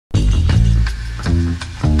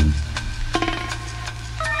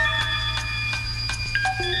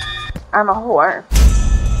I'm a whore.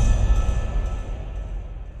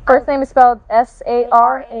 First name is spelled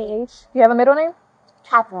S-A-R-A-H. Do you have a middle name?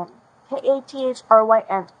 Catherine.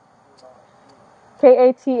 K-A-T-H-R-Y-N.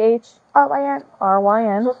 K-A-T-H-R-Y-N.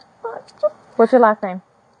 R-Y-N. What's your last name?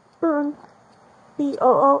 Boone.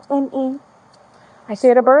 B-O-O-N-E. I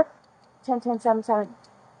date of birth? 10-10-7-7.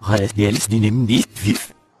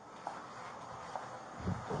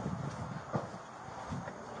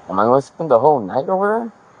 Am I going to spend the whole night over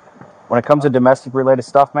there? When it comes to domestic related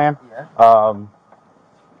stuff, man,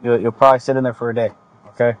 you'll probably sit in there for a day.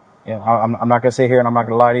 Okay? Yeah, I'm not gonna sit here and I'm not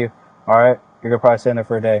gonna lie to you. All right, you're gonna probably sit in there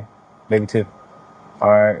for a day, maybe 2. All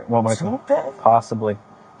right, well, possibly.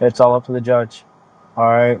 It's all up to the judge. All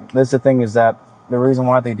right. This the thing is that the reason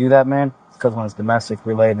why they do that, man, is because when it's domestic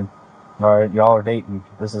related. All right, y'all are dating.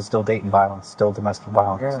 This is still dating violence, still domestic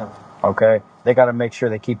violence. Yeah. Okay, they got to make sure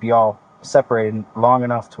they keep y'all separated long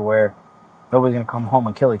enough to where nobody's gonna come home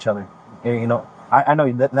and kill each other. You know, I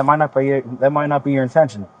know that might not be your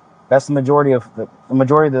intention. That's the majority of the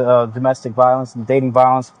domestic violence and dating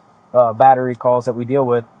violence, battery calls that we deal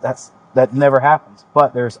with. That never happens.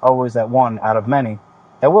 But there's always that one out of many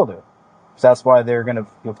that will do it. So that's why you'll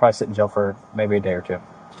probably sit in jail for maybe a day or 2.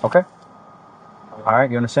 Okay. All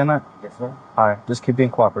right, you understand that? Yes, sir. All right, just keep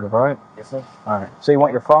being cooperative. All right. Yes, sir. All right. So you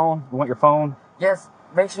want your phone? You want your phone? Yes.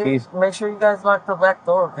 Make sure you guys lock the back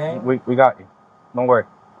door, okay? We got you. Don't worry.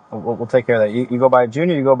 We'll take care of that. You go by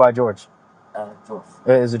Junior, you go by George. George.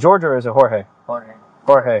 Is it George or is it Jorge? Jorge.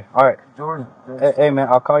 Jorge. All right. George. Hey, man,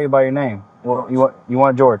 I'll call you by your name. Well, you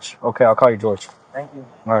want George? Okay, I'll call you George. Thank you.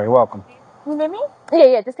 All right, you're welcome. You need me?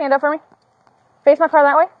 Yeah. Just stand up for me. Face my car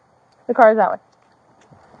that way. The car is that way.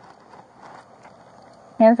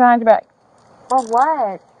 Hands behind your back. For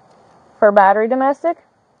what? For battery domestic?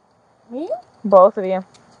 Me? Both of you.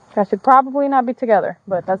 I should probably not be together,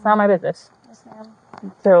 but that's not my business. Yes, ma'am.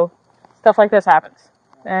 So, stuff like this happens.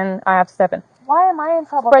 And I have to step in. Why am I in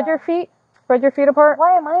trouble? Spread your feet. Spread your feet apart.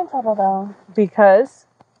 Why am I in trouble, though? Because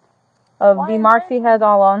of the marks he has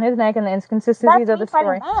all on his neck and the inconsistencies of the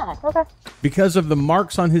story. Okay. Because of the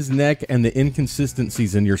marks on his neck and the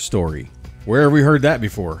inconsistencies in your story. Where have we heard that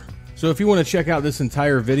before? So if you want to check out this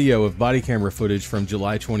entire video of body camera footage from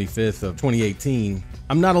July 25th of 2018,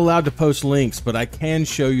 I'm not allowed to post links, but I can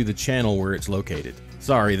show you the channel where it's located.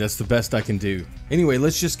 Sorry, that's the best I can do. Anyway,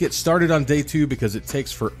 let's just get started on day 2 because it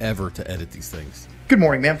takes forever to edit these things. Good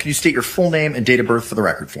morning, ma'am. Can you state your full name and date of birth for the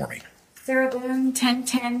record for me? Sarah Boone,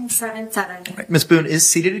 10-10-7-7. Right. Ms. Boone is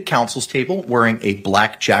seated at counsel's table wearing a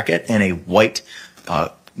black jacket and a white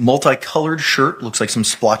multicolored shirt. Looks like some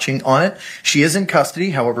splotching on it. She is in custody.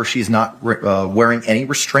 However, she is not wearing any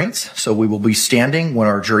restraints. So we will be standing when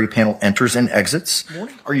our jury panel enters and exits.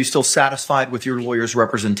 Are you still satisfied with your lawyer's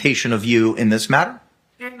representation of you in this matter?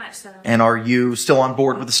 Very much so. And are you still on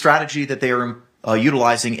board with the strategy that they are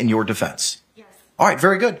utilizing in your defense? Yes. All right,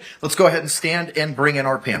 very good. Let's go ahead and stand and bring in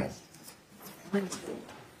our panel. All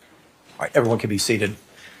right, everyone can be seated.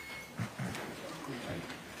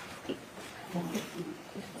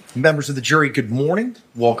 Members of the jury, good morning.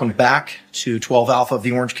 Welcome back to 12 Alpha of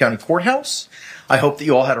the Orange County Courthouse. I hope that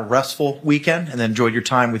you all had a restful weekend and enjoyed your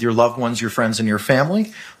time with your loved ones, your friends, and your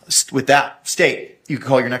family. With that, State, you can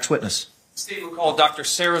call your next witness. State will call Dr.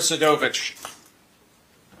 Sarah Sadovich.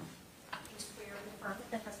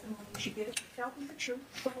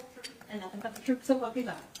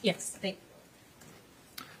 Yes, thank you.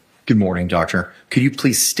 Good morning, Doctor. Could you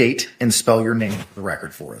please state and spell your name for the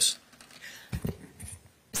record for us?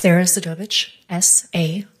 Sarah Sadovich,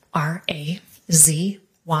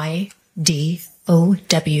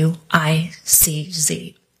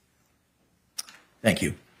 S-A-R-A-Z-Y-D-O-W-I-C-Z. Thank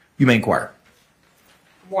you. You may inquire.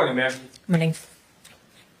 Good morning, ma'am. Morning. Can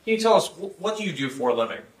you tell us, what do you do for a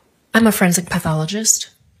living? I'm a forensic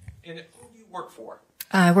pathologist. And who do you work for?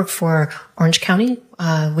 I work for Orange County.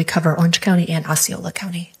 We cover Orange County and Osceola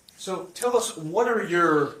County. So tell us, what are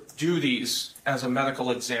your duties as a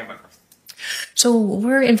medical examiner? So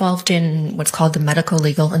we're involved in what's called the medical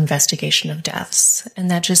legal investigation of deaths. And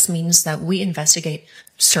that just means that we investigate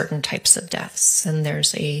certain types of deaths. And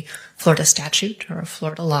there's a Florida statute or a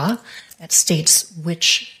Florida law that states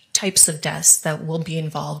which types of deaths that we'll be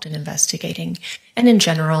involved in investigating. And in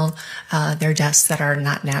general, they're deaths that are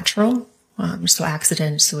not natural. So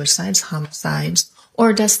accidents, suicides, homicides,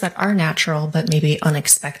 or deaths that are natural but maybe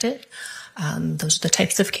unexpected. Those are the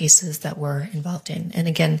types of cases that we're involved in. And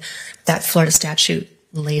again, that Florida statute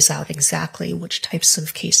lays out exactly which types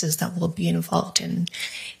of cases that we'll be involved in.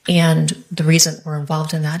 And the reason we're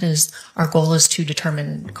involved in that is our goal is to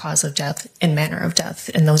determine cause of death and manner of death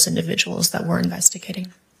in those individuals that we're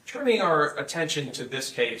investigating. Turning our attention to this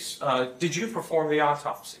case, did you perform the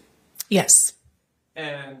autopsy? Yes.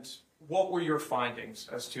 And what were your findings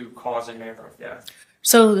as to cause and manner of death?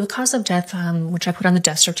 So the cause of death, which I put on the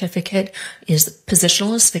death certificate, is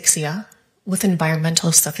positional asphyxia with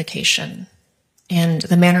environmental suffocation. And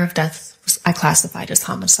the manner of death I classified as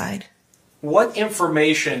homicide. What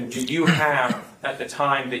information did you have at the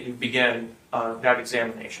time that you began that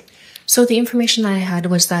examination? So the information I had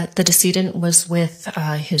was that the decedent was with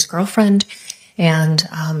his girlfriend, and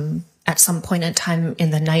at some point in time in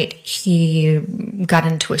the night, he got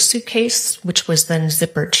into a suitcase, which was then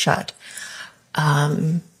zippered shut.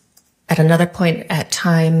 At another point at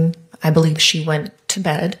time, I believe she went to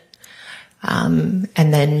bed, and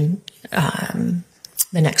then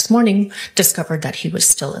the next morning discovered that he was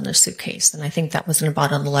still in the suitcase. And I think that was in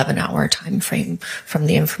about an 11-hour time frame from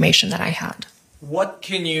the information that I had. What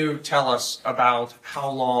can you tell us about how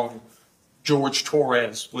long George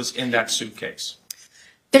Torres was in that suitcase?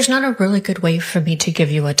 There's not a really good way for me to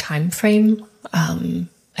give you a time frame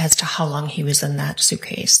as to how long he was in that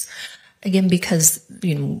suitcase. Again, because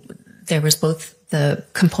there was both the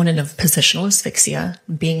component of positional asphyxia,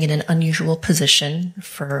 being in an unusual position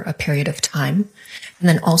for a period of time, and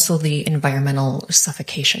then also the environmental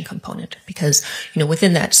suffocation component. Because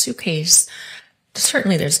within that suitcase,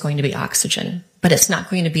 certainly there's going to be oxygen, but it's not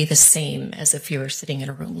going to be the same as if you were sitting in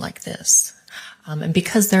a room like this. And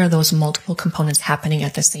because there are those multiple components happening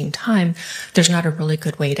at the same time, there's not a really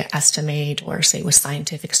good way to estimate or say with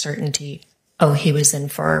scientific certainty, oh, he was in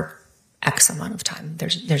for X amount of time.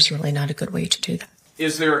 There's really not a good way to do that.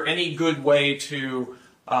 Is there any good way to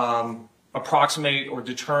approximate or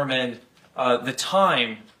determine the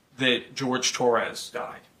time that George Torres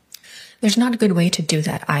died? There's not a good way to do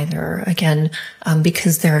that either, again,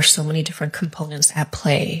 because there are so many different components at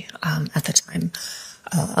play at the time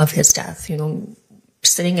of his death.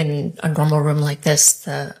 Sitting in a normal room like this,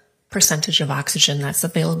 the percentage of oxygen that's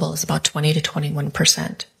available is about 20 to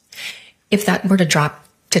 21%. If that were to drop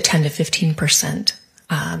to 10 to 15%,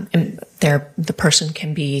 the person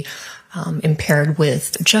can be impaired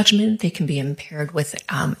with judgment, they can be impaired with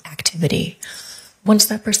activity. Once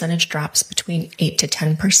that percentage drops between 8 to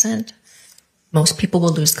 10%, most people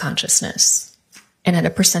will lose consciousness. And at a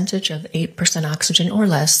percentage of 8% oxygen or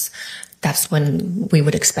less, that's when we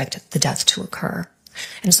would expect the death to occur.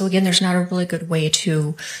 And so again, there's not a really good way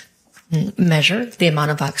to measure the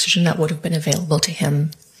amount of oxygen that would have been available to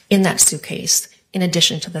him in that suitcase, in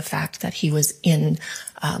addition to the fact that he was in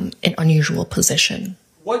an unusual position.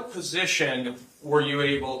 What position were you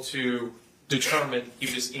able to determine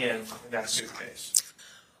he was in that suitcase?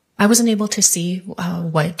 I wasn't able to see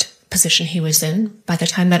what position he was in. By the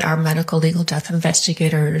time that our medical legal death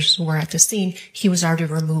investigators were at the scene, he was already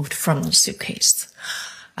removed from the suitcase.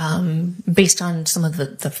 Based on some of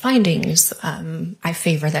the findings, I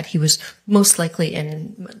favor that he was most likely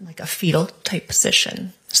in like a fetal type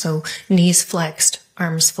position. So knees flexed,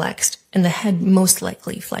 arms flexed, and the head most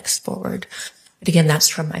likely flexed forward. But again, that's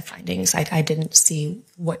from my findings. I didn't see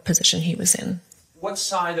what position he was in. What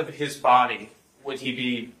side of his body would he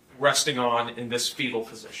be resting on in this fetal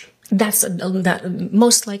position? That's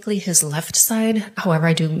most likely his left side. However,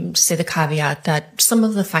 I do say the caveat that some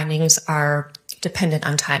of the findings are dependent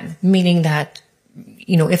on time, meaning that,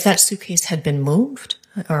 if that suitcase had been moved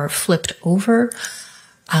or flipped over,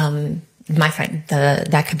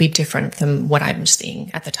 that could be different than what I'm seeing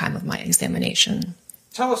at the time of my examination.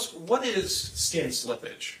 Tell us, what is skin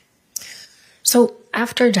slippage? So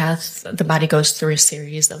after death, the body goes through a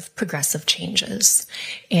series of progressive changes.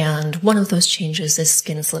 And one of those changes is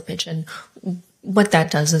skin slippage. And what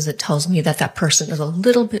that does is it tells me that that person is a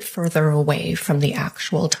little bit further away from the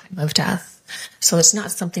actual time of death. So it's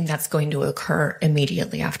not something that's going to occur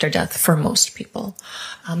immediately after death for most people.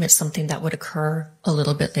 It's something that would occur a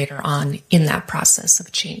little bit later on in that process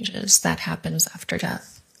of changes that happens after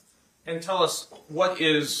death. And tell us, what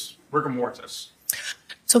is rigor mortis?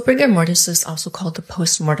 So rigor mortis is also called the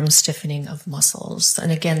post-mortem stiffening of muscles.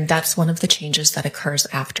 And again, that's one of the changes that occurs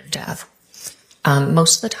after death.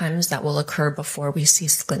 Most of the times that will occur before we see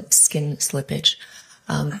skin slippage.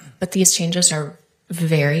 But these changes are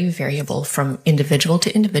very variable from individual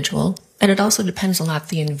to individual. And it also depends a lot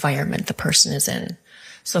the environment the person is in.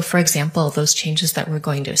 So for example, those changes that we're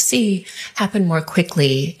going to see happen more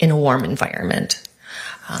quickly in a warm environment.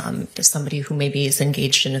 Somebody who maybe is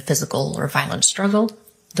engaged in a physical or violent struggle,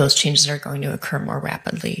 those changes are going to occur more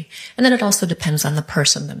rapidly. And then it also depends on the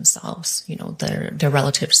person themselves, their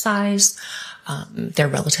relative size, their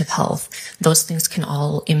relative health. Those things can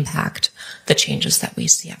all impact the changes that we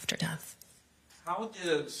see after death. How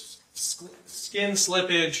does skin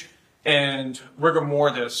slippage and rigor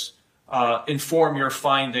mortis inform your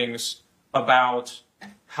findings about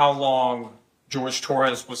how long George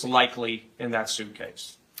Torres was likely in that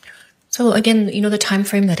suitcase? So again, the time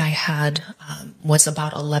frame that I had was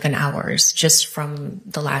about 11 hours, just from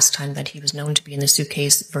the last time that he was known to be in the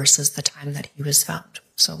suitcase versus the time that he was found.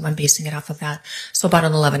 So I'm basing it off of that. So about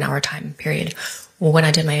an 11-hour time period. When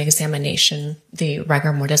I did my examination, the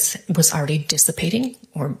rigor mortis was already dissipating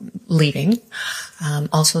or leaving.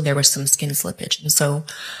 Also, there was some skin slippage. And so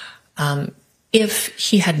if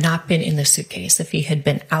he had not been in the suitcase, if he had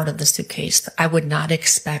been out of the suitcase, I would not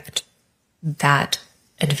expect that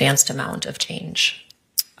advanced amount of change.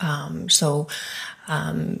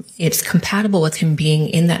 It's compatible with him being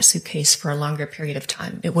in that suitcase for a longer period of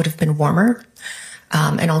time. It would have been warmer.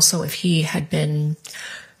 And also if he had been,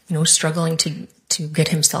 struggling to get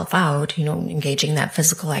himself out, engaging that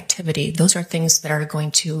physical activity, those are things that are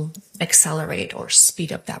going to accelerate or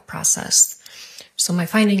speed up that process. So my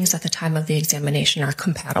findings at the time of the examination are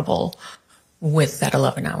compatible with that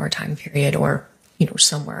 11-hour time period, or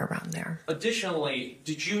somewhere around there. Additionally,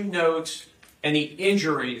 did you note any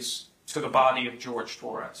injuries to the body of George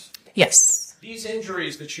Torres? Yes. These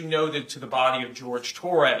injuries that you noted to the body of George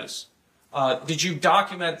Torres, did you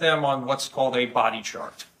document them on what's called a body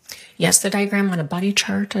chart? Yes, the diagram on a body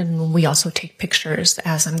chart, and we also take pictures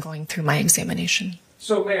as I'm going through my examination.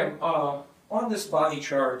 So, ma'am, on this body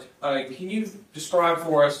chart, can you describe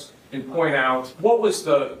for us and point out what was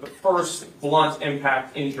the first blunt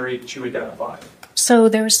impact injury that you identified? So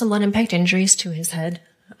there were some blunt impact injuries to his head.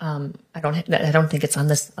 I don't think it's on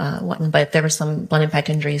this one, but there were some blunt impact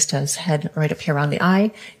injuries to his head right up here around the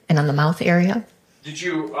eye and on the mouth area. Did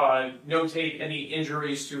you notate any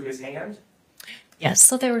injuries to his hand? Yes,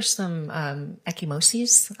 so there were some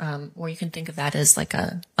ecchymoses, or you can think of that as like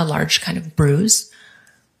a large kind of bruise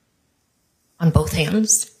on both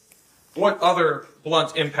hands. What other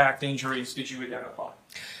blunt impact injuries did you identify?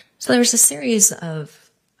 So there was a series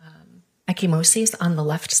of ecchymoses on the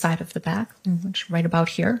left side of the back, which right about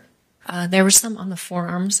here. There were some on the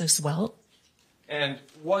forearms as well. And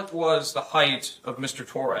what was the height of Mr.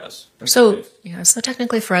 Torres? So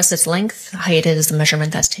technically for us, it's length. Height is a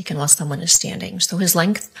measurement that's taken while someone is standing. So his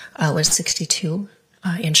length was 62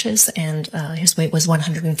 inches, and his weight was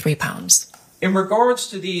 103 pounds. In regards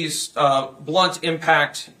to these blunt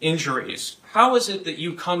impact injuries, how is it that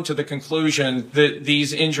you come to the conclusion that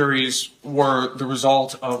these injuries were the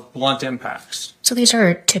result of blunt impacts? So these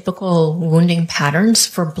are typical wounding patterns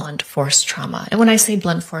for blunt force trauma. And when I say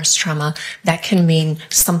blunt force trauma, that can mean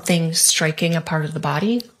something striking a part of the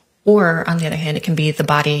body, or on the other hand, it can be the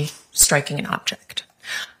body striking an object.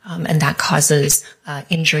 And that causes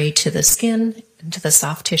injury to the skin, to the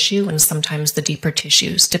soft tissue, and sometimes the deeper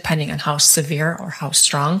tissues, depending on how severe or how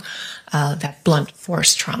strong that blunt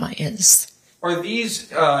force trauma is. Are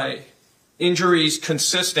these injuries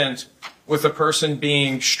consistent with a person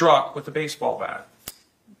being struck with a baseball bat?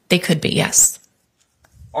 They could be, yes.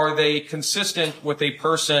 Are they consistent with a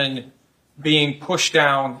person being pushed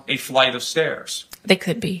down a flight of stairs? They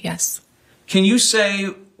could be, yes. Can you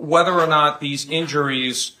say whether or not these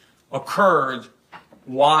injuries occurred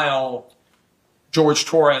while George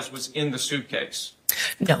Torres was in the suitcase?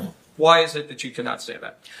 No. Why is it that you cannot say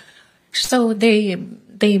that? So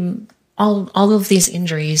all of these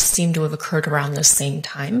injuries seem to have occurred around the same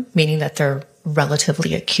time, meaning that they're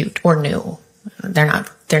relatively acute or new. They're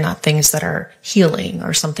not things that are healing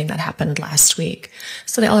or something that happened last week.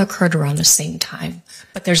 So they all occurred around the same time.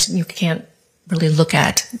 But you can't really look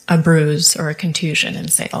at a bruise or a contusion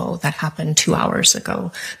and say, oh, that happened 2 hours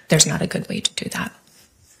ago. There's not a good way to do that.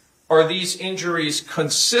 Are these injuries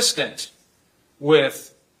consistent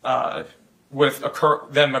with them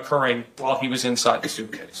occurring while he was inside the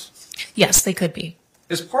suitcase? Yes, they could be.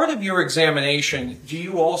 As part of your examination, do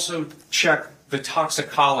you also check the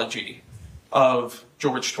toxicology of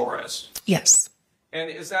George Torres? Yes. And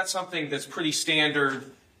is that something that's pretty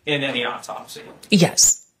standard in any autopsy?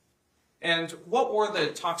 Yes. And what were the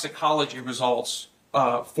toxicology results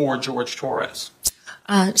for George Torres?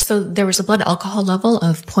 So there was a blood alcohol level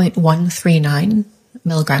of 0.139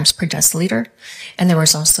 milligrams per deciliter, and there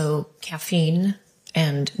was also caffeine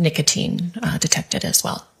and nicotine detected as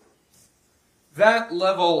well. That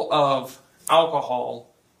level of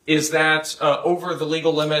alcohol, is that over the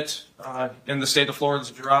legal limit in the state of Florida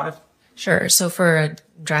to drive? Sure. So for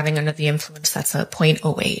driving under the influence, that's a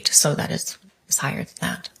 0.08. So that is higher than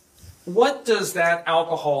that. What does that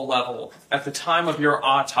alcohol level at the time of your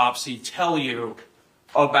autopsy tell you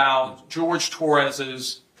about George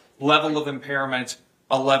Torres's level of impairment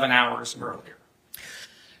 11 hours earlier?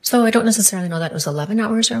 So I don't necessarily know that it was 11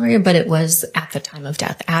 hours earlier, but it was at the time of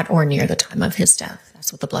death, at or near the time of his death.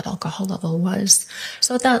 That's what the blood alcohol level was.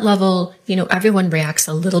 So at that level, everyone reacts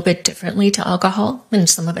a little bit differently to alcohol. And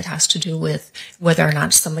some of it has to do with whether or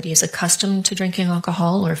not somebody is accustomed to drinking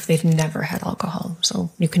alcohol or if they've never had alcohol. So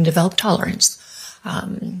you can develop tolerance.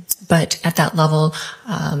 But at that level,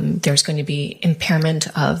 there's going to be impairment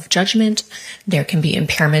of judgment. There can be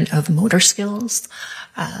impairment of motor skills.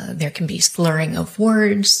 There can be slurring of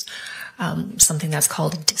words, something that's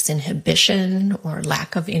called disinhibition or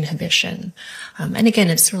lack of inhibition. And again,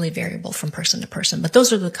 it's really variable from person to person, but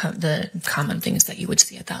those are the common things that you would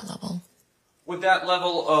see at that level. Would that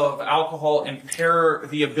level of alcohol impair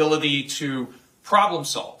the ability to problem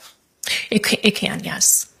solve? It can,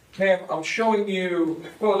 yes. Ma'am, I'm showing you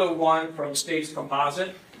photo 1 from State's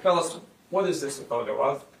Composite. Tell us, what is this a photo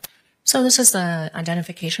of? So this is the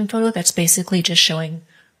identification photo that's basically just showing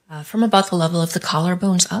from about the level of the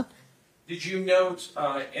collarbones up. Did you note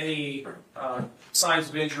any signs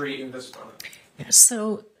of injury in this photo? Yes,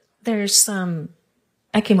 so there's some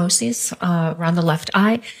ecchymoses around the left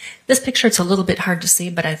eye. This picture, it's a little bit hard to see,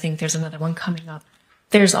 but I think there's another one coming up.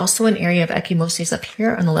 There's also an area of ecchymoses up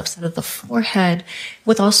here on the left side of the forehead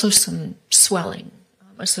with also some swelling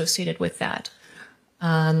associated with that.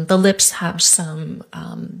 The lips have some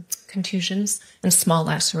contusions and small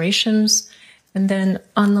lacerations. And then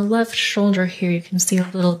on the left shoulder here, you can see a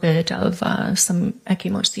little bit of some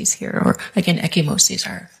ecchymoses here. Or again, ecchymoses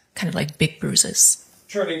are kind of like big bruises.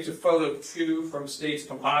 Turning to photo 2 from State's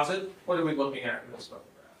Composite, what are we looking at in this photograph?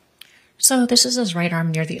 So this is his right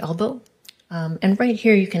arm near the elbow. And right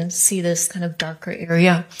here, you can see this kind of darker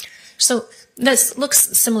area. So this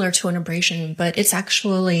looks similar to an abrasion, but it's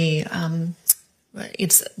actually,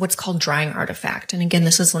 it's what's called drying artifact. And again,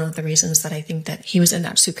 this is one of the reasons that I think that he was in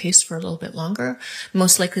that suitcase for a little bit longer.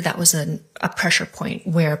 Most likely that was a pressure point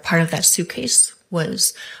where part of that suitcase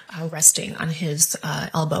was resting on his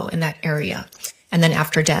elbow in that area. And then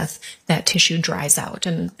after death, that tissue dries out,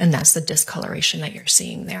 and that's the discoloration that you're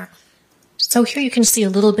seeing there. So here you can see a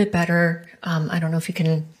little bit better. I don't know if you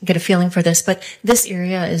can get a feeling for this, but this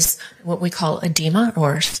area is what we call edema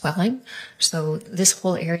or swelling. So this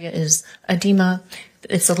whole area is edema.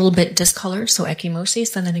 It's a little bit discolored, so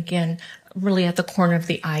ecchymoses. And then again, really at the corner of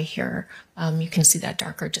the eye here, you can see that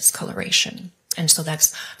darker discoloration. And so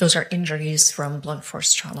those are injuries from blunt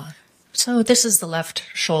force trauma. So this is the left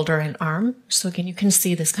shoulder and arm. So again, you can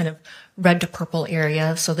see this kind of red to purple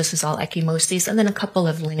area. So this is all ecchymoses, and then a couple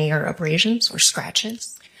of linear abrasions or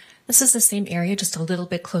scratches. This is the same area, just a little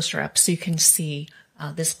bit closer up. So you can see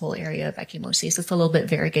this whole area of ecchymoses. It's a little bit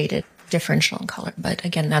variegated, differential in color. But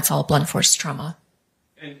again, that's all blunt force trauma.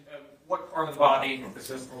 And what part of the body is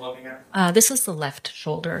this we're looking at? This is the left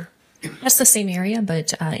shoulder. That's the same area,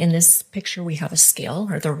 but in this picture, we have a scale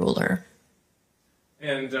or the ruler.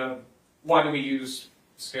 And why do we use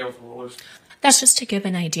scales and rulers? That's just to give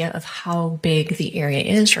an idea of how big the area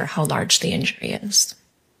is or how large the injury is.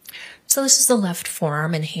 So this is the left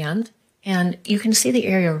forearm and hand, and you can see the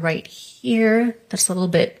area right here that's a little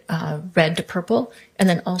bit red to purple, and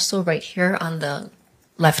then also right here on the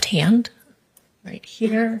left hand, right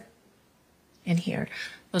here and here.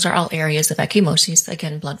 Those are all areas of ecchymoses,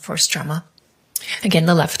 again, blunt force trauma. Again,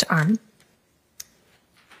 the left arm.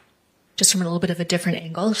 Just from a little bit of a different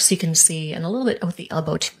angle, so you can see, and a little bit with the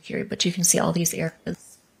elbow too here, but you can see all these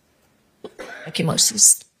areas,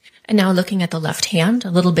 ecchymoses. And now looking at the left hand,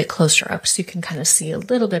 a little bit closer up, so you can kind of see a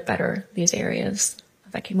little bit better these areas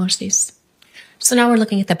of ecchymoses. So now we're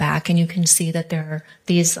looking at the back, and you can see that there are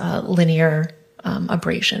these linear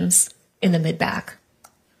abrasions in the mid-back.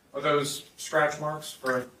 Are those scratch marks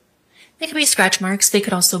for? They could be scratch marks. They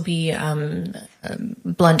could also be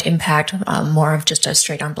blunt impact, more of just a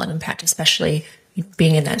straight-on blunt impact, especially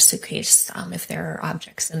being in that suitcase if there are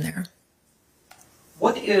objects in there.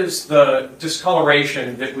 What is the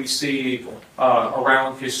discoloration that we see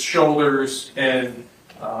around his shoulders and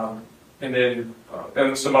then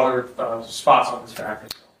some other spots on his back?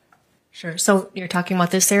 Sure. So you're talking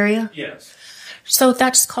about this area? Yes. So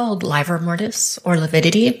that's called livor mortis or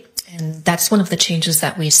lividity, and that's one of the changes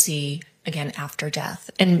that we see again after death.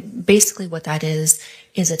 And basically what that is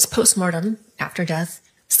it's postmortem after death,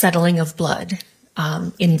 settling of blood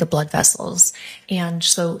in the blood vessels. And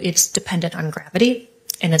so it's dependent on gravity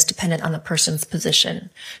and it's dependent on the person's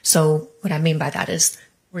position. So what I mean by that is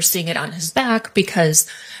we're seeing it on his back because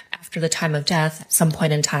after the time of death, at some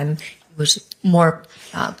point in time, he was more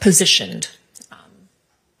positioned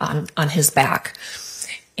on his back.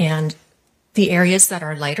 And the areas that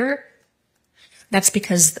are lighter, that's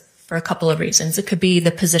because for a couple of reasons. It could be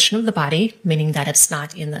the position of the body, meaning that it's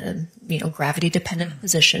not in the, gravity dependent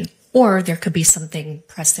position, or there could be something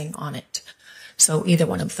pressing on it. So either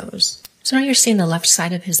one of those. So now you're seeing the left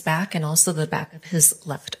side of his back and also the back of his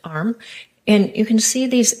left arm. And you can see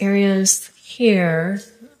these areas here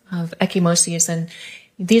of ecchymosis, and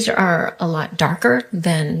these are a lot darker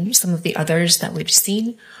than some of the others that we've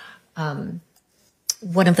seen.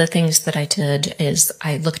 One of the things that I did is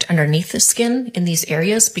I looked underneath the skin in these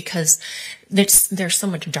areas because they're so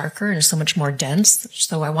much darker and so much more dense.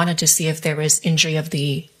 So I wanted to see if there was injury of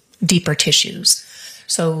the deeper tissues.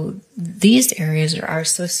 So these areas are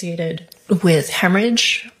associated with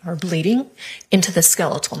hemorrhage or bleeding into the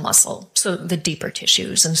skeletal muscle, so the deeper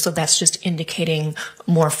tissues. And so that's just indicating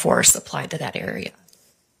more force applied to that area.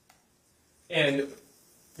 And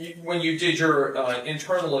when you did your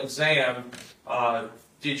internal exam,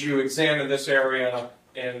 did you examine this area,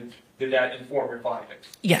 and did that inform your findings?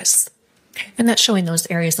 Yes. And that's showing those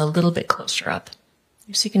areas a little bit closer up.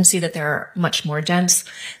 So you can see that they're much more dense.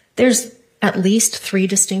 There's at least 3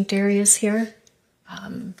 distinct areas here.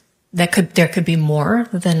 There could be more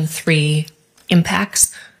than 3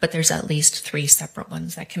 impacts, but there's at least 3 separate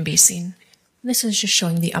ones that can be seen. This is just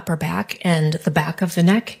showing the upper back and the back of the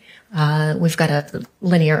neck. We've got a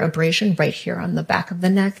linear abrasion right here on the back of the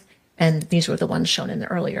neck, and these were the ones shown in the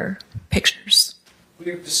earlier pictures.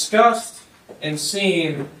 We've discussed and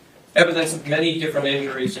seen evidence of many different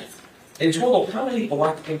injuries. In total, how many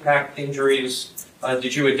black impact injuries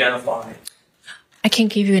did you identify? I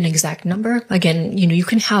can't give you an exact number. Again, you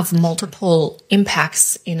can have multiple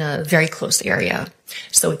impacts in a very close area,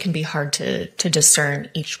 so it can be hard to discern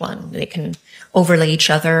each one. They can overlay each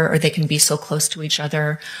other, or they can be so close to each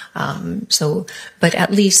other. But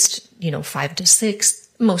at least 5 to 6,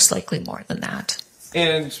 most likely more than that.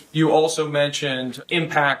 And you also mentioned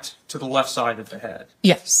impact to the left side of the head.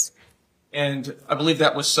 Yes. And I believe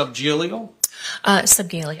that was subgaleal?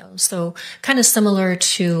 Subgaleal. So kind of similar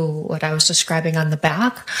to what I was describing on the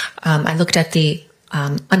back. I looked at the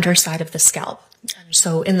underside of the scalp.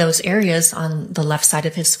 So in those areas on the left side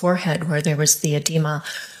of his forehead where there was the edema,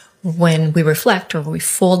 when we reflect or we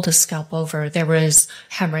fold the scalp over, there was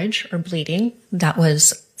hemorrhage or bleeding that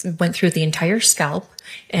went through the entire scalp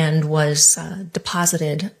and was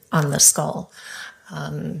deposited on the skull.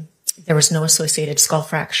 There was no associated skull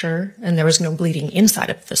fracture, and there was no bleeding inside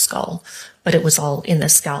of the skull, but it was all in the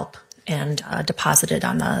scalp and deposited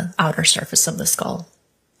on the outer surface of the skull.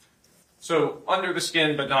 So under the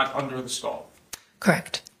skin, but not under the skull?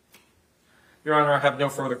 Correct. Your Honor, I have no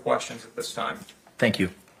further questions at this time. Thank you.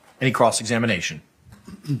 Any cross-examination?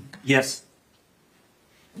 Yes.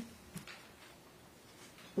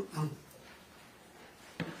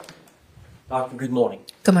 Doctor, good morning.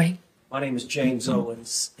 Good morning. My name is James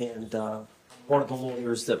Owens, and one of the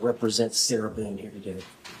lawyers that represents Sarah Boone here today.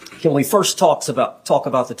 Can we first talk about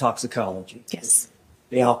the toxicology? Yes.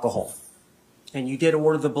 The alcohol. And you did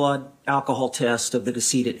order the blood alcohol test of the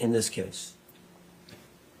decedent in this case.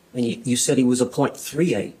 And you said he was a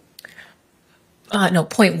 0.38. No,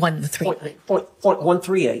 0.13.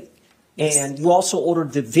 0.138. And you also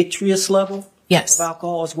ordered the vitreous level Yes. of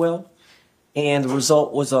alcohol as well. And the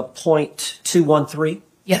result was a 0.213.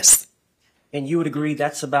 Yes. And you would agree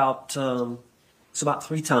that's about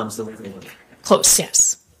 3 times the legal limit. Close,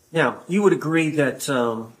 yes. Now, you would agree that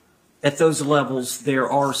at those levels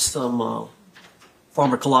there are some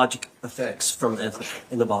pharmacologic effects from ethanol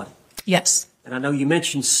in the body. Yes. And I know you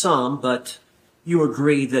mentioned some, but you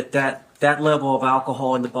agree that level of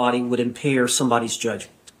alcohol in the body would impair somebody's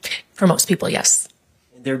judgment. For most people, yes.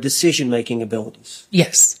 Their decision-making abilities.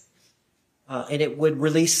 Yes. And it would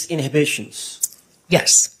release inhibitions.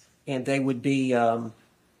 Yes. And they would be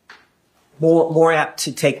more apt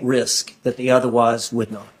to take risk that they otherwise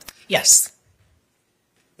would not. Yes.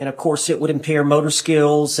 And of course, it would impair motor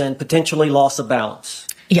skills and potentially loss of balance.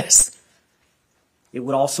 Yes. It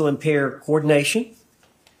would also impair coordination.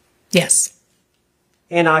 Yes.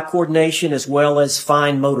 Hand-eye coordination as well as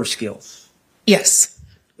fine motor skills. Yes.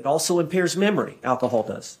 It also impairs memory, alcohol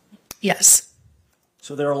does. Yes.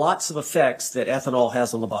 So there are lots of effects that ethanol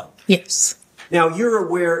has on the body. Yes. Now, you're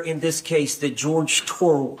aware in this case that George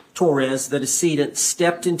Torres, the decedent,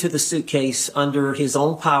 stepped into the suitcase under his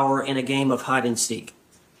own power in a game of hide and seek.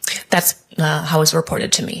 That's how it was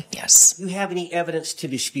reported to me, yes. Do you have any evidence to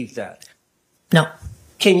dispute that? No.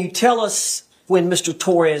 Can you tell us when Mr.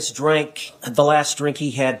 Torres drank the last drink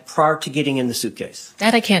he had prior to getting in the suitcase?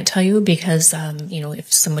 That I can't tell you because,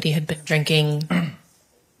 if somebody had been drinking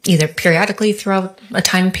either periodically throughout a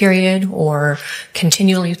time period or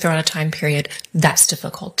continually throughout a time period, that's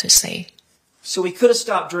difficult to say. So he could have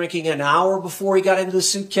stopped drinking an hour before he got into the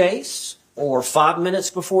suitcase, or 5 minutes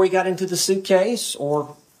before he got into the suitcase,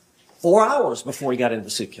 or 4 hours before he got into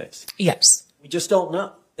the suitcase. Yes. We just don't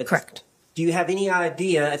know. Correct. Do you have any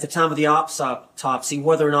idea at the time of the autopsy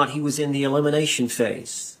whether or not he was in the elimination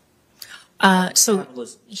phase? So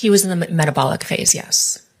he was in the metabolic phase,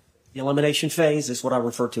 yes. The elimination phase is what I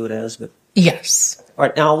refer to it as, but... Yes. All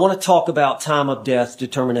right, now I want to talk about time of death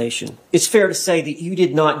determination. It's fair to say that you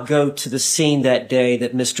did not go to the scene that day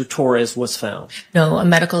that Mr. Torres was found. No, a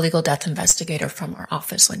medical legal death investigator from our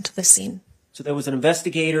office went to the scene. So there was an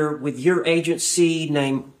investigator with your agency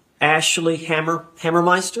named Ashley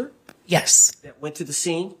Hammermeister? Yes. That went to the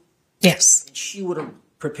scene? Yes. And she would have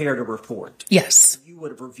prepared a report? Yes. You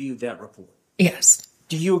would have reviewed that report? Yes.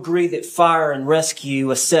 Do you agree that fire and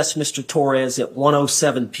rescue assessed Mr. Torres at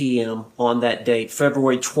 1:07 p.m. on that date,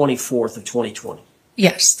 February 24th of 2020?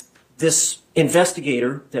 Yes. This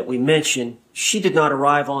investigator that we mentioned, she did not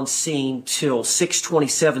arrive on scene till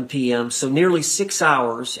 6:27 p.m., so nearly 6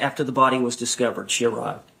 hours after the body was discovered, she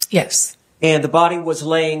arrived. Yes. And the body was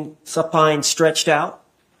laying supine, stretched out?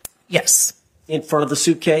 Yes. In front of the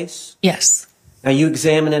suitcase? Yes. Now, you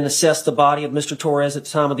examined and assessed the body of Mr. Torres at the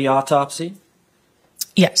time of the autopsy?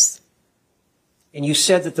 Yes. And you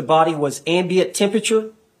said that the body was ambient temperature?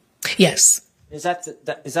 Yes. Is that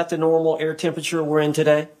the normal air temperature we're in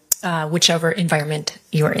today? Whichever environment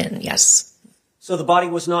you're in, yes. So the body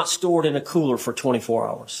was not stored in a cooler for 24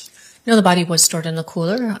 hours? No, the body was stored in the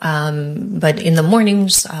cooler, but in the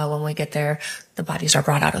mornings when we get there, the bodies are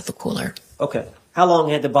brought out of the cooler. Okay. How long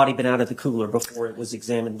had the body been out of the cooler before it was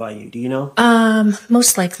examined by you? Do you know?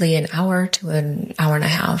 Most likely an hour to an hour and a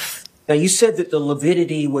half. Now, you said that the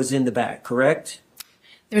lividity was in the back, correct?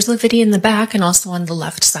 There's lividity in the back and also on the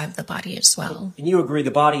left side of the body as well. And you agree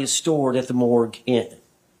the body is stored at the morgue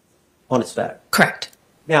on its back? Correct.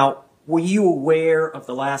 Now, were you aware of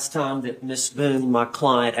the last time that Miss Boone, my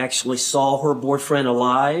client, actually saw her boyfriend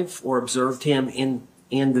alive or observed him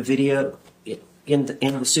in the video, in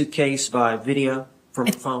the suitcase by video from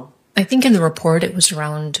the phone? I think in the report it was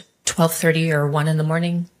around 12:30 or 1 in the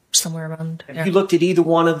morning, somewhere around there. Have you looked at either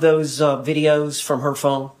one of those videos from her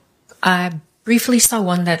phone? I briefly saw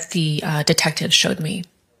one that the detective showed me.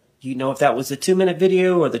 Do you know if that was the 2-minute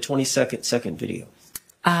video or the 20-second video?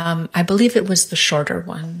 I believe it was the shorter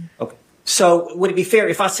one. Okay. So would it be fair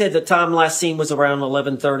if I said the time last seen was around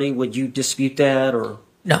 11:30? Would you dispute that or?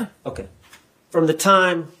 No. Okay. From the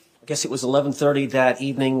time, I guess it was 11:30 that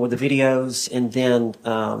evening with the videos, and then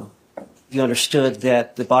you understood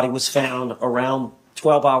that the body was found around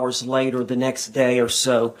 12 hours later the next day or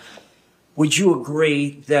so. Would you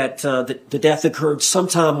agree that the death occurred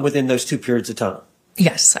sometime within those 2 periods of time?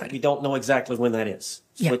 Yes. We don't know exactly when that is.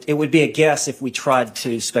 So Yeah. it would be a guess if we tried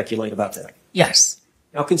to speculate about that. Yes.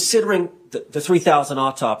 Now, considering the 3,000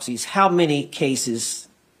 autopsies, how many cases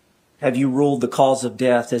have you ruled the cause of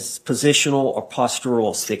death as positional or postural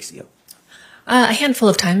asphyxia? A handful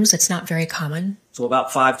of times. It's not very common. So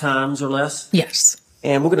about 5 times or less? Yes.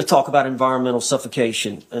 And we're going to talk about environmental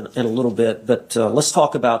suffocation in a little bit, but let's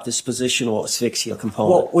talk about this positional asphyxia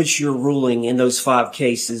component. What was your ruling in those 5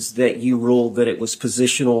 cases that you ruled that it was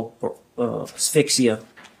positional asphyxia?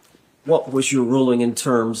 What was your ruling in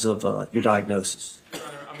terms of your diagnosis?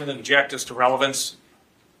 I'm going to object as to relevance.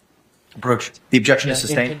 Approach. The objection is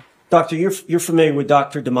sustained. Doctor, you're familiar with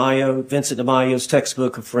Dr. DeMaio, Vincent DeMaio's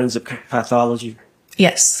textbook of forensic pathology?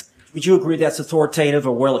 Yes. Would you agree that's authoritative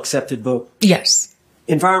or well-accepted book? Yes.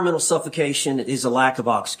 Environmental suffocation is a lack of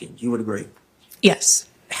oxygen. You would agree? Yes.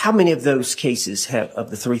 How many of those cases of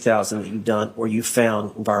the 3,000 that you've done where you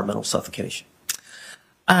found environmental suffocation?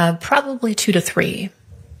 Probably 2 to 3.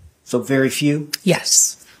 So very few?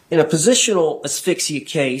 Yes. In a positional asphyxia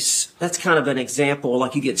case, that's kind of an example,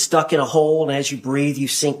 like you get stuck in a hole and as you breathe, you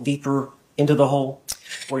sink deeper into the hole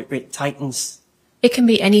or it tightens. It can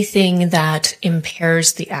be anything that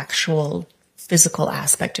impairs the actual physical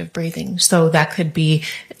aspect of breathing. So that could be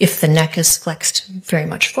if the neck is flexed very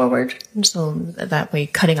much forward, so that way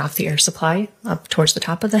cutting off the air supply up towards the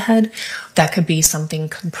top of the head. That could be something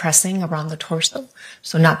compressing around the torso,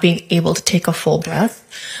 so not being able to take a full breath.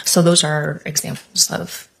 So those are examples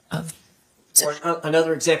of Or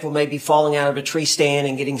another example may be falling out of a tree stand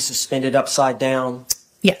and getting suspended upside down.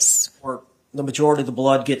 Yes. Or the majority of the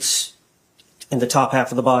blood gets in the top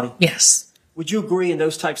half of the body. Yes. Would you agree in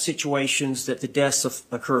those type situations that the deaths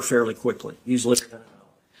occur fairly quickly, usually?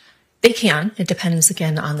 They can. It depends,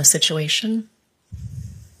 again, on the situation.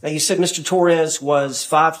 Now, you said Mr. Torres was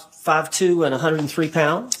 5'2" and 103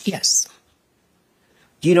 pounds? Yes.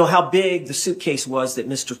 Do you know how big the suitcase was that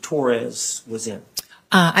Mr. Torres was in?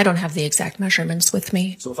 I don't have the exact measurements with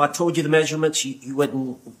me. So if I told you the measurements, you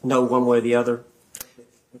wouldn't know one way or the other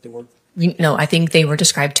what they were? No, I think they were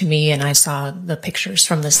described to me, and I saw the pictures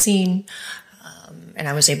from the scene, and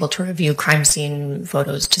I was able to review crime scene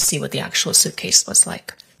photos to see what the actual suitcase was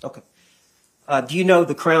like. Okay. Do you know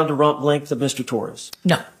the crown to rump length of Mr. Torres?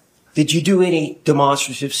 No. Did you do any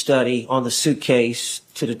demonstrative study on the suitcase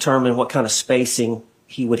to determine what kind of spacing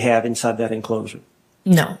he would have inside that enclosure?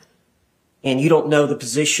 No. And you don't know the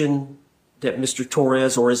position that Mr.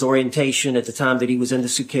 Torres or his orientation at the time that he was in the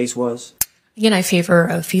suitcase was? Again, I favor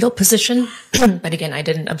a fetal position, but again, I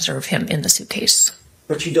didn't observe him in the suitcase.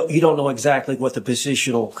 But you don't know exactly what the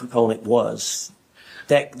positional component was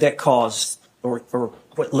that caused or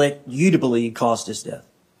what led you to believe caused his death.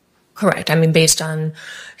 Correct. I mean, based on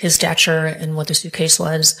his stature and what the suitcase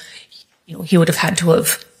was, he would have had to have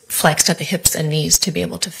flexed at the hips and knees to be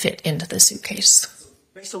able to fit into the suitcase.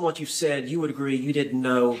 Based on what you've said, you would agree you didn't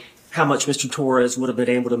know how much Mr. Torres would have been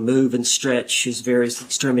able to move and stretch his various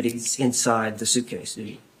extremities inside the suitcase, did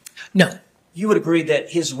you? No. You would agree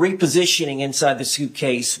that his repositioning inside the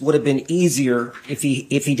suitcase would have been easier if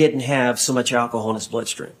he didn't have so much alcohol in his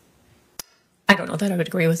bloodstream. I don't know that I would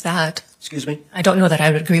agree with that. Excuse me? I don't know that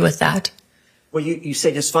I would agree with that. Well, you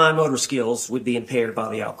said his fine motor skills would be impaired by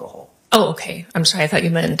the alcohol. Oh, okay. I'm sorry. I thought you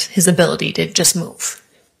meant his ability to just move.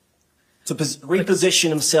 To reposition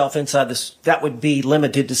himself inside this, that would be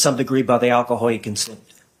limited to some degree by the alcohol he consumed.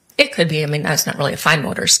 It could be. I mean, that's not really a fine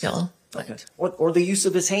motor skill. But. Okay. Or the use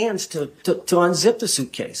of his hands to unzip the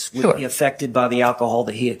suitcase would be affected by the alcohol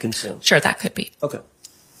that he had consumed. Sure, that could be. Okay.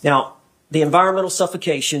 Now, the environmental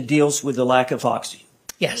suffocation deals with the lack of oxygen.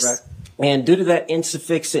 Yes. Correct? And due to that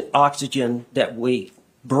insufficient oxygen that we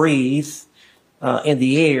breathe in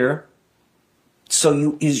the air,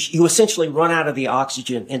 so you essentially run out of the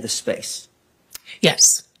oxygen in the space.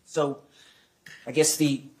 Yes. So I guess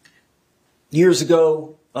years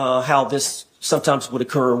ago, how this sometimes would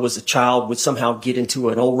occur was a child would somehow get into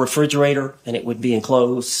an old refrigerator and it would be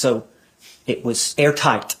enclosed. So it was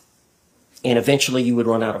airtight and eventually you would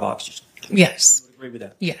run out of oxygen. Yes. You would agree with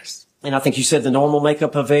that? Yes. And I think you said the normal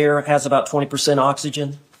makeup of air has about 20%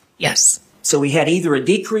 oxygen? Yes. So we had either a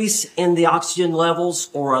decrease in the oxygen levels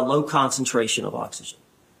or a low concentration of oxygen.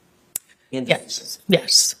 Yes.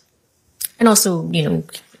 Yes. And also,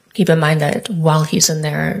 keep in mind that while he's in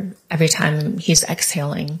there, every time he's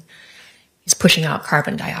exhaling, he's pushing out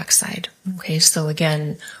carbon dioxide. Okay. So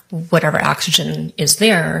again, whatever oxygen is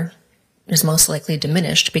there is most likely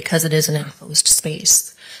diminished because it is an enclosed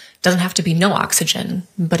space. It doesn't have to be no oxygen,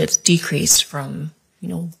 but it's decreased from,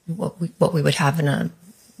 what we would have in a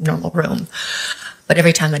normal room. But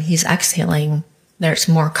every time that he's exhaling, there's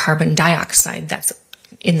more carbon dioxide that's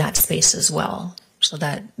in that space as well. So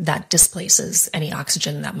that displaces any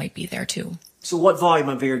oxygen that might be there too. So what volume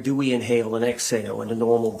of air do we inhale and exhale in a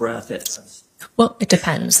normal breath? Well, it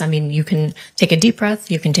depends. I mean, you can take a deep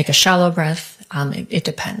breath, you can take a shallow breath. It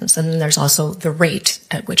depends. And then there's also the rate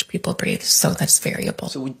at which people breathe. So that's variable.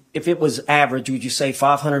 So if it was average, would you say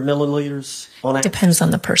 500 milliliters on average? Depends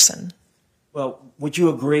on the person. Well, would you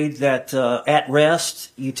agree that at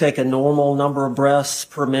rest, you take a normal number of breaths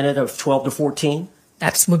per minute of 12 to 14?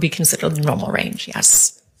 That would be considered the normal range,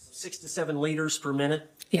 yes. 6 to 7 liters per minute?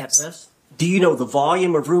 Yes. At rest? Do you know the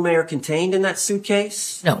volume of room air contained in that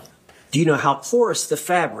suitcase? No. Do you know how porous the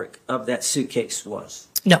fabric of that suitcase was?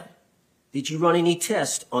 No. Did you run any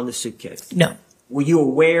tests on the suitcase? No. Were you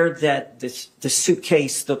aware that the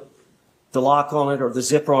suitcase, the lock on it or the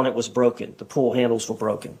zipper on it was broken? The pull handles were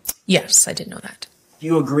broken? Yes, I did know that. Do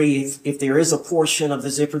you agree if there is a portion of the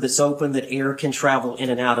zipper that's open that air can travel in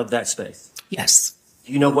and out of that space? Yes.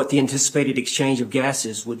 Do you know what the anticipated exchange of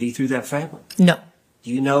gases would be through that fabric? No. Do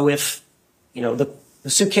you know if, the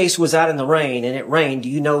suitcase was out in the rain and it rained, do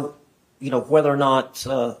you know whether or not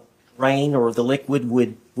rain or the liquid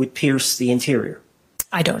would pierce the interior?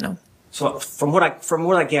 I don't know. So from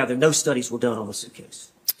what I gather, no studies were done on the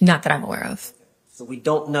suitcase. Not that I'm aware of. So we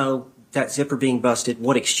don't know that zipper being busted,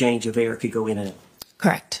 what exchange of air could go in and out.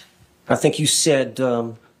 Correct. I think you said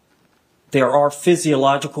there are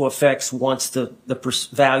physiological effects once the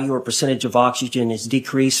value or percentage of oxygen is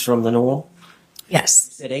decreased from the normal. Yes.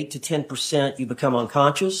 You said 8 to 10% you become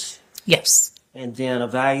unconscious. Yes. And then a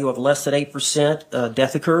value of less than 8%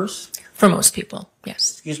 death occurs. For most people,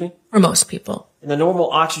 yes. Excuse me? For most people. And the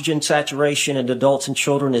normal oxygen saturation in adults and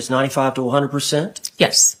children is 95 to 100%?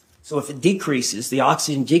 Yes. So if it decreases, the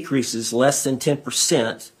oxygen decreases less than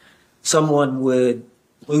 10%, someone would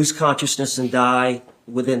lose consciousness and die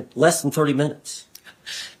within less than 30 minutes.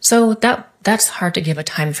 So that's hard to give a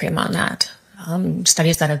time frame on that.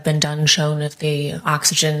 Studies that have been done shown if the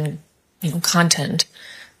oxygen content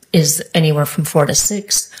is anywhere from 4 to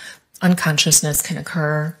 6. Unconsciousness can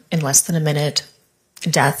occur in less than a minute,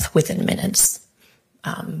 death within minutes.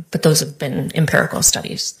 But those have been empirical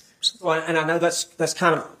studies. Well, and I know that's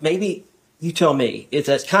kind of, maybe you tell me, if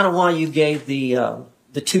that's kind of why you gave the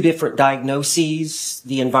 2 different diagnoses,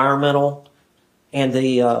 the environmental and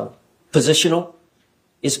the positional,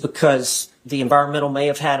 is because the environmental may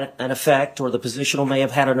have had an effect or the positional may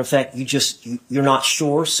have had an effect. You're not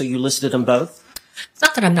sure, so you listed them both? It's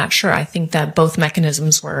not that I'm not sure. I think that both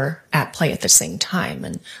mechanisms were at play at the same time,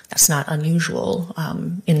 and that's not unusual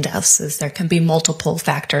in deaths, as there can be multiple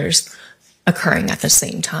factors occurring at the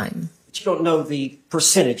same time. But you don't know the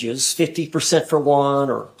percentages, 50% for one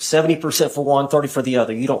or 70% for one, 30% for the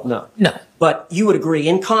other. You don't know. No. But you would agree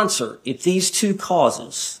in concert, if these 2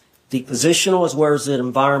 causes, the positional as well as the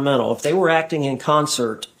environmental, if they were acting in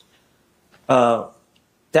concert, that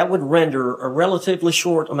would render a relatively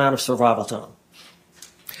short amount of survival time.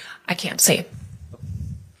 I can't say. You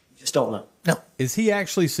just don't know. No. Is he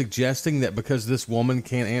actually suggesting that because this woman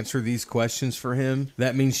can't answer these questions for him,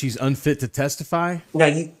 that means she's unfit to testify?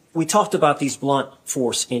 Now, we talked about these blunt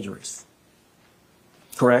force injuries,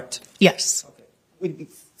 correct? Yes. Okay. It would be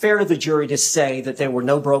fair to the jury to say that there were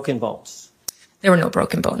no broken bones. There were no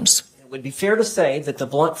broken bones. It would be fair to say that the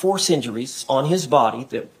blunt force injuries on his body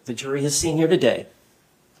that the jury has seen here today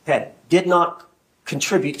did not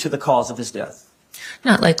contribute to the cause of his death.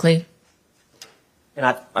 Not likely. And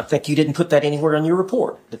I think you didn't put that anywhere in your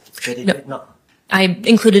report. That it No. did not. I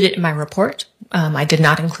included it in my report. I did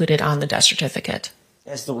not include it on the death certificate.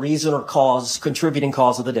 As the reason or contributing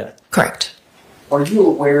cause of the death. Correct. Are you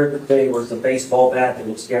aware that there was a baseball bat that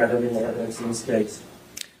was gathered in the evidence in this case?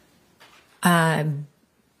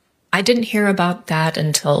 I didn't hear about that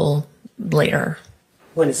until later.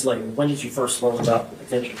 When is later? When did you first learn about the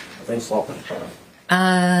potential of baseball bat?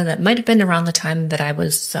 That might have been around the time that I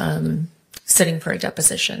was sitting for a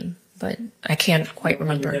deposition, but I can't quite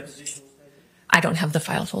remember. I don't have the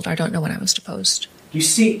file folder. I don't know when I was deposed. You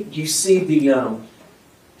see the,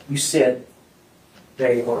 you said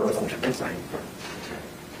they were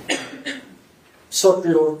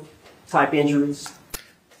circular type injuries.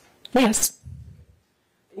 Yes.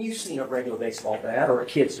 And you've seen a regular baseball bat or a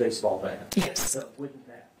kid's baseball bat. Yes. A wooden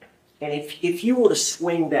bat. And if you were to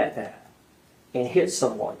swing that bat and hit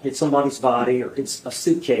somebody's body or hit a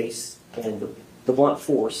suitcase and the blunt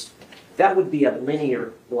force, that would be a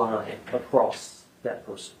linear line across that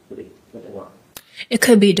person. It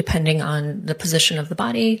could be depending on the position of the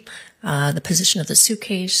body, the position of the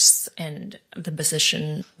suitcase, and the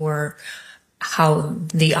position or how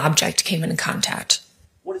the object came in contact.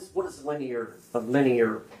 What does a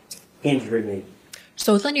linear injury mean?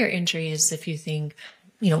 So linear injury is if you think,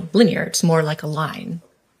 linear, it's more like a line.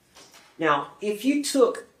 Now, if you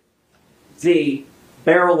took the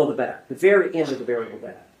barrel of the bat, the very end of the barrel of the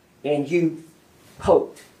bat, and you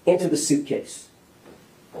poked into the suitcase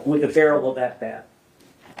with the barrel of that bat,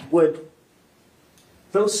 would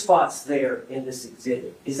those spots there in this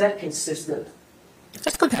exhibit, is that consistent?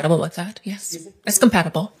 That's compatible with that, yes. That's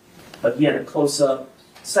compatible. Again, a close-up,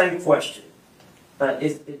 same question.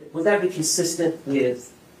 Would that be consistent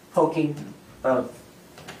with poking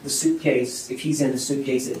the suitcase, if he's in the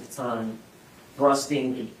suitcase at the time,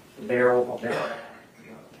 thrusting the barrel of that,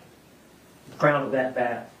 the crown of that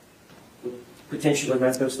bat, would potentially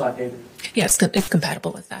make those type injuries? Yes, it's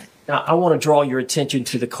compatible with that. Now, I want to draw your attention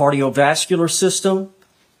to the cardiovascular system.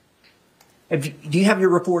 Do you have your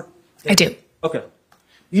report? I do. Okay.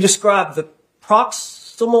 You describe the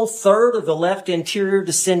proximal third of the left anterior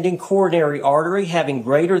descending coronary artery having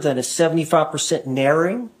greater than a 75%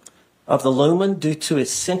 narrowing of the lumen due to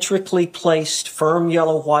its centrically placed firm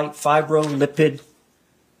yellow-white fibrolipid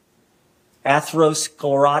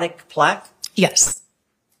atherosclerotic plaque? Yes.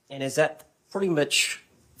 And is that pretty much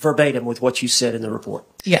verbatim with what you said in the report?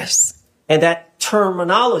 Yes. And that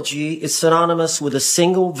terminology is synonymous with a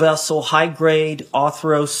single vessel high-grade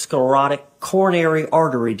atherosclerotic coronary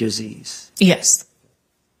artery disease. Yes.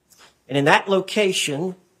 And in that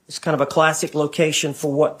location, it's kind of a classic location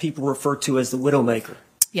for what people refer to as the widowmaker.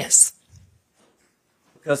 Yes.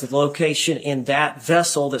 Because of the location in that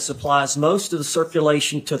vessel that supplies most of the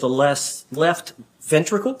circulation to the left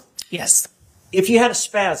ventricle. Yes. If you had a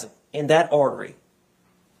spasm in that artery,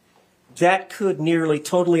 that could nearly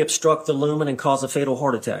totally obstruct the lumen and cause a fatal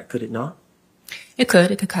heart attack, could it not? It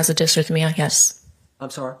could. It could cause a dysrhythmia, yes. I'm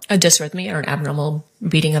sorry? A dysrhythmia or an abnormal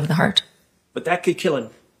beating of the heart. But that could kill him.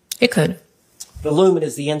 It could. The lumen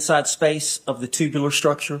is the inside space of the tubular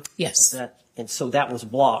structure. Yes. And so that was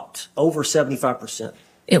blocked, over 75%.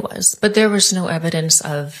 It was. But there was no evidence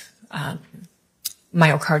of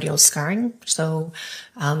myocardial scarring. So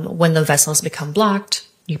when the vessels become blocked,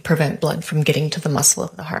 you prevent blood from getting to the muscle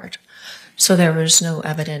of the heart. So there was no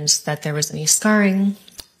evidence that there was any scarring.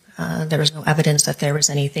 There was no evidence that there was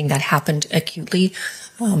anything that happened acutely.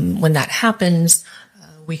 When that happens,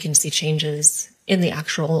 we can see changes in the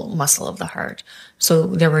actual muscle of the heart. So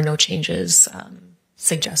there were no changes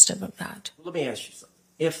suggestive of that. Let me ask you something.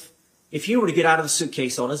 If you were to get out of the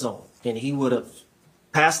suitcase on his own and he would have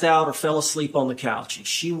passed out or fell asleep on the couch, and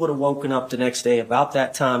she would have woken up the next day about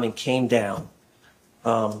that time and came down,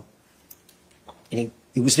 and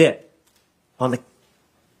he was dead on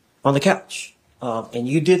the couch, and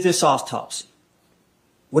you did this autopsy,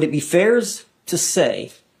 would it be fair to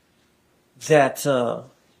say that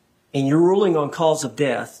in your ruling on cause of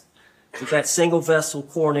death, that single vessel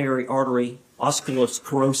coronary artery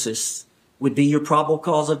osculocorosis would be your probable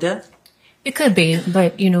cause of death? It could be,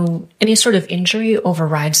 but, any sort of injury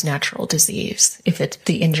overrides natural disease if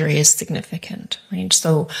the injury is significant, right?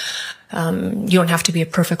 So you don't have to be a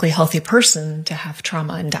perfectly healthy person to have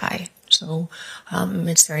trauma and die. So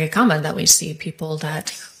it's very common that we see people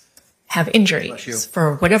that have injuries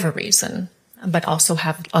for whatever reason, but also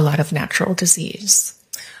have a lot of natural disease.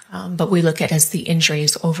 But we look at it as the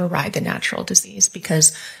injuries override the natural disease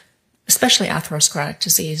because especially atherosclerotic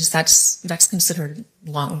disease, that's considered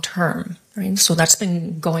long-term, right? So that's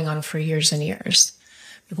been going on for years and years.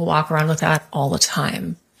 People walk around with that all the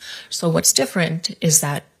time. So what's different is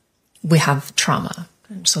that we have trauma,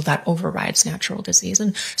 and so that overrides natural disease.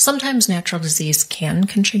 And sometimes natural disease can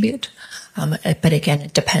contribute, but again,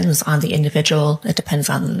 it depends on the individual. It depends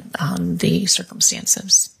on the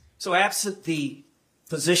circumstances. So absent the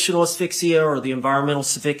positional asphyxia or the environmental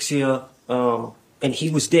asphyxia, and he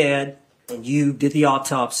was dead, and you did the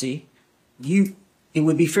autopsy, it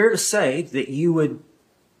would be fair to say that you would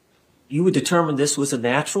determine this was a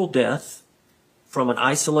natural death from an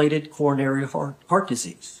isolated coronary heart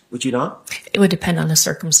disease, would you not? It would depend on the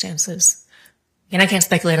circumstances. And I can't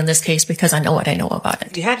speculate on this case because I know what I know about it.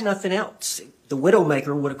 If you had nothing else, the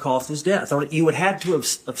widowmaker would have caused his death, or you would have to have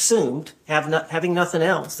assumed, having nothing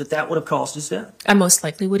else, that would have caused his death. I most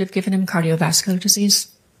likely would have given him cardiovascular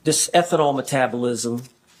disease. This ethanol metabolism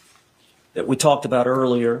that we talked about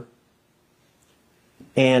earlier,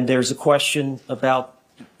 and there's a question about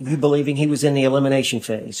you believing he was in the elimination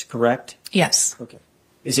phase, correct? Yes. Okay.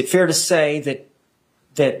 Is it fair to say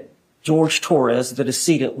that George Torres, the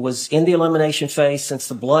decedent, was in the elimination phase since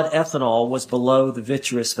the blood ethanol was below the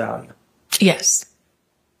vitreous value? Yes.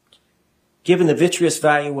 Given the vitreous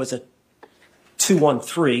value was a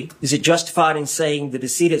 213, is it justified in saying the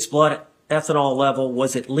decedent's blood ethanol level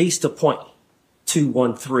was at least a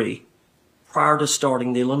 0.213 prior to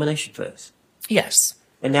starting the elimination phase? Yes.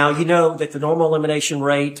 And now you know that the normal elimination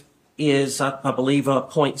rate is, I believe,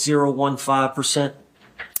 0.015%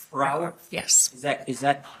 per hour? Yes. Is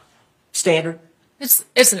that standard? It's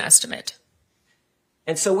an estimate.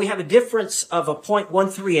 And so we have a difference of a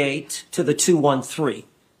 0.138 to the 213.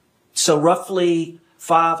 So roughly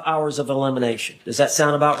 5 hours of elimination. Does that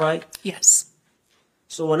sound about right? Yes.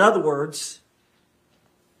 So in other words,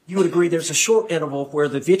 you would agree there's a short interval where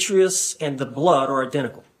the vitreous and the blood are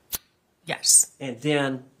identical. Yes. And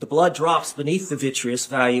then the blood drops beneath the vitreous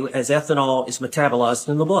value as ethanol is metabolized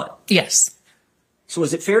in the blood. Yes. So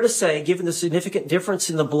is it fair to say, given the significant difference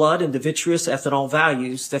in the blood and the vitreous ethanol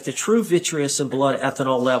values, that the true vitreous and blood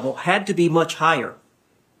ethanol level had to be much higher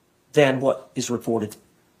than what is reported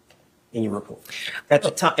in your report at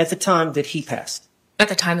the time that he passed? At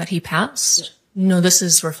the time that he passed? Yes. No, this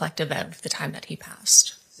is reflective of the time that he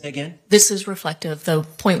passed. Say again? This is reflective, the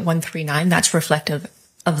 0.139, that's reflective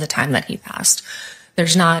of the time that he passed.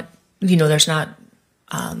 There's not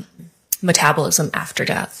metabolism after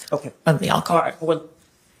death of the alcohol. All right. Well,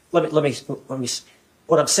 let me.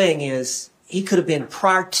 What I'm saying is, he could have been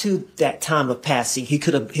prior to that time of passing. He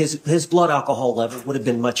could have his blood alcohol level would have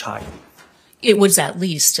been much higher. It was at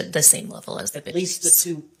least at the same level as the At least the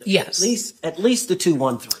two. Yes. At least the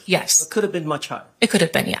 213. Yes. It could have been much higher. It could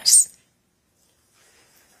have been, yes.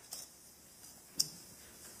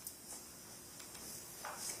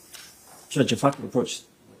 Judge, if I can approach.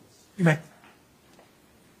 You may.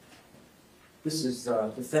 This is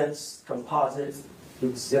defense composite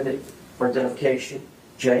exhibit for identification.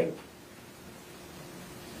 Jay?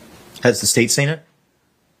 Has the state seen it?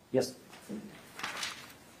 Yes.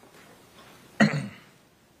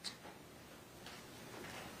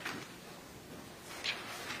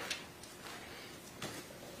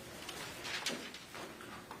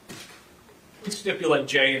 We stipulate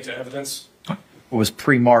J into evidence. Was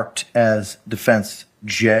pre-marked as defense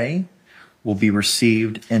J will be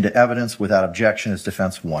received into evidence without objection as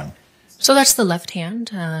defense 1. So that's the left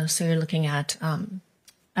hand. So you're looking at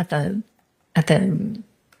the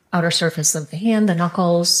outer surface of the hand, the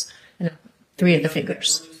knuckles, and 3 of the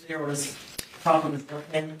fingers.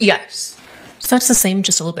 Yes. So that's the same,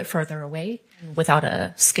 just a little bit further away without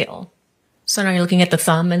a scale. So now you're looking at the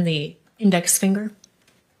thumb and the index finger.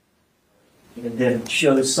 And then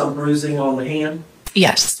shows some bruising on the hand.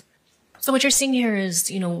 Yes. So what you're seeing here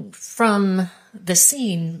is, from the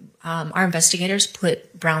scene, our investigators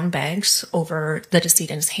put brown bags over the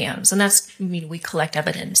decedent's hands. And that's, we collect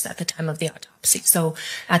evidence at the time of the autopsy. So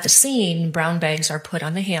at the scene, brown bags are put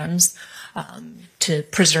on the hands to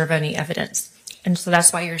preserve any evidence. And so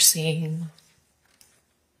that's why you're seeing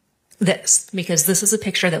this, because this is a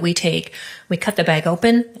picture that we take. We cut the bag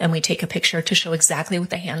open and we take a picture to show exactly what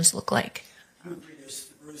the hands look like. There's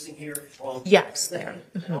bruising here. Yes, there.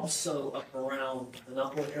 And also up around the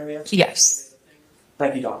knuckle area. Yes.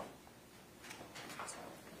 Thank you, Doc.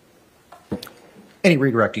 Any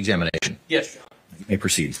redirect examination? Yes, John. You may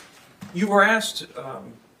proceed. You were asked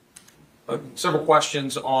several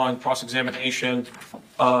questions on cross-examination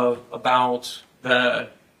about the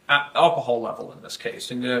alcohol level in this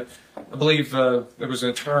case. And I believe there was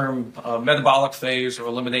a term, metabolic phase or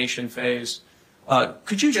elimination phase.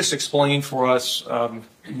 Could you just explain for us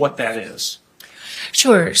what that is?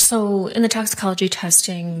 Sure. So in the toxicology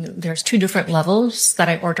testing, there's 2 different levels that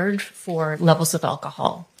I ordered for levels of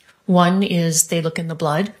alcohol. One is they look in the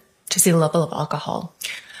blood to see the level of alcohol.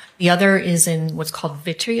 The other is in what's called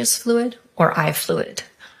vitreous fluid or eye fluid.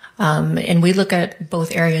 And we look at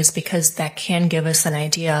both areas because that can give us an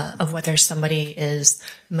idea of whether somebody is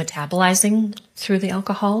metabolizing through the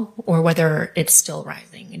alcohol or whether it's still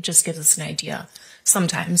rising. It just gives us an idea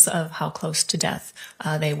sometimes of how close to death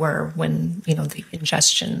they were when, the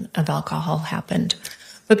ingestion of alcohol happened.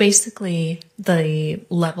 But basically, the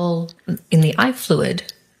level in the eye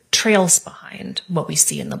fluid trails behind what we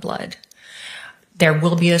see in the blood. There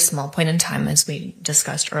will be a small point in time, as we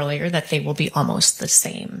discussed earlier, that they will be almost the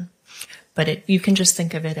same. But you can just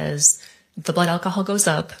think of it as the blood alcohol goes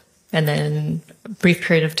up, and then a brief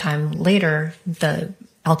period of time later, the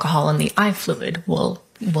alcohol in the eye fluid will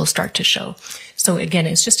start to show. So again,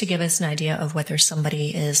 it's just to give us an idea of whether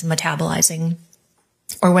somebody is metabolizing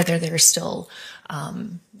or whether they're still,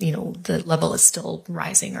 the level is still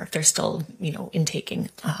rising or if they're still, intaking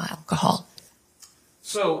alcohol.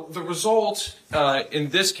 So the result in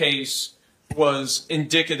this case was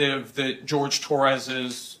indicative that George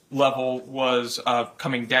Torres's level was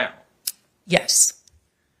coming down. Yes.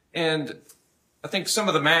 And I think some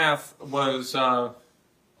of the math was a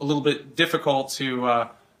little bit difficult to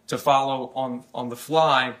follow on the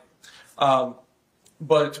fly.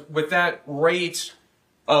 But with that rate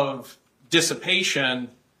of dissipation,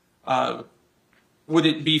 would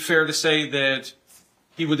it be fair to say that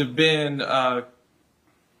he would have been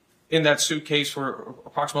in that suitcase for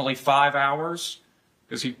approximately 5 hours,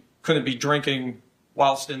 because he couldn't be drinking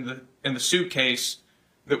whilst in the suitcase,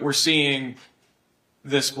 that we're seeing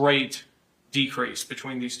this rate decrease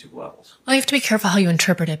between these 2 levels? Well, you have to be careful how you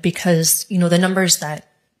interpret it because, the numbers that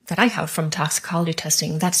I have from toxicology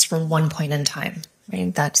testing, that's from one point in time.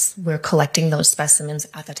 Right? We're collecting those specimens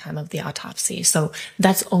at the time of the autopsy. So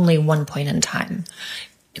that's only one point in time.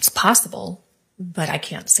 It's possible, but I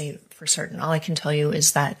can't say for certain. All I can tell you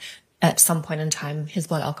is that at some point in time, his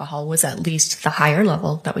blood alcohol was at least the higher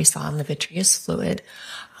level that we saw in the vitreous fluid.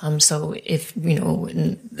 So if,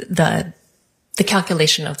 the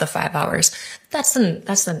calculation of the 5 hours, that's an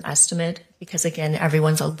estimate because again,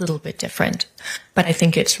 everyone's a little bit different, but I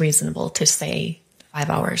think it's reasonable to say 5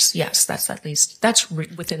 hours. Yes, that's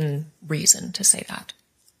within reason to say that.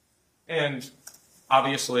 And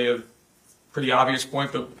obviously a pretty obvious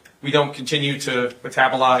point, but we don't continue to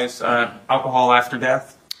metabolize alcohol after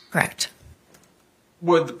death? Correct.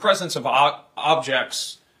 Would the presence of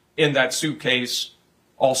objects in that suitcase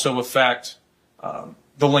also affect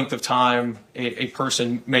the length of time a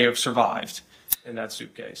person may have survived in that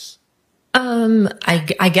suitcase?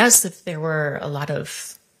 I guess if there were a lot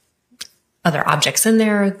of other objects in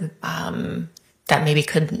there, that maybe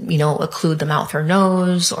could, occlude the mouth or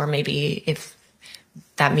nose, or maybe if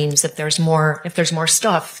that means if there's more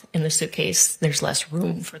stuff in the suitcase, there's less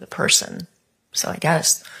room for the person. So I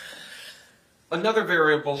guess. Another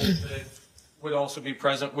variable that would also be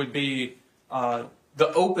present would be the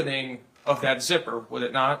opening of that zipper, would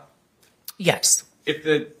it not? Yes. If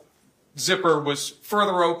the zipper was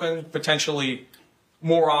further open, potentially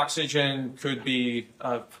more oxygen could be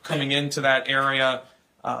coming into that area.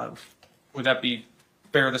 Would that be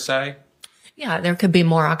fair to say? Yeah, there could be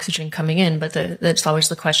more oxygen coming in, but that's always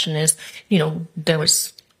the question is,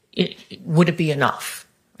 would it be enough?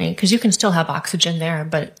 Because you can still have oxygen there,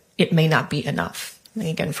 but it may not be enough. And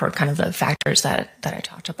again, for kind of the factors that I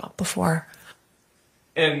talked about before.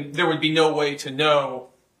 And there would be no way to know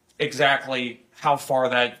exactly how far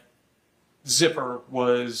that zipper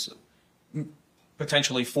was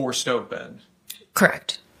potentially forced open.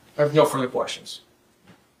 Correct. I have no further questions.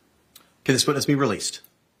 Can this witness be released?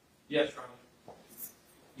 Yes, Your Honor.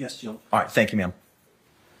 Yes, Joe. All right, thank you, ma'am.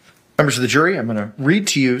 Members of the jury, I'm going to read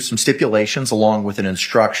to you some stipulations along with an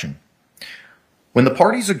instruction. When the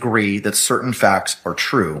parties agree that certain facts are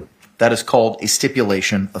true, that is called a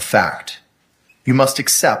stipulation of fact. You must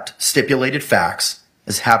accept stipulated facts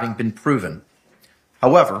as having been proven.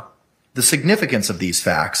 However, the significance of these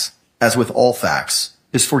facts, as with all facts,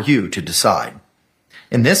 is for you to decide.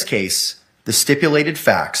 In this case, the stipulated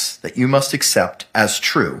facts that you must accept as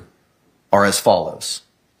true are as follows.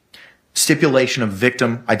 Stipulation of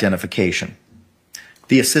victim identification.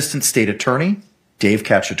 The Assistant State Attorney, Dave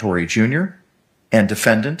Cacciatore Jr., and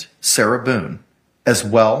defendant, Sarah Boone, as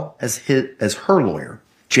well as her lawyer,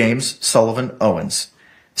 James Sullivan Owens,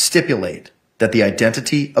 stipulate that the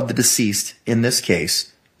identity of the deceased in this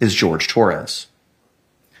case is George Torres.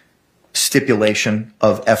 Stipulation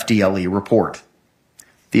of FDLE report.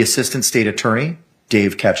 The Assistant State Attorney,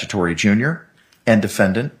 Dave Cacciatore Jr., and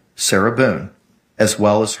defendant, Sarah Boone, as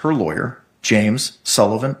well as her lawyer, James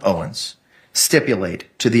Sullivan Owens, stipulate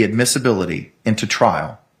to the admissibility into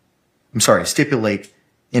stipulate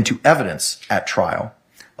into evidence at trial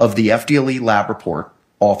of the FDLE lab report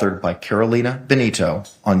authored by Carolina Benito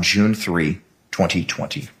on June 3,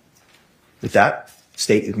 2020. With that,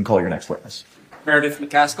 State, you can call your next witness. Meredith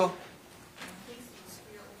McCaskill.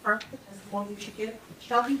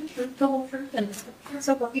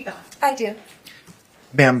 I do.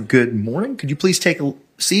 Ma'am, good morning. Could you please take a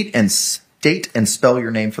seat and state and spell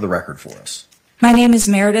your name for the record for us? My name is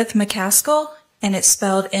Meredith McCaskill, and it's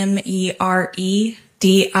spelled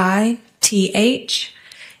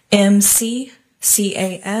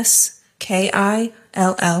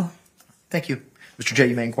MEREDITHMCCASKILL. Thank you. Mr. J,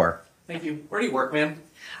 you may inquire. Thank you. Where do you work, ma'am?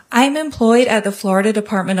 I am employed at the Florida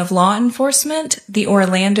Department of Law Enforcement, the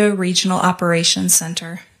Orlando Regional Operations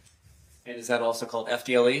Center. And is that also called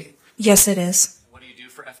FDLE? Yes, it is. What do you do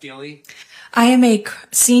for FDLE? I am a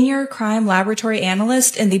senior crime laboratory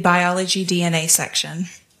analyst in the biology DNA section.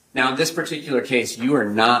 Now, in this particular case, you are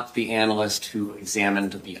not the analyst who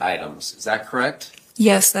examined the items. Is that correct?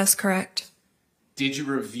 Yes, that's correct. Did you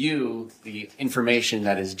review the information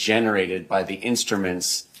that is generated by the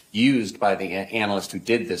instruments used by the analyst who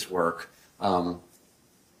did this work in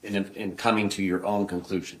coming to your own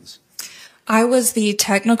conclusions? I was the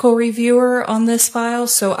technical reviewer on this file,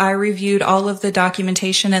 so I reviewed all of the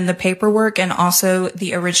documentation and the paperwork and also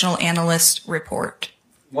the original analyst report.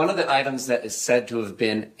 One of the items that is said to have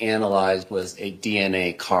been analyzed was a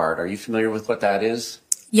DNA card. Are you familiar with what that is?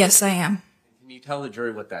 Yes, I am. Can you tell the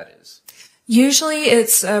jury what that is? Usually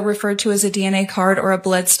it's referred to as a DNA card or a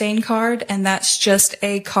bloodstain card, and that's just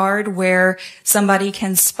a card where somebody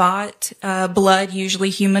can spot blood, usually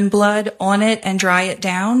human blood, on it and dry it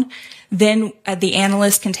down. Then the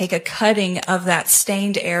analyst can take a cutting of that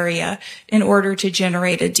stained area in order to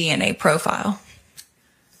generate a DNA profile.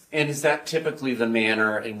 And is that typically the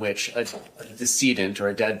manner in which a decedent or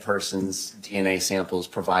a dead person's DNA sample is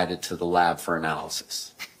provided to the lab for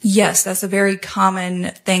analysis? Yes, that's a very common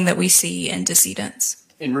thing that we see in decedents.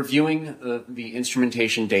 In reviewing the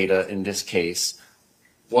instrumentation data in this case,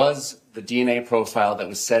 was the DNA profile that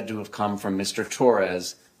was said to have come from Mr.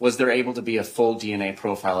 Torres, was there able to be a full DNA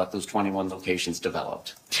profile at those 21 locations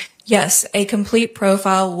developed? Yes, a complete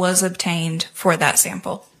profile was obtained for that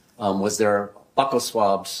sample. Was there buccal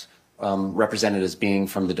swabs represented as being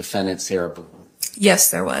from the defendant, Sarah Boone? Yes,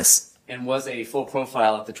 there was. And was a full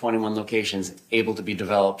profile at the 21 locations able to be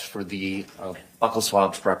developed for the buccal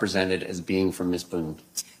swabs represented as being from Ms. Boone?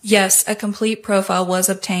 Yes, a complete profile was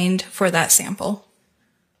obtained for that sample.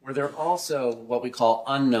 Were there also what we call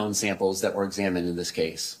unknown samples that were examined in this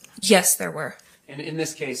case? Yes, there were. And in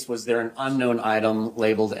this case, was there an unknown item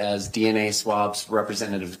labeled as DNA swabs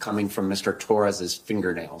representative coming from Mr. Torres's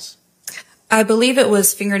fingernails? I believe it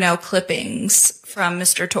was fingernail clippings from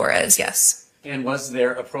Mr. Torres, yes. And was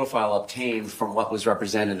there a profile obtained from what was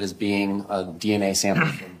represented as being a DNA sample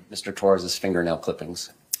from Mr. Torres's fingernail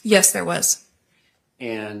clippings? Yes, there was.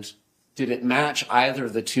 And did it match either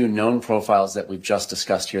of the two known profiles that we've just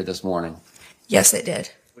discussed here this morning? Yes, it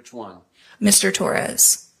did. Which one? Mr.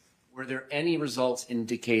 Torres. Were there any results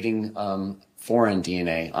indicating foreign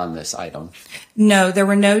DNA on this item? No, there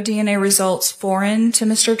were no DNA results foreign to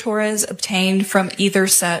Mr. Torres obtained from either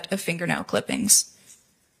set of fingernail clippings.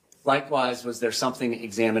 Likewise, was there something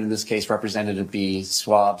examined in this case represented to be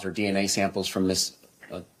swabs or DNA samples from Miss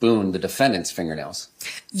Boone, the defendant's fingernails?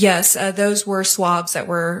 Yes, those were swabs that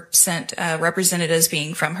were sent, represented as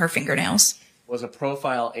being from her fingernails. Was a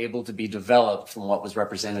profile able to be developed from what was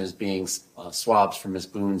represented as being swabs from Miss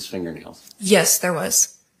Boone's fingernails? Yes, there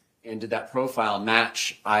was. And did that profile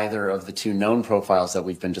match either of the two known profiles that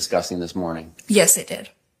we've been discussing this morning? Yes, it did.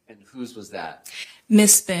 And whose was that?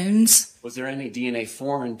 Miss Boone's. Was there any DNA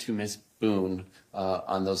foreign to Miss Boone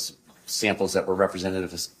on those samples that were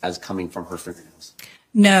representative as coming from her fingernails?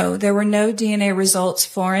 No, there were no DNA results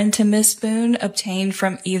foreign to Miss Boone obtained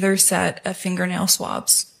from either set of fingernail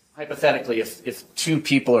swabs. Hypothetically, if two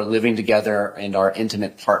people are living together and are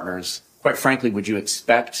intimate partners, quite frankly, would you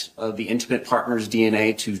expect the intimate partner's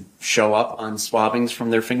DNA to show up on swabbings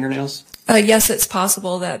from their fingernails? Yes, it's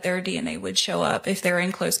possible that their DNA would show up if they're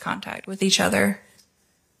in close contact with each other.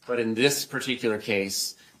 But in this particular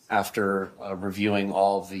case, after reviewing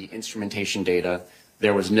all of the instrumentation data,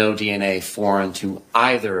 there was no DNA foreign to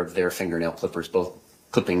either of their fingernail clippers, both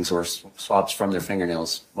clippings or swabs from their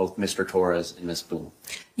fingernails, both Mr. Torres and Miss Boone.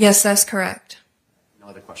 Yes, that's correct. No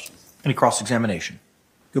other questions? Any cross-examination?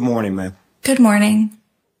 Good morning, ma'am. Good morning.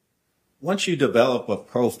 Once you develop a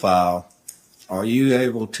profile, are you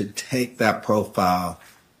able to take that profile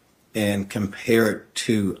and compare it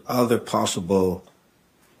to other possible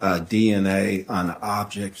DNA on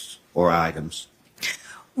objects or items?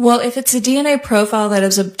 Well, if it's a DNA profile that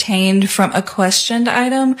is obtained from a questioned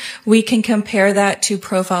item, we can compare that to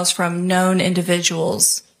profiles from known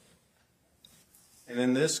individuals. And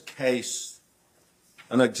in this case,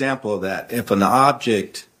 an example of that, if an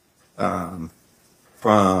object from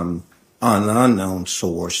an unknown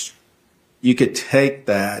source, you could take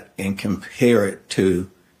that and compare it to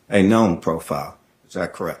a known profile. Is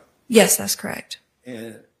that correct? Yes, that's correct.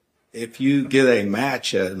 And if you get a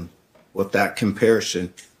match with that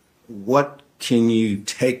comparison, what can you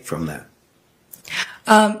take from that?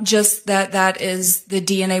 Just that is the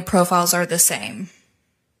DNA profiles are the same.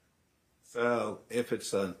 So if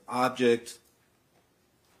it's an object,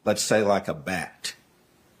 let's say like a bat,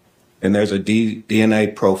 and there's a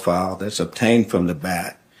DNA profile that's obtained from the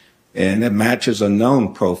bat, and it matches a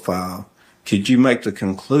known profile, could you make the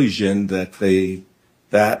conclusion that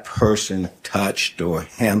that person touched or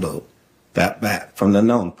handled that bat from the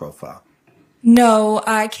known profile? No,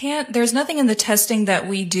 I can't. There's nothing in the testing that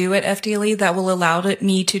we do at FDLE that will allow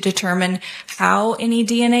me to determine how any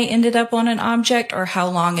DNA ended up on an object or how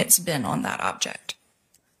long it's been on that object.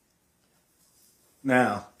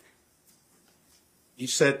 Now, you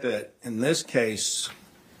said that in this case,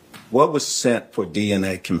 what was sent for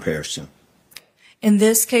DNA comparison? In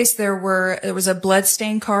this case, there was a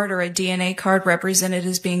bloodstain card or a DNA card represented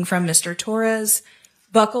as being from Mr. Torres,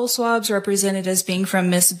 buccal swabs represented as being from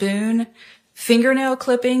Miss Boone, fingernail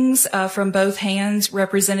clippings from both hands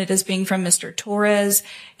represented as being from Mr. Torres,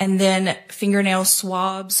 and then fingernail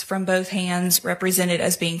swabs from both hands represented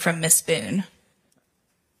as being from Miss Boone.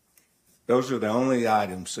 Those are the only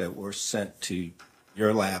items that were sent to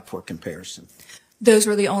your lab for comparison? Those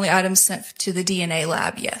were the only items sent to the DNA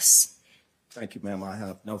lab, yes. Thank you, ma'am. I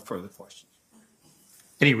have no further questions.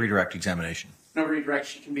 Any redirect examination? No redirect.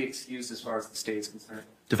 She can be excused as far as the state is concerned.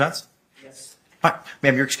 Defense? Yes. All right,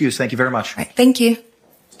 ma'am, you're excused. Thank you very much. All right, thank you.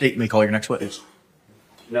 State, you may call your next witness.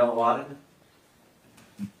 No allotted?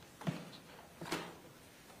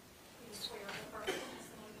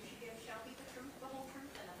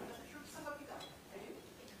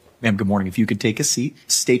 Ma'am, good morning. If you could take a seat,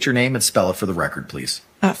 state your name and spell it for the record, please.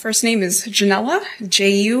 First name is Janella,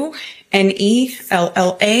 Junella.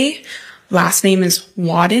 Last name is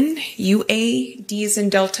Wadden, UAD as in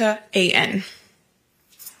Delta, AN.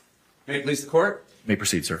 May it please the court? You may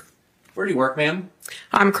proceed, sir. Where do you work, ma'am?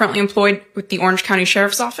 I'm currently employed with the Orange County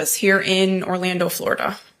Sheriff's Office here in Orlando,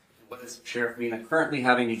 Florida. What does Sheriff Mina currently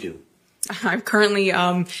having you do? I'm currently,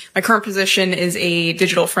 my current position is a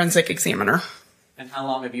digital forensic examiner. And how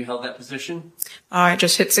long have you held that position? I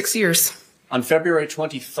just hit 6 years. On February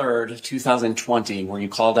 23rd, 2020, were you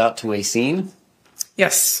called out to a scene?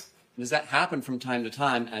 Yes. Does that happen from time to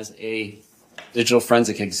time as a digital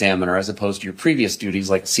forensic examiner as opposed to your previous duties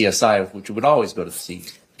like CSI, which would always go to the scene?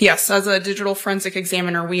 Yes, as a digital forensic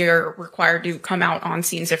examiner, we are required to come out on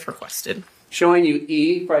scenes if requested. Showing you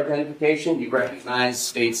E for identification, you recognize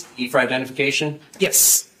states E for identification?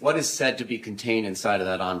 Yes. What is said to be contained inside of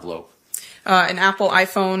that envelope? An Apple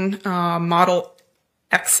iPhone Model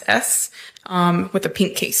XS with a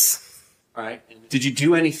pink case. All right. Did you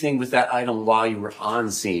do anything with that item while you were on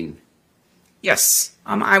scene? Yes.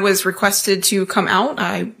 I was requested to come out.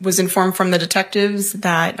 I was informed from the detectives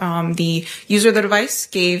that the user of the device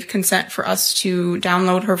gave consent for us to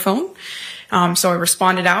download her phone. So I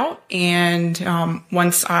responded out, and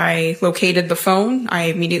once I located the phone, I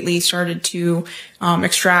immediately started to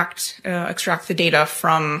extract the data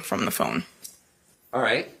from the phone. All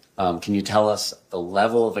right. Can you tell us the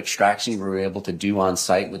level of extraction you were able to do on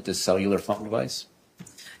site with this cellular phone device?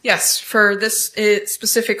 Yes, for this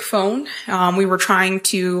specific phone, we were trying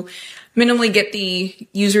to minimally get the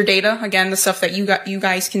user data. Again, the stuff that you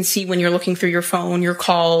guys can see when you're looking through your phone, your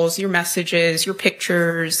calls, your messages, your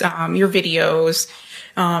pictures, your videos.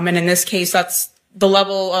 And in this case, that's the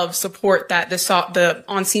level of support that the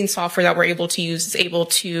on-scene software that we're able to use is able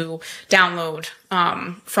to download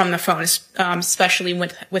from the phone, especially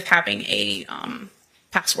with having a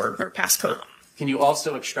password or passcode. Can you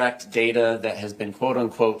also extract data that has been quote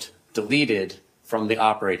unquote deleted from the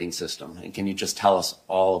operating system? And can you just tell us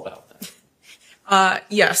all about that?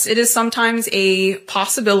 Yes, it is sometimes a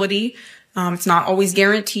possibility. It's not always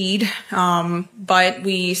guaranteed, but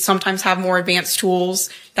we sometimes have more advanced tools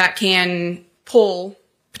that can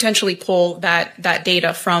potentially pull that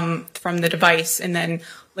data from the device, and then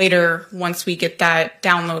later, once we get that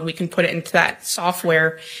download, we can put it into that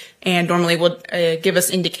software, and normally will give us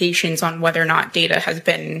indications on whether or not data has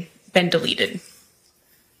been deleted.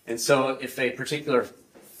 And so if a particular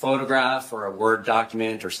photograph or a Word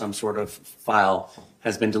document or some sort of file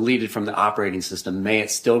has been deleted from the operating system, may it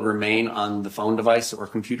still remain on the phone device or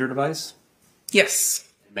computer device? Yes.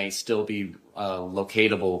 It may still be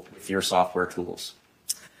locatable with your software tools.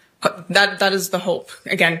 That is the hope.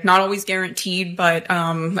 Again, not always guaranteed, but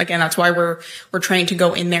again, that's why we're trying to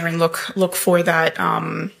go in there and look for that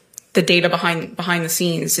the data behind the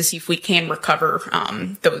scenes to see if we can recover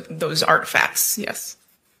those artifacts. Yes.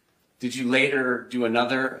 Did you later do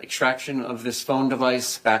another extraction of this phone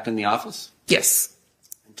device back in the office? Yes.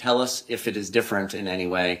 And tell us if it is different in any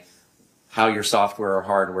way, how your software or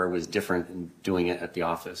hardware was different in doing it at the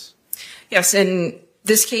office. Yes, in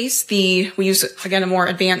this case, we use, again, a more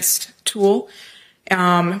advanced tool,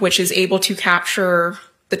 which is able to capture,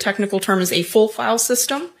 the technical term is a full file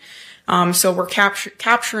system. So we're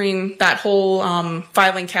capturing that whole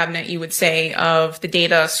filing cabinet, you would say, of the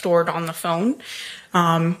data stored on the phone,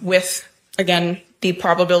 with, again, the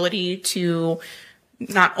probability to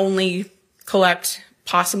not only collect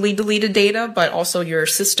possibly deleted data, but also your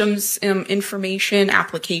systems information,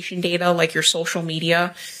 application data, like your social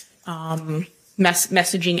media,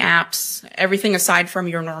 messaging apps, everything aside from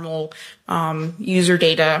your normal user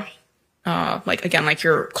data, like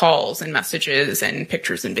your calls and messages and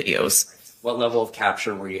pictures and videos. What level of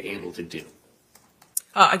capture were you able to do?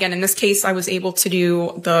 Again, in this case, I was able to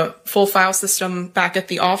do the full file system back at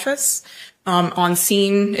the office. On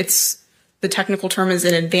scene, the technical term is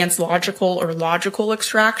an advanced logical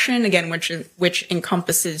extraction, again, which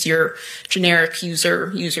encompasses your generic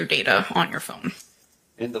user data on your phone.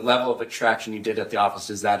 And the level of extraction you did at the office,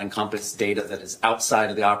 does that encompass data that is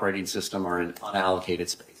outside of the operating system or in unallocated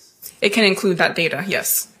space? It can include that data,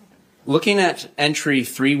 yes. Looking at entry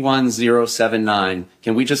 31079,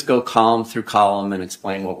 can we just go column through column and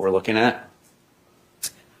explain what we're looking at?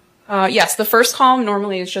 Yes, the first column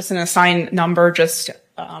normally is just an assigned number, just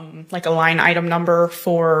like a line item number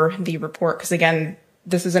for the report, because again,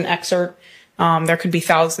 this is an excerpt. There could be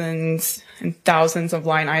thousands and thousands of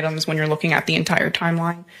line items when you're looking at the entire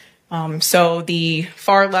timeline. So the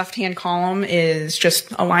far left-hand column is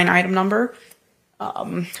just a line item number,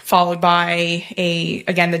 followed by the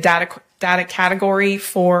data category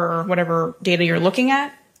for whatever data you're looking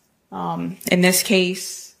at. In this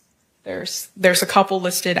case, there's a couple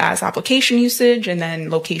listed as application usage and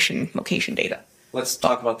then location data. Let's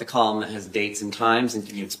talk about the column that has dates and times, and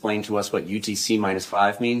can you explain to us what UTC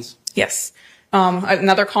 -5 means? Yes.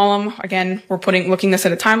 Another column, again, we're looking this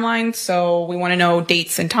at a timeline, so we want to know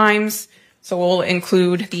dates and times. So we'll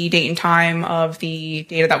include the date and time of the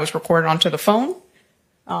data that was recorded onto the phone.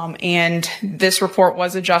 And this report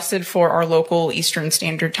was adjusted for our local Eastern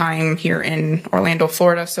Standard Time here in Orlando,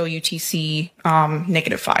 Florida, so UTC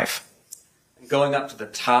 -5. Going up to the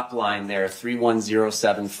top line there,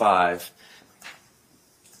 31075,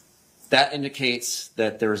 that indicates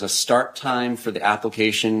that there's a start time for the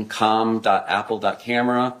application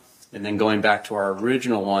com.apple.camera, and then going back to our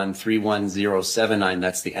original one, 31079,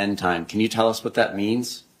 that's the end time. Can you tell us what that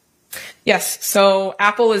means? Yes, so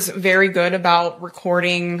Apple is very good about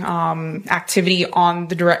recording activity on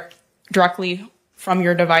the directly from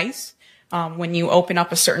your device. When you open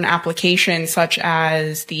up a certain application, such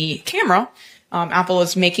as the camera, Apple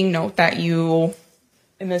is making note that you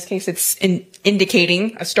in this case, it's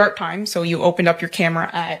indicating a start time. So you opened up your camera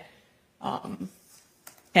at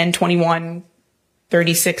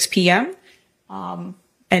 10:21:36 p.m.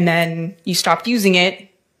 And then you stopped using it,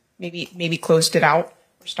 maybe closed it out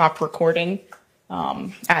or stopped recording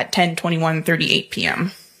at 10:21:38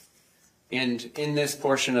 p.m. And in this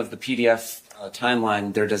portion of the PDF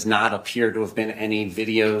timeline, there does not appear to have been any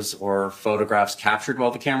videos or photographs captured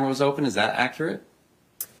while the camera was open. Is that accurate?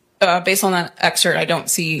 Based on that excerpt, I don't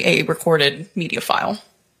see a recorded media file.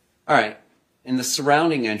 All right. In the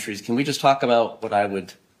surrounding entries, can we just talk about what I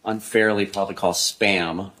would unfairly probably call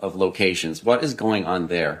spam of locations? What is going on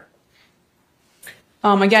there?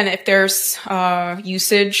 Again, if there's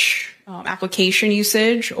usage, application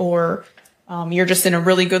usage, or you're just in a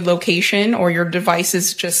really good location, or your device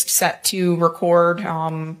is just set to record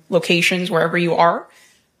locations wherever you are,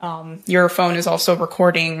 your phone is also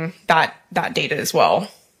recording that data as well.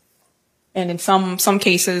 And in some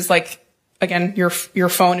cases, like again, your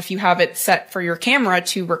phone, if you have it set for your camera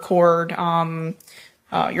to record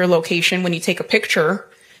your location when you take a picture,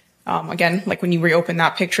 again, like when you reopen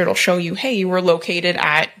that picture, it'll show you, hey, you were located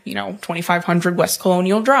at 2500 West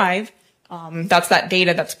Colonial Drive. That's that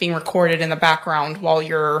data that's being recorded in the background while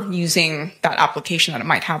you're using that application that it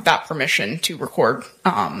might have that permission to record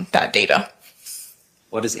that data.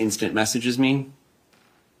 What does instant messages mean?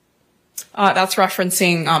 That's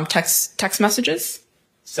referencing text messages.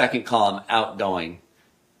 Second column, outgoing.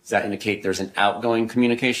 Does that indicate there's an outgoing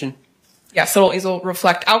communication? Yes, it'll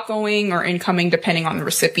reflect outgoing or incoming depending on the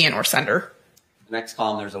recipient or sender. The next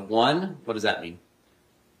column, there's a 1. What does that mean?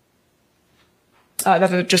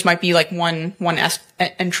 That just might be like one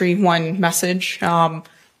entry, one message. I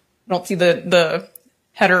don't see the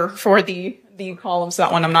header for the columns.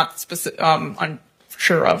 That one I'm not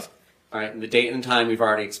unsure of. All right, and the date and time we've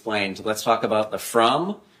already explained. Let's talk about the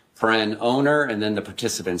from, paren owner, and then the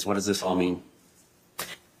participants. What does this all mean?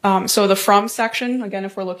 So the from section, again,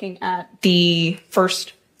 if we're looking at the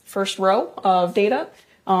first row of data,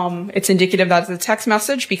 it's indicative that it's a text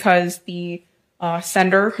message because the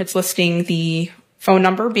sender, it's listing the phone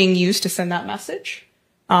number being used to send that message.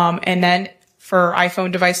 And then for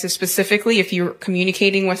iPhone devices specifically, if you're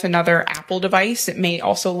communicating with another Apple device, it may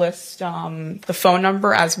also list the phone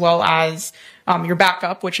number as well as your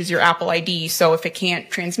backup, which is your Apple ID. So if it can't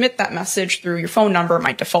transmit that message through your phone number, it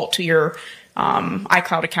might default to your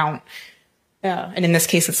iCloud account. And in this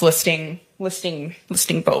case, it's listing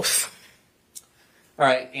both. All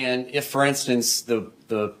right, and if, for instance,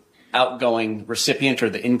 the outgoing recipient or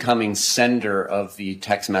the incoming sender of the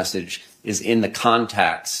text message is in the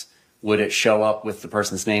contacts, would it show up with the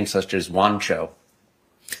person's name, such as Wancho?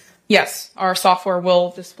 Yes, our software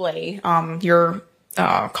will display your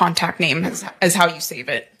contact name as how you save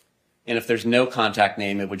it. And if there's no contact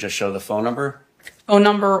name, it would just show the phone number? Phone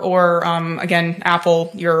number or, again, Apple,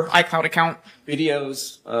 your iCloud account.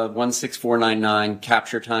 Videos, 16499,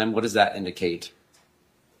 capture time, what does that indicate?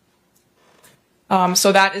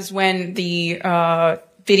 So that is when the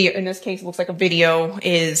video, in this case, it looks like a video,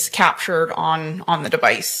 is captured on the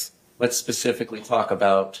device. Let's specifically talk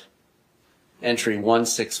about entry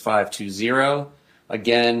 16520.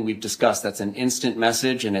 Again, we've discussed that's an instant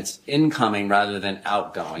message and it's incoming rather than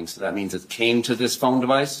outgoing. So that means it came to this phone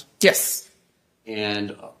device? Yes.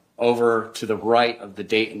 And over to the right of the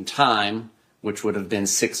date and time, which would have been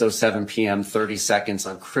 6:07 p.m., 30 seconds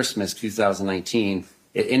on Christmas 2019,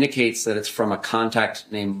 it indicates that it's from a contact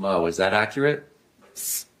named Mo. Is that accurate?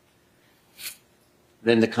 Yes.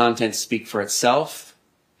 Then the contents speak for itself.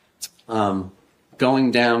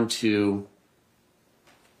 Going down to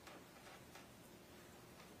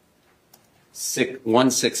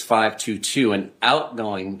 16522, an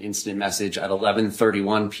outgoing instant message at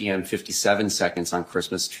 11:31 p.m., 57 seconds on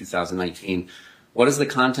Christmas 2019. What is the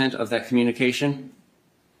content of that communication?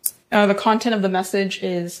 The content of the message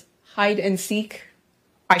is hide and seek,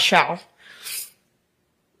 I shall.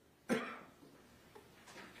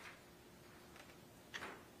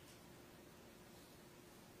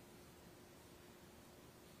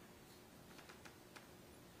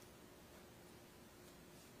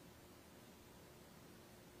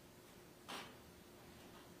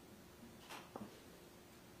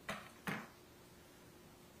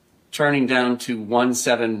 Turning down to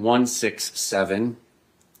 17167,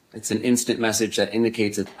 it's an instant message that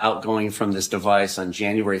indicates it's outgoing from this device on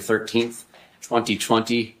January 13th,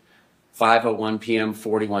 2020, 5:01 p.m.,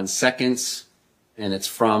 41 seconds, and it's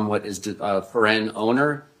from what is paren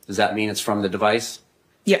owner. Does that mean it's from the device?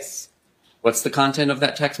 Yes. What's the content of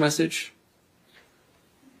that text message?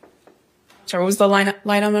 Sorry, what was the line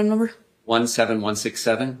item number?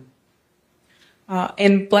 17167.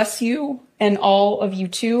 And bless you and all of you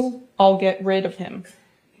too. I'll get rid of him.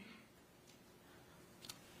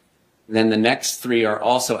 Then the next three are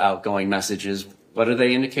also outgoing messages. What do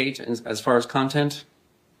they indicate as far as content?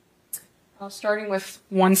 Starting with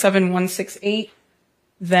 17168,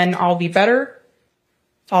 then I'll be better,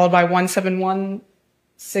 followed by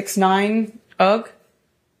 17169, ugh,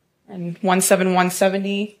 and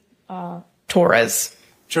 17170, Torres.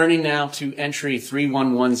 Turning now to entry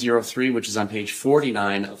 31103, which is on page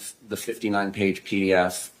 49 of the 59-page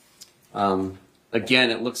PDF. Again,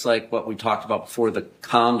 it looks like what we talked about before, the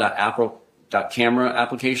com.camera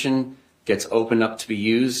application gets opened up to be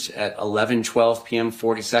used at 11:12 p.m.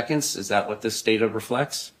 40 seconds. Is that what this data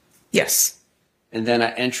reflects? Yes. And then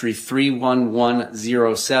at entry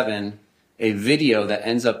 31107, a video that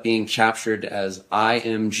ends up being captured as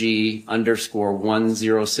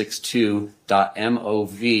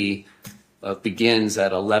IMG_1062.mov begins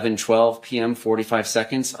at 11:12 p.m. 45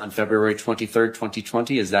 seconds on February 23rd,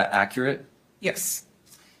 2020. Is that accurate? Yes.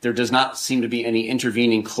 There does not seem to be any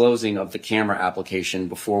intervening closing of the camera application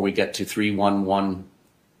before we get to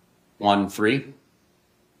 31113.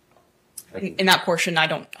 In that portion, I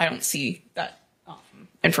don't see that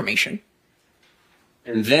information.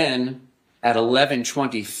 And then at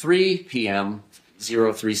 11:23 p.m.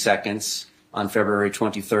 03 seconds on February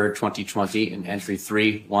 23rd, 2020, in entry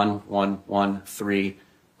 31113,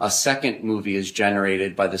 a second movie is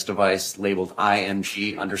generated by this device labeled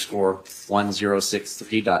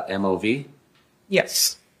IMG_1063.mov.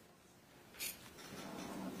 Yes.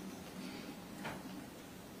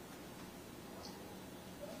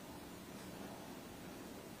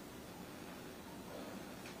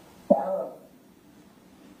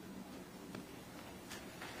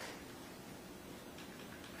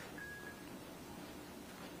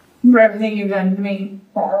 For everything you've done to me.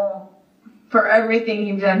 For everything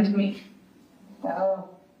you've done to me.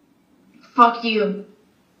 Fuck you.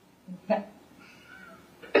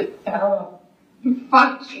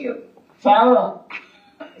 Fuck you.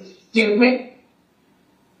 Stupid.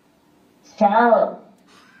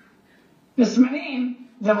 This is my name.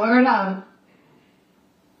 Don't wear it out.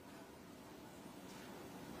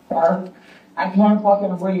 I can't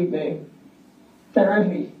fucking breathe, babe.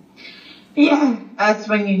 Therapy. Yeah, that's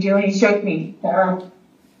when you do when you choke me. Sarah.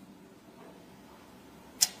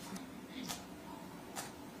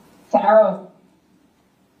 Sarah.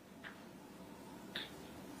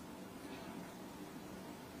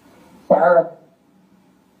 Sarah.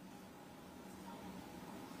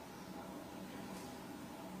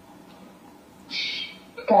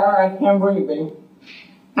 Sarah, I can't breathe, babe.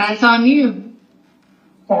 That's on you.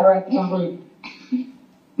 Sarah, I can't breathe.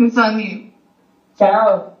 It's on you.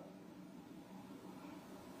 Sarah.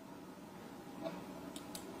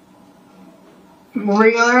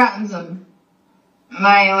 Real ransom.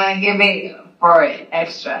 Now you want to give me for it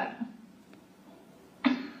extra.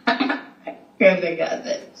 Because I got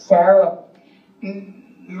this. Sarah.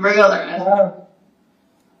 Real ransom.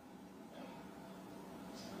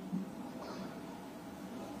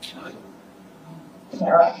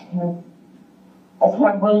 Sarah. I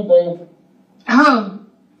can't breathe, babe. Oh.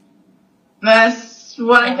 That's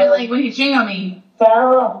what I feel like when you ching on me.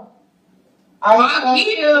 Sarah. Fuck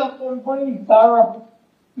you! Breathe, Sarah.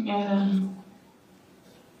 Yeah.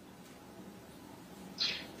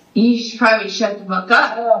 You should probably shut the fuck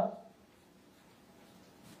up.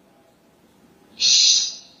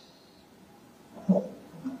 Shh.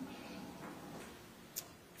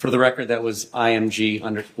 For the record, that was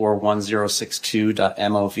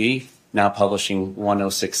IMG_1062.mov, now publishing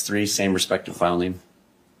 1063, same respective file name.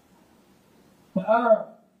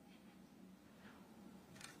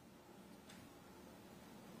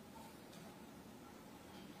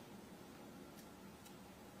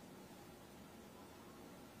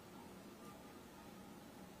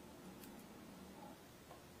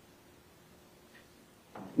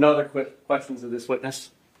 No other quick questions of this witness?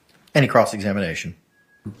 Any cross-examination?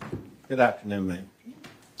 Good afternoon, ma'am.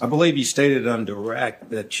 I believe you stated on direct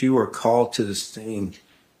that you were called to the scene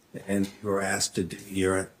and you were asked to do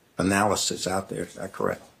your analysis out there. Is that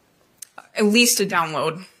correct? At least a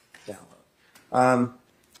download.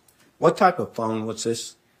 What type of phone was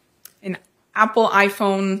this? An Apple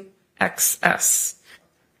iPhone XS.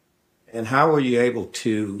 And how were you able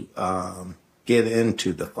to get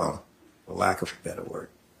into the phone, for lack of a better word?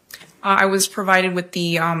 I was provided with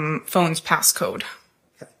the phone's passcode.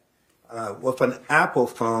 Okay. With an Apple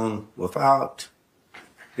phone, without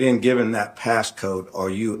being given that passcode, are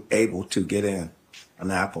you able to get in an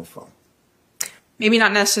Apple phone? Maybe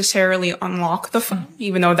not necessarily unlock the phone,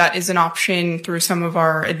 even though that is an option through some of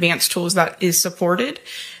our advanced tools that is supported.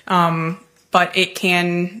 but it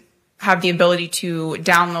can have the ability to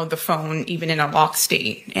download the phone even in a locked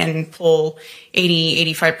state and pull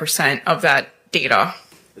 85% of that data.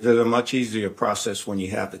 Is it a much easier process when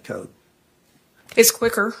you have the code? It's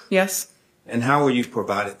quicker, yes. And how were you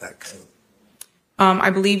provided that code? I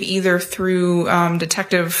believe either through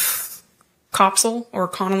Detective Copsel or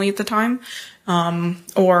Connolly at the time,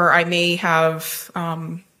 or I may have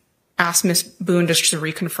asked Miss Boone just to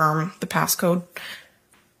reconfirm the passcode.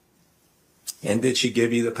 And did she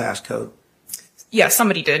give you the passcode? Yes,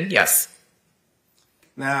 somebody did, yes.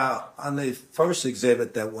 Now, on the first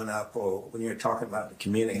exhibit that went up, or when you're talking about the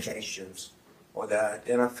communications or the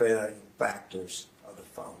identifying factors of the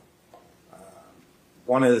phone,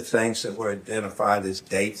 one of the things that were identified is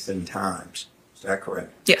dates and times. Is that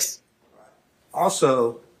correct? Yes.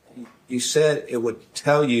 Also, you said it would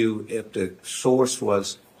tell you if the source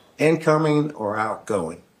was incoming or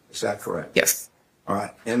outgoing. Is that correct? Yes. All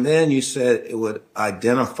right. And then you said it would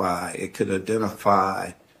identify, it could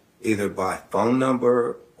identify either by phone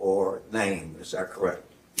number or name. Is that correct?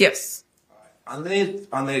 Yes. On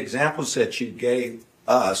the examples that you gave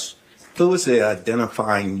us, who was the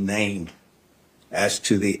identifying name as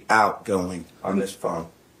to the outgoing on this phone?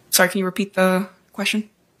 Sorry, can you repeat the question?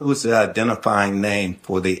 Who was the identifying name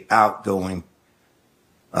for the outgoing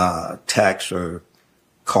text or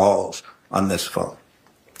calls on this phone?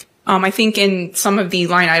 I think in some of the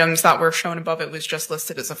line items that were shown above, it was just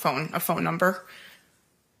listed as a phone number.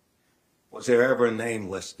 Was there ever a name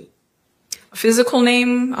listed? A physical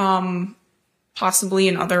name, possibly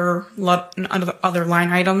in other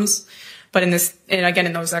line items, but in this, and again,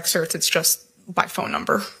 in those excerpts, it's just by phone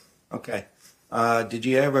number. Okay. Did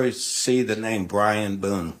you ever see the name Brian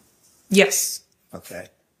Boone? Yes. Okay.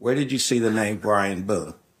 Where did you see the name Brian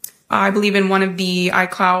Boone? I believe in one of the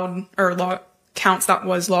iCloud or accounts that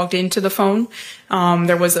was logged into the phone,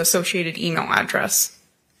 there was an associated email address.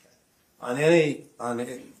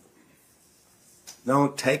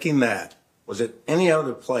 Taking that, was it any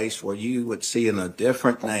other place where you would see in a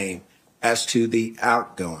different name as to the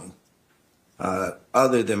outgoing,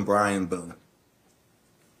 other than Brian Boone?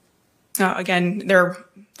 Again, there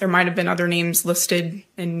might have been other names listed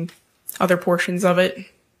in other portions of it.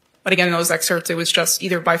 But again, in those excerpts, it was just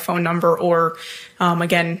either by phone number or,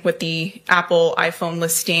 again, with the Apple iPhone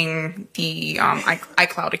listing, the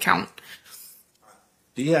iCloud account.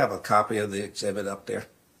 Do you have a copy of the exhibit up there?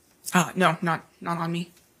 No, not on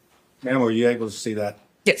me. Ma'am, were you able to see that?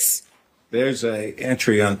 Yes. There's a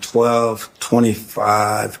entry on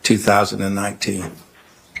 12/25/2019.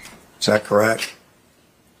 Is that correct?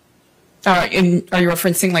 And are you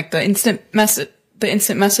referencing like the instant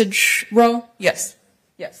message row? Yes.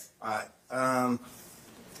 Yes. All right.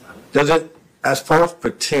 Does it, as far as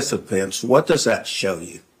participants, what does that show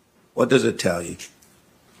you? What does it tell you?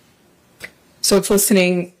 So it's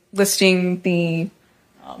listing the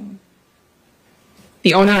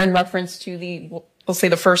owner in reference to we'll say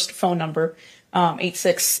the first phone number,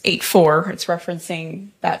 8684. It's referencing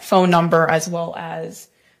that phone number as well as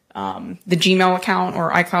the Gmail account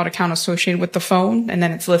or iCloud account associated with the phone, and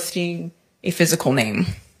then it's listing a physical name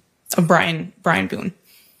of Brian Boone.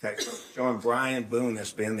 Okay, so showing Brian Boone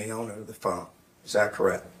as being the owner of the phone. Is that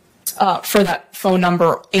correct? For that phone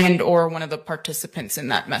number and or one of the participants in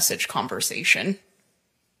that message conversation.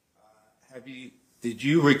 Did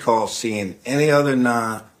you recall seeing any other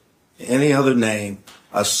name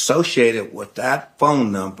associated with that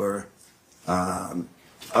phone number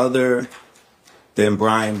other than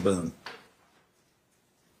Brian Boone?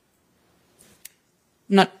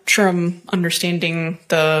 I'm not sure I'm understanding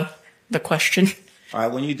the question. All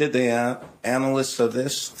right, when you did the analysis of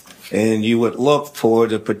this, and you would look for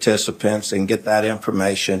the participants and get that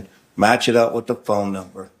information, match it up with the phone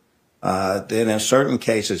number, then in certain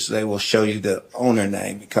cases they will show you the owner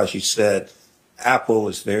name because you said Apple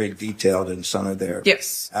is very detailed in some of their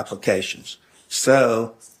applications.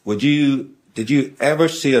 So did you ever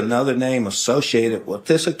see another name associated with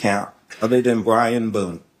this account other than Brian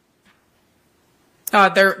Boone?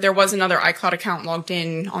 There was another iCloud account logged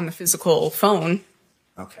in on the physical phone.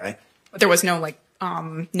 Okay. But there was no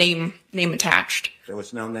name attached. There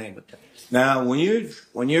was no name attached. Now, when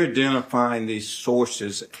you're identifying these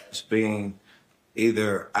sources as being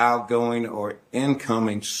either outgoing or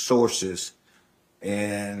incoming sources,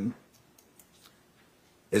 and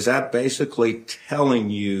is that basically telling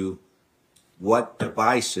you what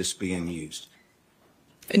device is being used?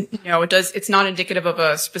 No, it does. It's not indicative of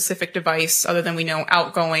a specific device other than we know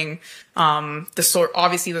outgoing.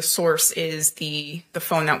 Obviously the source is the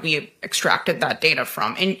phone that we extracted that data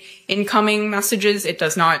from. In incoming messages, it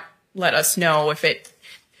does not let us know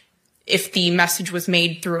if the message was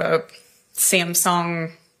made through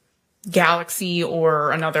Samsung Galaxy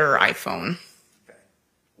or another iPhone.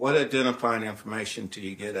 What identifying information do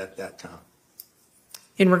you get at that time?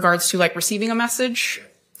 In regards to like receiving a message,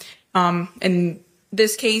 in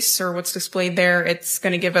this case, or what's displayed there, it's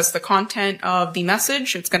going to give us the content of the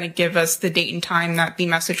message. It's going to give us the date and time that the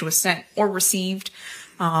message was sent or received.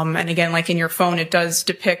 And again, like in your phone, it does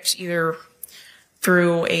depict either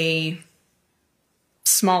through a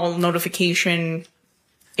small notification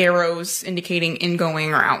arrows indicating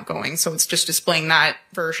ingoing or outgoing. So it's just displaying that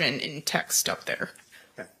version in text up there.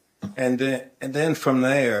 Okay. And then from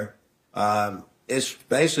there, it's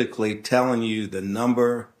basically telling you the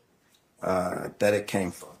number that it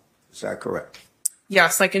came from. Is that correct?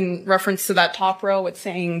 Yes, like in reference to that top row, it's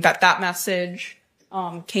saying that that message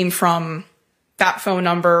came from that phone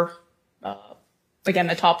number. Again,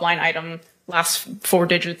 the top line item, last 4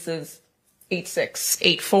 digits is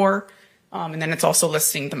 8684. And then it's also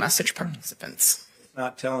listing the message participants. It's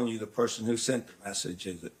not telling you the person who sent the message,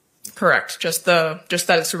 is it? Correct. Just that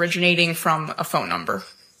it's originating from a phone number.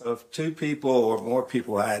 So if 2 people or more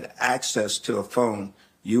people had access to a phone,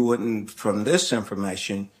 you wouldn't, from this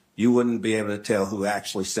information, you wouldn't be able to tell who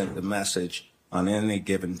actually sent the message on any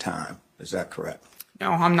given time. Is that correct?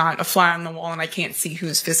 No, I'm not a fly on the wall, and I can't see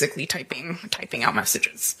who's physically typing out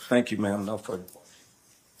messages. Thank you, ma'am. No further questions.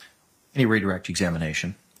 Any redirect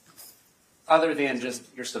examination? Other than just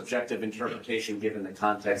your subjective interpretation given the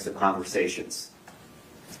context of conversations.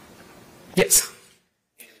 Yes.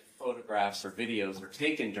 And if photographs or videos are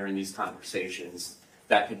taken during these conversations,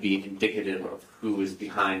 that could be indicative of who is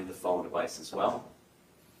behind the phone device as well.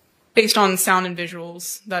 Based on sound and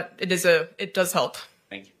visuals, it does help.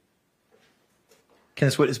 Thank you. Can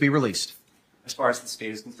this witness be released? As far as the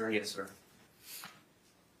state is concerned, yes, sir.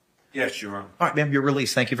 Yes, Your Honor. All right, ma'am, you're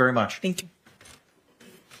released. Thank you very much. Thank you.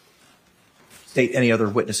 State any other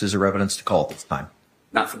witnesses or evidence to call at this time?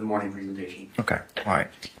 Not for the morning presentation. Okay. All right.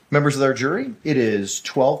 Members of our jury, it is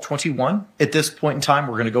 12:21. At this point in time,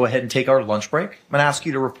 we're going to go ahead and take our lunch break. I'm going to ask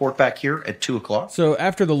you to report back here at 2 o'clock. So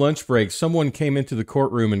after the lunch break, someone came into the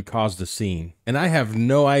courtroom and caused a scene. And I have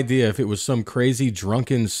no idea if it was some crazy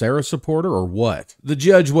drunken Sarah supporter or what. The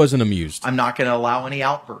judge wasn't amused. I'm not going to allow any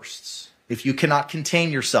outbursts. If you cannot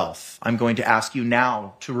contain yourself, I'm going to ask you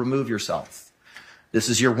now to remove yourself. This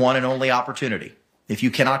is your one and only opportunity. If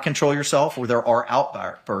you cannot control yourself or there are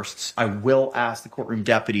outbursts, I will ask the courtroom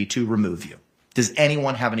deputy to remove you. Does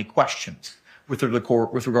anyone have any questions with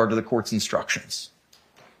regard to the court's instructions?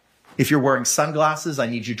 If you're wearing sunglasses, I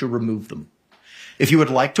need you to remove them. If you would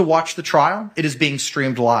like to watch the trial, it is being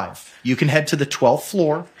streamed live. You can head to the 12th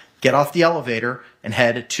floor, get off the elevator, and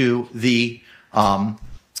head to the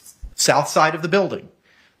south side of the building.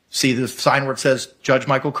 See the sign where it says Judge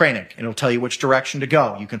Michael Kranick, and it'll tell you which direction to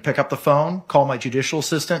go. You can pick up the phone, call my judicial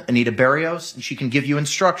assistant, Anita Barrios, and she can give you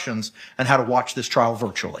instructions on how to watch this trial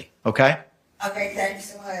virtually. Okay? Okay, thank you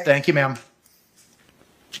so much. Thank you, ma'am.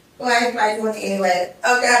 Well, I doing anyway.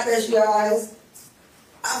 Okay, I just realized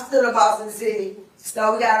I'm still the boss of the city,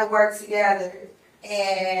 so we gotta work together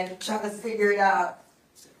and try to figure it out.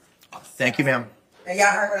 Thank you, ma'am. And y'all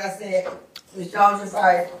heard what I said. It's y'all just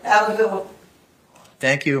right. Have a good one.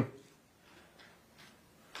 Thank you.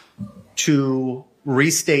 To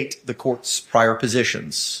restate the court's prior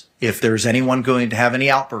positions, if there's anyone going to have any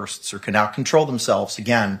outbursts or cannot control themselves,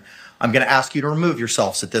 again, I'm going to ask you to remove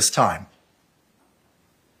yourselves at this time.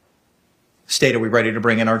 State, are we ready to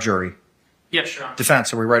bring in our jury? Yes, Your Honor.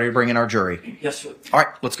 Defense, are we ready to bring in our jury? Yes, sir. All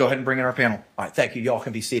right, let's go ahead and bring in our panel. All right, thank you. Y'all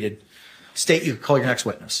can be seated. State, you can call your next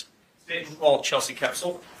witness. State and call Chelsea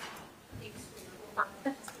Kepsel.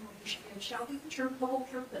 Shall be the truth, the whole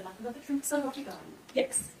truth, and nothing but the truth, so help you God.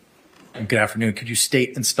 Yes. And good afternoon. Could you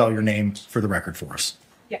state and spell your name for the record for us?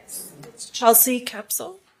 Yes. It's Chelsea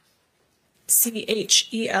Kepsel.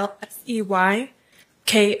 CHELSEY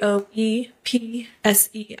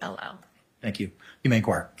KOEPSELL. Thank you. You may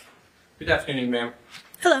inquire. Good afternoon, ma'am.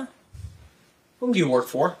 Hello. Whom do you work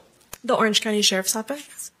for? The Orange County Sheriff's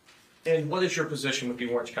Office. And what is your position with the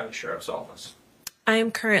Orange County Sheriff's Office? I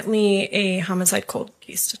am currently a homicide cold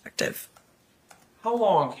case detective. How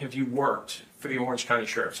long have you worked for the Orange County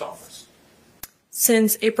Sheriff's Office?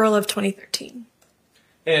 Since April of 2013.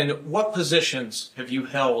 And what positions have you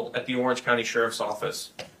held at the Orange County Sheriff's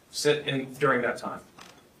Office during that time?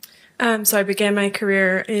 So I began my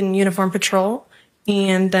career in uniform patrol,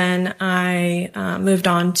 and then I moved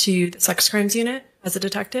on to the sex crimes unit as a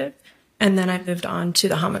detective, and then I moved on to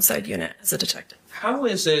the homicide unit as a detective. How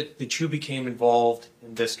is it that you became involved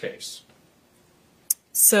in this case?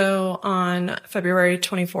 So on February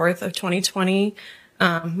 24th of 2020,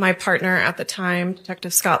 my partner at the time,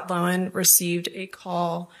 Detective Scott Lowen, received a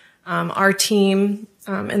call Our team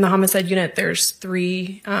in the homicide unit, there's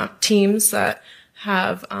 3 teams that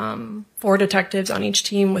have 4 detectives on each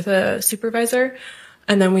team with a supervisor,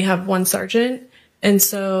 and then we have 1 sergeant. And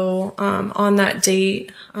so on that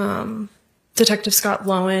date, Detective Scott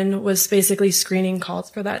Lowen was basically screening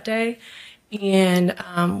calls for that day, and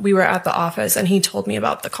we were at the office, and he told me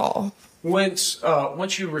about the call. Once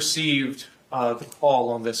you received the call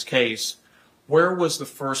on this case, where was the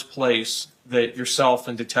first place that yourself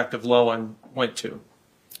and Detective Lowen went to?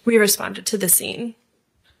 We responded to the scene.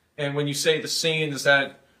 And when you say the scene, is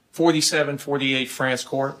that 4748 France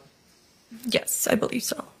Court? Yes, I believe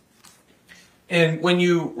so. And when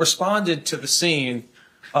you responded to the scene,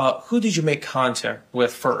 who did you make contact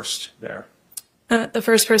with first there? The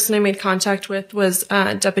first person I made contact with was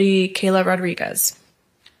Deputy Kayla Rodriguez.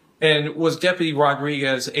 And was Deputy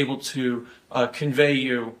Rodriguez able to convey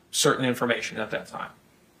you certain information at that time?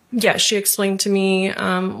 Yeah, she explained to me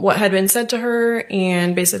what had been said to her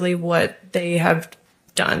and basically what they have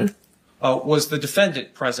done. Was the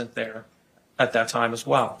defendant present there at that time as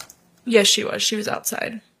well? Yes, she was. She was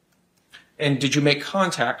outside. And did you make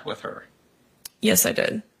contact with her? Yes, I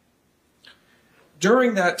did.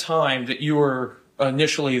 During that time that you were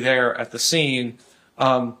initially there at the scene,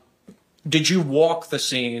 did you walk the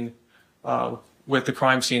scene with the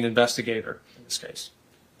crime scene investigator in this case?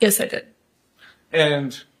 Yes, I did.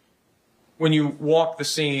 And when you walked the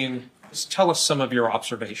scene, just tell us some of your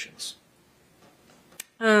observations.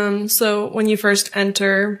 So when you first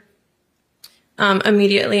enter,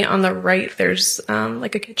 immediately on the right, there's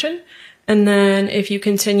like a kitchen. And then if you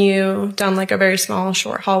continue down like a very small,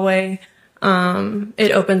 short hallway,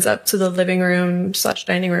 it opens up to the living room /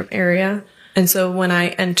 dining room area. And so when I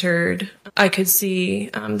entered, I could see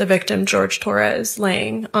the victim, George Torres,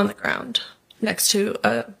 laying on the ground next to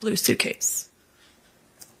a blue suitcase.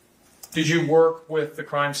 Did you work with the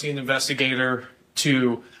crime scene investigator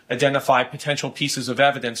to identify potential pieces of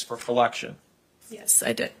evidence for collection? Yes,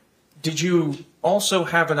 I did. Did you also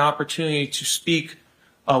have an opportunity to speak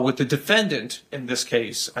with the defendant in this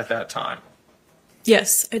case at that time?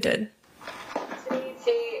 Yes, I did. CDT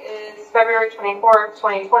is February 24th,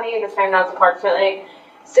 2020. The time now is approximately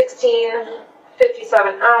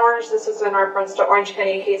 16:57 hours. This is in reference to Orange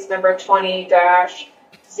County case number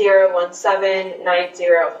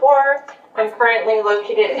 20-017904. I'm currently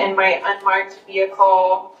located in my unmarked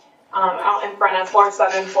vehicle out in front of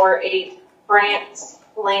 4748 Brant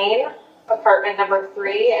Lane, apartment number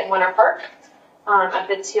 3 in Winter Park, at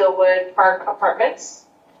the Tealwood Park Apartments.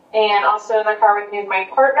 And also in the car with me is my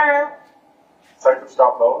partner. Sergeant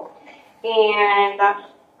Scott Lowen. And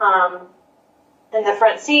in the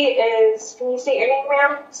front seat is, can you state your name,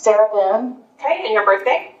 ma'am? Sarah Boone. Okay, and your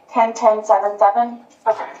birthday? 10/10/77.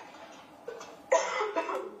 Okay.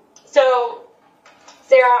 So,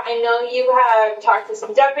 Sarah, I know you have talked to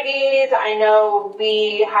some deputies. I know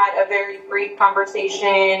we had a very brief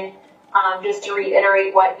conversation just to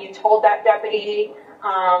reiterate what you told that deputy.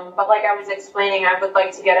 But like I was explaining, I would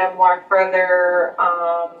like to get a more further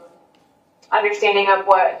understanding of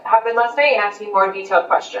what happened last night and ask you more detailed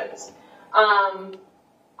questions. I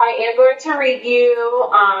am going to read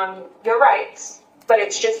you your rights, but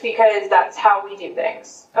it's just because that's how we do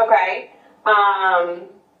things, okay?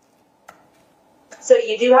 So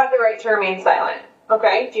you do have the right to remain silent,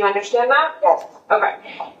 okay? Do you understand that? Yes. Okay.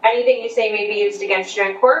 Anything you say may be used against you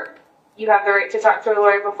in court. You have the right to talk to a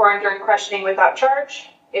lawyer before and during questioning without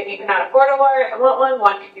charge. If you cannot afford a lawyer and want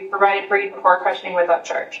one can be provided for you before questioning without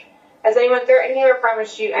charge. Has anyone threatened you or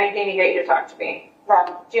promised you anything to get you to talk to me?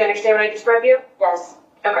 No. Do you understand what I just read you? Yes.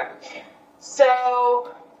 Okay.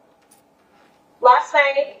 So, last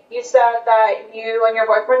night you said that you and your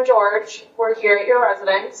boyfriend George were here at your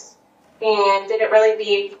residence and didn't really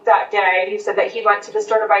leave that day. You said that he went to the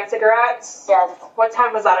store to buy cigarettes? Yes. What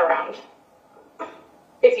time was that around?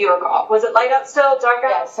 If you recall. Was it light out still, dark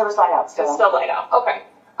out? Yes, it was light out still. It was still light out, okay.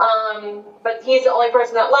 But he's the only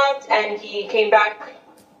person that left and he came back?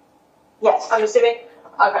 Yes. I'm assuming?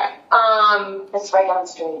 Okay. It's right down the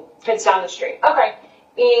street. It's down the street. Okay.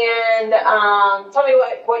 And tell me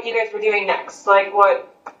what you guys were doing next. Like what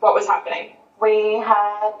was happening? We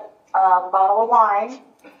had a bottle of wine.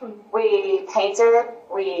 We painted,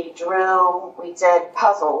 we drew, we did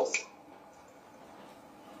puzzles.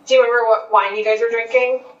 Do you remember what wine you guys were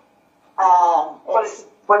drinking? It's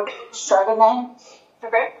Chardonnay.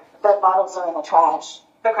 Okay. The bottles are in the trash.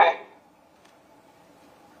 Okay.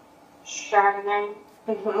 Chardonnay.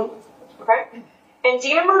 Okay. And do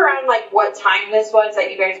you remember around like what time this was that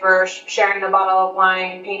you guys were sharing the bottle of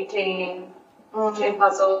wine, painting, doing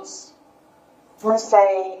puzzles? I'm gonna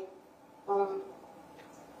say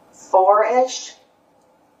 4-ish.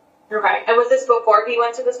 Okay. And was this before he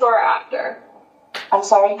went to the store or after? I'm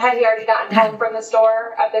sorry? Had he already gotten home from the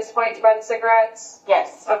store at this point to buy the cigarettes?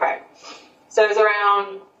 Yes. Okay. So it was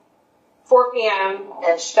around 4 p.m.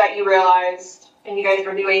 ish that you realized, and you guys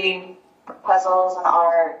were doing puzzles and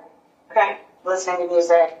art. Okay. Listening to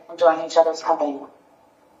music, enjoying each other's company.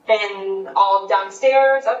 And all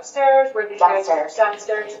downstairs, upstairs? Where did you Downstairs. guys?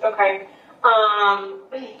 Downstairs. Okay.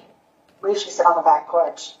 We usually sit on the back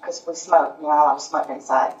porch because we smoke. You're not allowed to smoke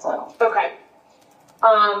inside, so. Okay.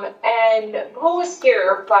 And who was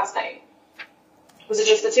here last night? Was it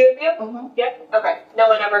just the two of you? Mm-hmm. Yep. Okay. No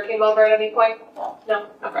one ever came over at any point? No. No?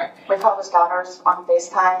 Okay. We call his daughters on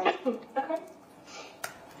FaceTime. Okay.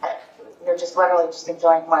 They're just literally just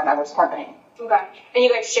enjoying one another's company. Okay. And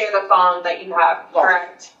you guys share the phone that you have, Yes.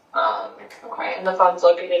 correct? Okay. And the phone's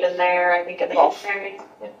located in there, I think, in the dictionary.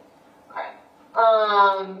 Yeah. Okay.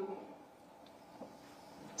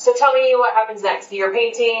 So tell me what happens next. You're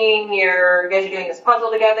painting, you guys are doing this puzzle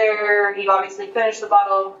together, you've obviously finished the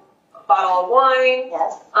bottle of wine.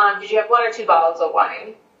 Yes. Did you have 1 or 2 bottles of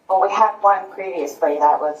wine? Well, we had one previously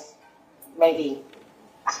that was maybe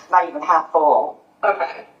not even half full.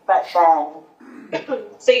 Okay. But then.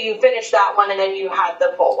 So you finished that one and then you had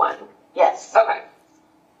the full one? Yes. Okay.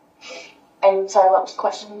 And sorry, what was the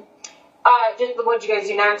question? Just what did you guys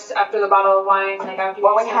do next after the bottle of wine? Like after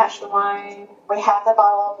you finished the wine? We had the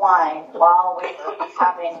bottle of wine while we were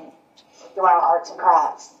doing our arts and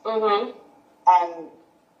crafts. Mm-hmm. And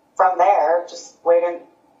from there, just waiting,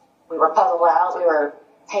 we were puzzled out, we were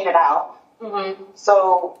painted out. Mm-hmm.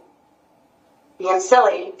 So, being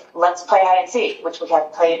silly, let's play hide and seek, which we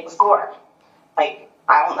had played before. Like,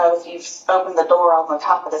 I don't know if you've opened the door on the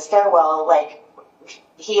top of the stairwell, like,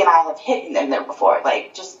 he and I have hidden in there before.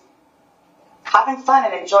 Like, just having fun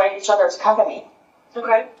and enjoying each other's company.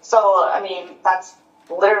 Okay. So, I mean, that's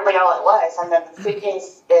literally all it was. And then the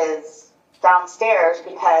suitcase is downstairs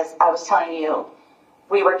because I was telling you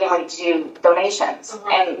we were going to do donations. Mm-hmm.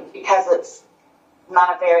 And because it's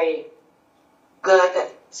not a very good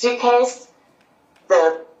suitcase,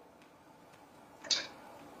 what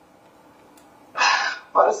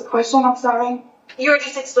was the question? I'm sorry. You were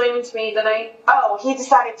just explaining to me tonight. Oh, he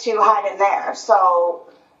decided to hide in there. So,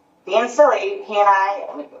 being silly, he and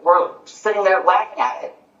I were sitting there laughing at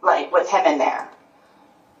it, like with him in there.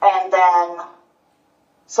 And then,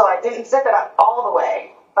 so I didn't zip it up all the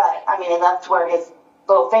way, but I mean, that's where his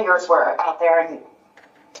little fingers were out there and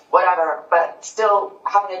whatever, but still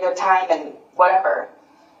having a good time and whatever.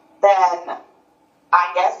 Then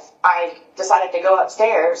I guess I decided to go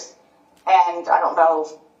upstairs and I don't know,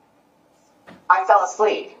 I fell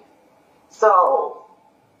asleep. So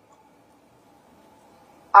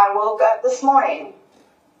I woke up this morning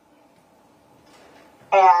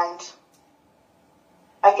and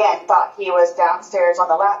again thought he was downstairs on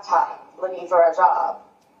the laptop looking for a job,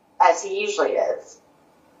 as he usually is.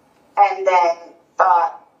 And then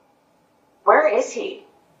thought, where is he?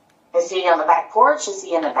 Is he on the back porch? Is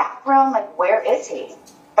he in the bathroom? Like, where is he?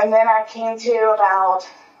 And then I came to about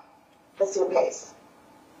the suitcase.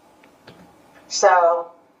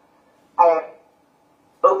 So I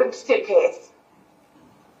opened the suitcase.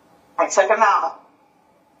 I took him out,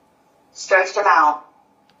 stretched him out,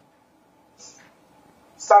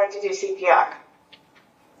 started to do CPR.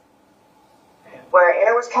 Where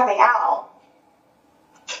air was coming out,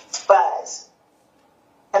 buzz,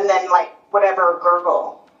 and then like whatever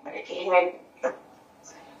gurgle.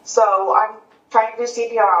 So I'm trying to do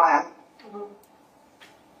CPR on him. Mm-hmm.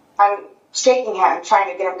 I'm shaking him,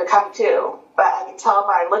 trying to get him to come to, but I can tell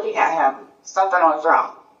by looking at him, something was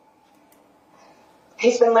wrong.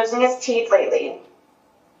 He's been losing his teeth lately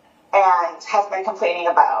and has been complaining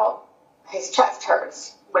about his chest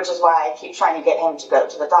hurts, which is why I keep trying to get him to go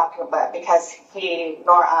to the doctor, but because he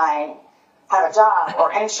nor I have a job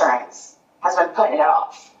or insurance, has been putting it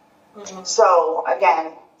off. Mm-hmm. So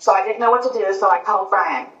again, I didn't know what to do, so I called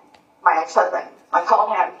Brian, my ex-husband. I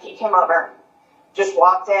called him, he came over, just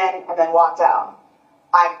walked in and then walked out.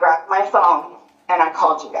 I grabbed my phone and I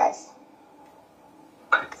called you guys.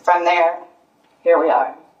 From there, here we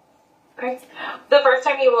are. Okay. The first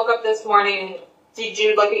time you woke up this morning, did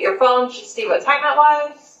you look at your phone to see what time it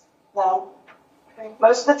was? No. Okay.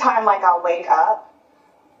 Most of the time, like, I'll wake up,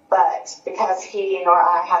 but because he nor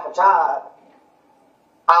I have a job,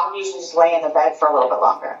 I'll usually just lay in the bed for a little bit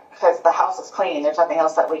longer because the house is clean. There's nothing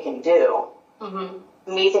else that we can do.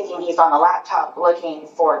 Mm-hmm. Me thinking he's on the laptop looking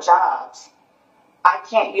for jobs, I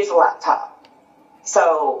can't use a laptop.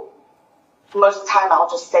 So most of the time I'll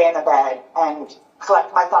just stay in the bed and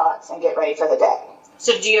collect my thoughts and get ready for the day.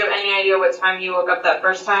 So do you have any idea what time you woke up that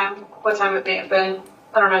first time? What time it may have been?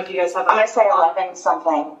 I don't know if you guys have that. I'm going to say 11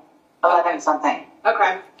 something. 11 something.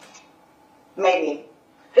 Okay. Maybe.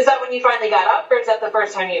 Is that when you finally got up, or is that the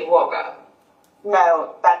first time you woke up?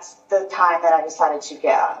 No, that's the time that I decided to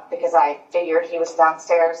get up because I figured he was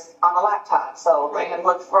downstairs on the laptop. So they can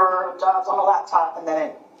look for jobs on the laptop, and then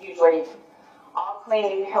it usually I'll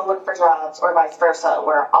clean, he'll look for jobs, or vice versa,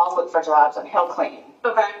 where I'll look for jobs and he'll clean.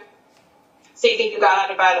 Okay. So you think you got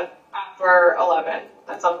out of bed after 11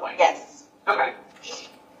 at some point? Yes. Okay.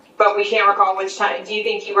 But we can't recall which time. Do you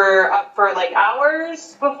think you were up for like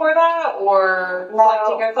hours before that, or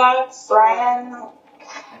collecting your thoughts? Brian,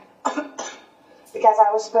 because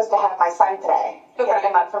I was supposed to have my son today, get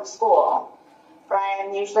him up from school.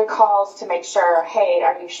 Brian usually calls to make sure, hey,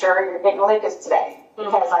 are you sure you're getting Lucas today?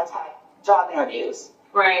 Because I've had job interviews.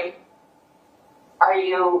 Right. Are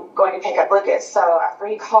you going to pick up Lucas? So after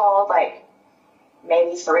he called, like,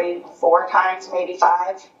 maybe 3, 4 times, maybe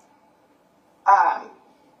 5,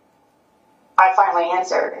 I finally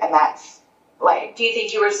answered, and that's, like... Do you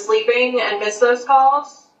think you were sleeping and missed those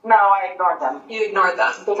calls? No, I ignored them. You ignored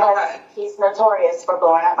them? Because he's notorious for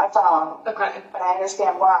blowing up my phone. Okay. But I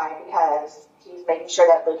understand why, because he's making sure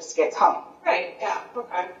that Lucas gets home. Right, yeah,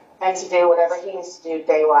 okay. And to do whatever he needs to do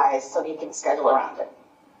day-wise so he can schedule around it.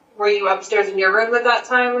 Were you upstairs in your room at that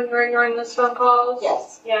time when you were ignoring those phone calls?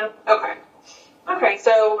 Yes. Yeah, okay. Okay,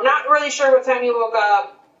 so not really sure what time you woke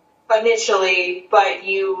up initially, but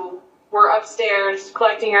you were upstairs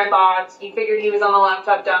collecting your thoughts. You figured he was on the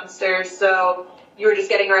laptop downstairs, so you were just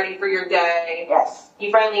getting ready for your day. Yes.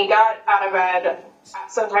 You finally got out of bed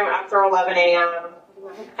sometime after 11 a.m.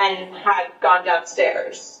 and had gone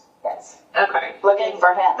downstairs. Yes. Okay. Looking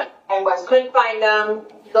for him. And couldn't find him.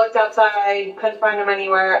 Looked outside, couldn't find him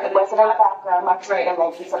anywhere. He wasn't in the bathroom. I tried to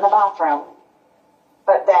make he's in the bathroom.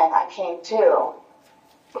 But then I came to.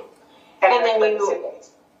 And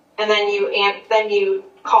then you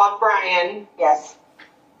called Brian. Yes.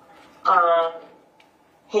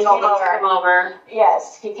 He came over.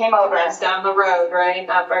 Yes, he came over. That's down the road, right?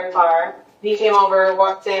 Not very far. He came over,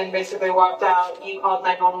 walked in, basically walked out. You called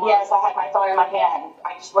 911. Yes, I had my phone in my hand.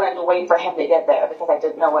 I just wanted to wait for him to get there because I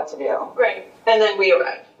didn't know what to do. Right. And then we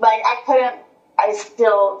arrived. Like, I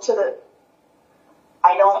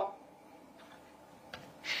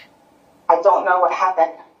don't know what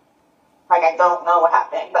happened. Like, I don't know what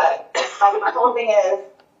happened, but my whole thing is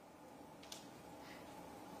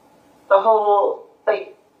the whole,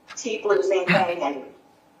 like, teeth losing thing, and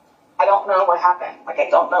I don't know what happened. Like, I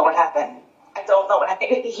don't know what happened. I don't know what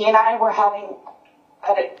happened. He and I were having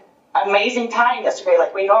an amazing time yesterday,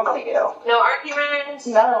 like we normally do. No arguments?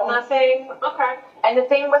 No. Nothing? Okay. And the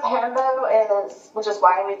thing with him, though, is, which is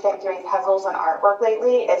why we've been doing puzzles and artwork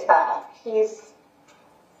lately, is that he's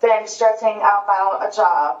been stressing out about a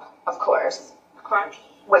job, of course. Of course.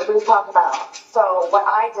 Which we've talked about. So what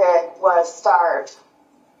I did was start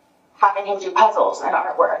having him do puzzles and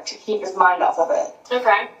artwork to keep his mind off of it.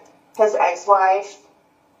 Okay. His ex-wife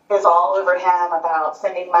is all over him about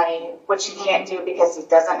sending money, which he can't do because he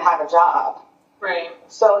doesn't have a job. Right.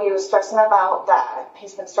 So he was stressing about that.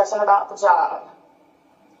 He's been stressing about the job.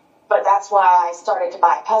 But that's why I started to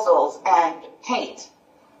buy puzzles and paint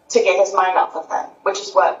to get his mind off of them, which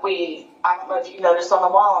is what I don't know if you noticed on the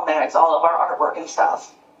wall on there, it's all of our artwork and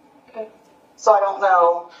stuff. Okay. So I don't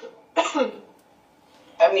know.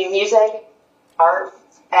 I mean, music, art,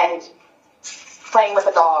 and playing with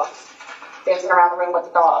the dogs, dancing around the room with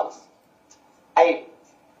the dogs. And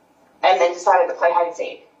then decided to play hide and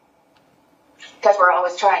seek. Because we're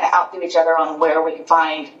always trying to outdo each other on where we can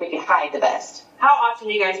hide the best. How often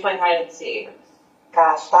do you guys play hide and seek?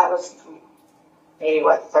 Gosh, that was maybe,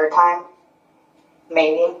 third time?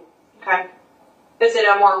 Maybe. Okay. Is it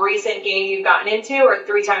a more recent game you've gotten into, or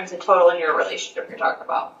 3 times in total in your relationship you're talking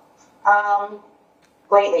about?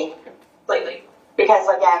 Lately. Lately. Because,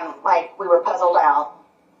 again, like, we were puzzled out.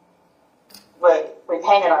 But we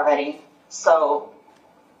painted already, so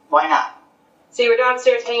why not? So you were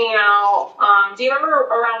downstairs hanging out. Do you remember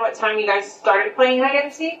around what time you guys started playing hide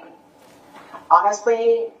and seek?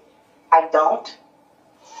 Honestly, I don't.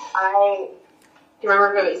 Do you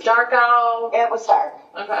remember if it was dark out? It was dark.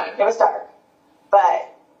 Okay. It was dark.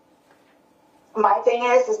 But my thing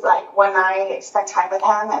is like when I spend time with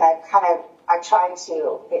him and I tried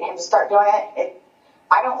to get him to start doing it,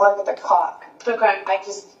 I don't look at the clock. Okay.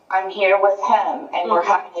 I'm here with him and we're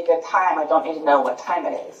having a good time. I don't need to know what time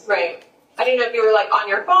it is. Right. I didn't know if you were like on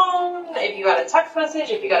your phone, if you got a text message,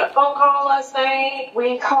 if you got a phone call last night.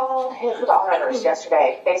 We called his daughters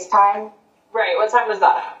yesterday, FaceTime. Right. What time was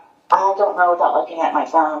that at? I don't know without looking at my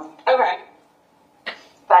phone. Okay.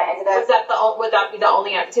 But I ended up, would that be the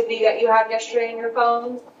only activity that you had yesterday on your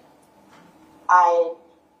phone? I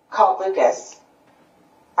called Lucas.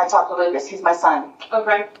 I talked to Lucas. He's my son.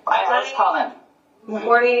 Okay. I was calling.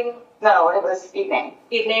 Morning? No, it was evening.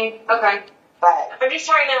 Evening? Okay. But I'm just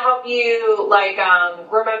trying to help you, like,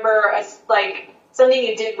 remember, something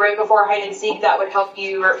you did right before hide and seek that would help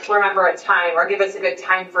you remember a time or give us a good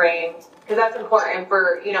time frame. Because that's important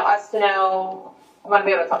for, us to know. I want to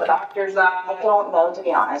be able to tell the doctors that. I don't know, to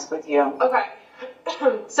be honest with you. Okay.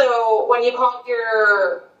 So when you called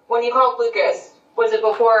Lucas, was it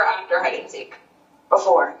before or after hide and seek?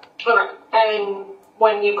 Before. Okay. And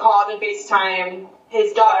when you called and FaceTime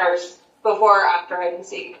his daughters, before or after hide and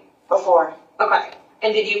seek? Before. Okay.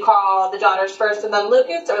 And did you call the daughters first and then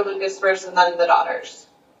Lucas, or Lucas first and then the daughters?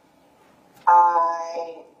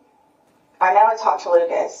 I know I talked to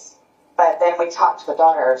Lucas, but then we talked to the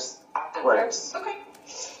daughters afterwards. Okay.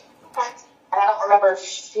 And I don't remember if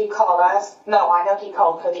she called us. No, I know he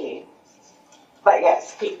called Cookie. But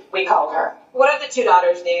yes, we called her. What are the two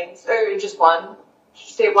daughters' names? Or just one?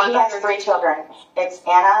 Just say one. He has 3 children. It's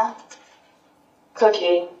Anna,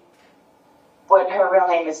 Cookie, what her real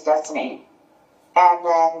name is Destiny. And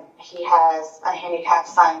then he has a handicapped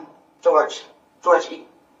son, Georgie.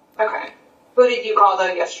 Okay. Who did you call,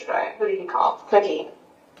 though, yesterday? Who did you call? Cookie.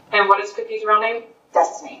 And what is Cookie's real name?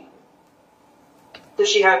 Destiny. Does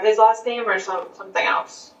she have his last name or something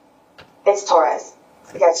else? It's Torres.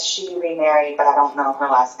 Because she remarried, but I don't know her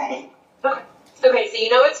last name. Okay. Okay, so you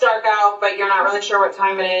know it's dark out, but you're not really sure what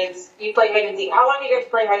time it is. You play hide and seek. How long do you guys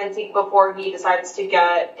play hide and seek before he decides to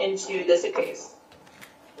get into the suitcase?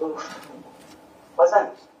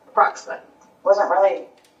 Wasn't really.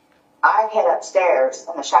 I hid upstairs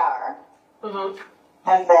in the shower. Mm-hmm.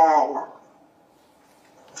 And then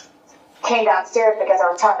came downstairs because I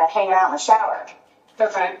was tired of hanging out in the shower.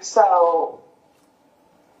 Okay. So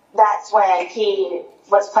that's when he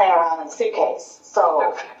was playing around in the suitcase.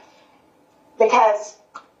 So, because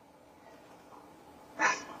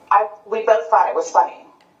we both thought it was funny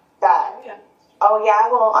that, oh yeah,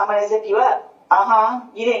 well, I'm going to zip you up.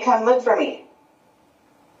 You didn't come look for me.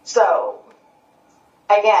 So,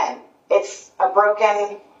 again, it's a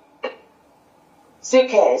broken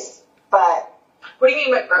suitcase, but... What do you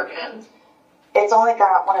mean by broken? It's only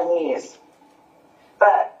got one of these.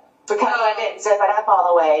 But because I didn't zip it up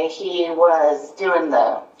all the way, he was doing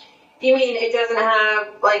the... You mean it doesn't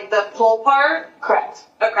have, like, the pull part? Correct.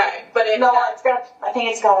 Okay, but it's got, I think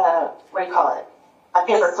it's got a, what do you call it? A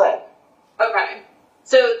paper clip. Okay.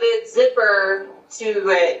 So the zipper to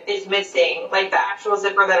it is missing, like the actual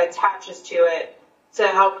zipper that attaches to it to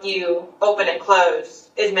help you open and close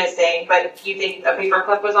is missing, but you think a paper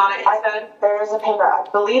clip was on it instead? I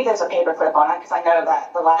believe there's a paper clip on it, because I know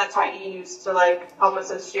that the last time. That's what you used to, like, help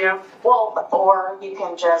assist you? Well, or you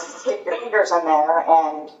can just stick your fingers in there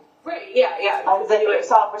and... Right, yeah. Unzip it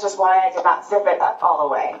yourself, which is why I did not zip it up all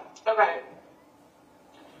the way. Okay.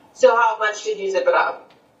 So how much did you zip it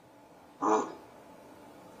up?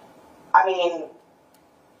 I mean,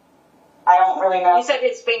 I don't really know. You said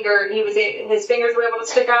his fingers were able to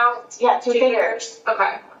stick out? Yeah, two fingers.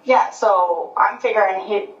 Okay. Yeah, so I'm figuring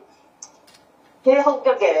he'll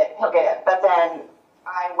get it. But then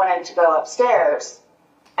I wanted to go upstairs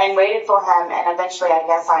and waited for him, and eventually I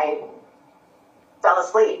guess I fell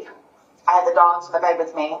asleep. I had the dogs in the bed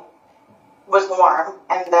with me, was warm,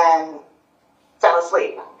 and then fell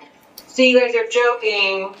asleep. So you guys are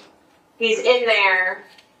joking. He's in there.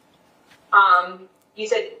 You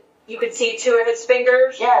said you could see 2 of his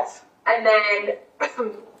fingers? Yes. And then,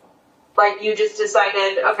 like, you just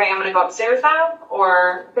decided, okay, I'm going to go upstairs now?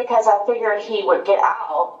 Or? Because I figured he would get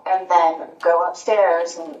out and then go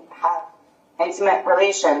upstairs and have intimate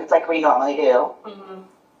relations like we normally do. Mm-hmm.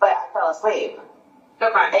 But I fell asleep.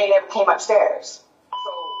 Okay. And he never came upstairs.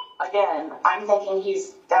 So, again, I'm thinking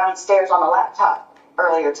he's downstairs on the laptop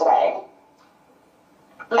earlier today.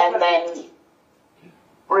 Okay. And then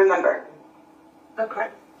remember. Okay.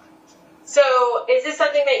 So, is this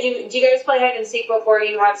something that do you guys play hide and seek before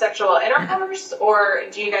you have sexual intercourse? Or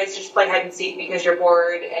do you guys just play hide and seek because you're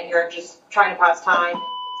bored and you're just trying to pass time?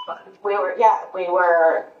 It's fun. We were,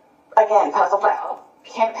 again, puzzled out.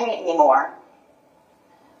 Can't paint anymore.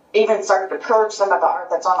 Even started to purge some of the art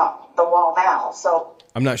that's on the wall now, so...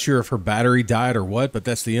 I'm not sure if her battery died or what, but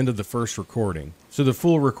that's the end of the first recording. So the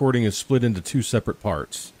full recording is split into 2 separate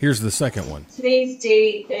parts. Here's the second one. Today's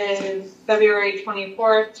date is February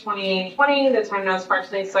 24th, 2020. The time now is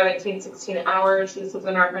approximately 17:16 hours. This is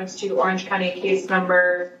in reference to Orange County case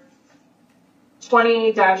number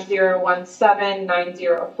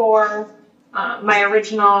 20-017904.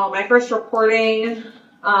 My first recording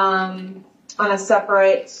on a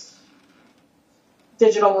separate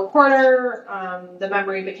digital recorder, the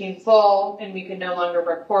memory became full and we could no longer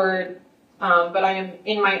record but I am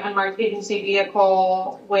in my unmarked agency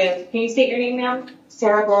vehicle with, can you state your name, ma'am?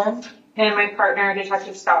 Sarah Boone. And my partner,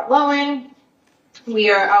 Detective Scott Lowen.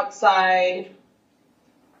 We are outside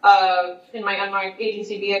in my unmarked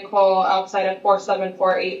agency vehicle outside of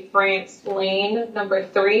 4748 France Lane, number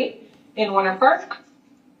 3 in Winter Park,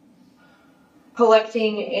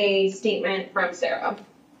 collecting a statement from Sarah.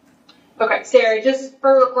 Okay, Sarah, just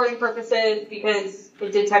for recording purposes, because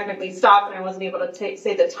it did technically stop and I wasn't able to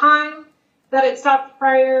say the time that it stopped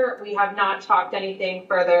prior, we have not talked anything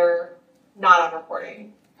further, not on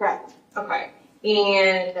recording. Correct. Okay.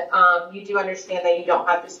 And you do understand that you don't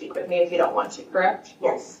have to speak with me if you don't want to, correct?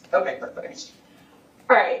 Yes. Okay, perfect.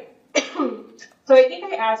 All right. So I think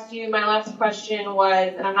I asked you, my last question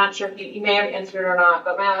was, and I'm not sure if you may have answered or not,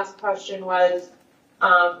 but my last question was,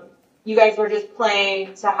 you guys were just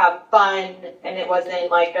playing to have fun, and it wasn't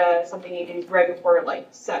like something you do right before like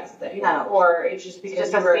sex thing. No. Or it's just because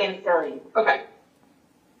Just you us were being silly. Okay.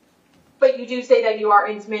 But you do say that you are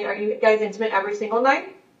intimate. Are you guys intimate every single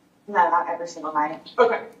night? No, not every single night.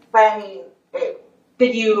 Okay. But I mean,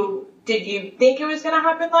 Did you think it was gonna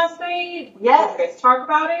happen last night? Yes. Did you guys talk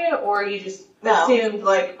about it, or you just No. assumed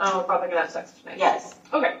like, oh, we're probably gonna have sex tonight? Yes.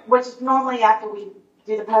 Okay. Which is normally after we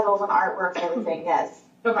do the puzzles and artwork and everything, yes.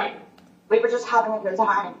 Okay. We were just having a good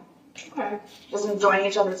time. Okay. Just enjoying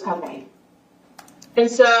each other's company. And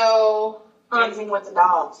so, dancing with the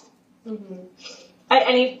dogs. Mm-hmm. At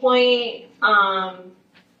any point,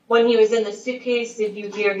 when he was in the suitcase, did you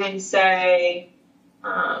hear him say,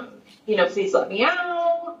 please let me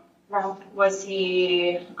out? No. Was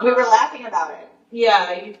he? We were laughing about it.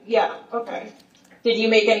 Yeah. Okay. Did you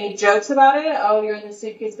make any jokes about it? Oh, you're in the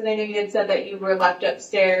suitcase, but I know you had said that you were left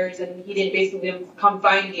upstairs and he didn't basically come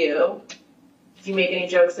find you. Did you make any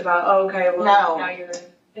jokes about, oh, okay, well, No. now you're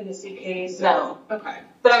in the suitcase? No. Okay.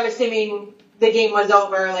 But I'm assuming the game was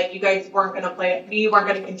over, like you guys weren't going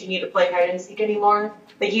to continue to play hide and seek anymore?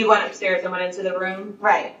 Like you went upstairs and went into the room?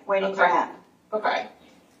 Right, waiting for him. Okay.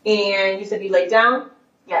 And you said you laid down?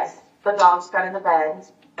 Yes. The dogs got in the bed.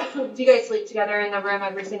 Do you guys sleep together in the room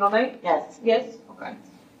every single night? Yes. Yes? Okay.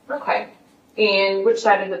 Okay. And which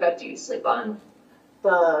side of the bed do you sleep on?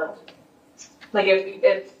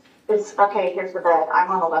 If it's okay, here's the bed. I'm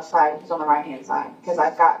on the left side, he's on the right hand side. Because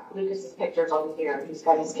I've got Lucas's pictures over here. He's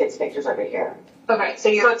got his kids' pictures over here. Okay, so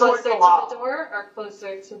you're closer towards to the wall. the door or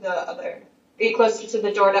closer to the other? Are you closer to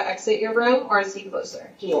the door to exit your room, or is he closer?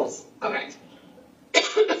 He is. Okay.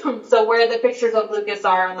 So where the pictures of Lucas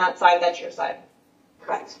are on that side, that's your side?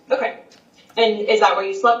 Correct. Okay. And is that where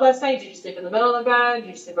you slept last night? Did you sleep in the middle of the bed? Did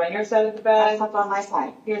you sleep on your side of the bed? I slept on my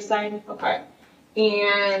side. Your side? Okay.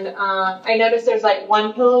 And I noticed there's like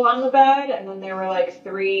one pillow on the bed, and then there were like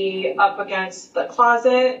 3 up against the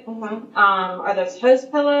closet. Mm-hmm. Are those his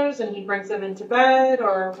pillows, and he brings them into bed,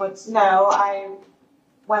 or what's? No,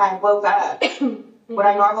 when I woke up, what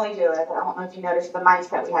I normally do is, I don't know if you noticed the mice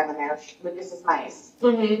that we have in there, Lucas's mice.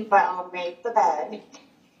 Mm-hmm. But I'll make the bed,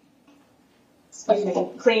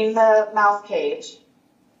 clean the mouse cage,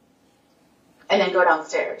 and then go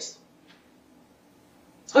downstairs.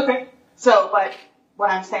 Okay. So, but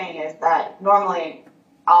what I'm saying is that normally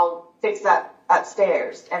I'll fix that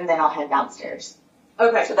upstairs and then I'll head downstairs.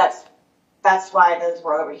 Okay. So that's why those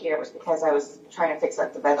were over here, was because I was trying to fix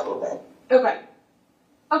up the bed a little bit. Okay.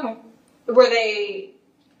 Okay. Were they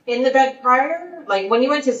in the bed prior? Like when you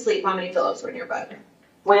went to sleep, how many pillows were in your bed?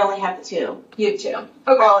 We only have the 2. You have 2. Okay.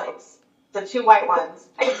 Well, it's the 2 white ones,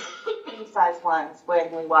 king-size ones.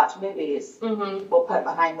 When we watch movies, we'll put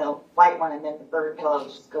behind the white one, and then the third pillow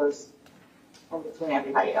just goes in between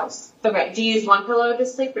everybody else. Okay. Do you use one pillow to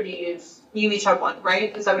sleep, or you each have one,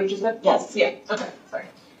 right? Is that what you just said? Yes. Yeah. Okay. Sorry.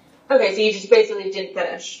 Okay, so you just basically didn't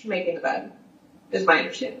finish making the bed, is my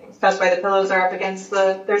understanding. That's why the pillows are up against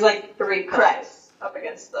there's like 3 pillows. Correct. Up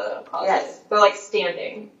against the closet. Yes. They're like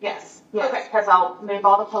standing. Yes. Yes. Because I'll move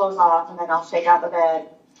all the pillows off, and then I'll shake out the bed,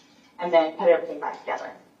 and then put everything back together.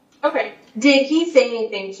 Okay. Did he say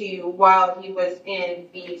anything to you while he was in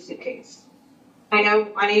the suitcase? I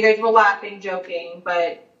know you guys were laughing, joking,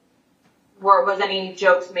 but was any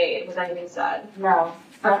jokes made? Was anything said? No.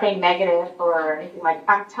 Nothing negative or anything like,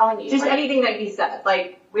 I'm telling you. Just anything that he said.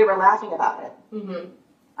 Like, we were laughing about it. Mm-hmm.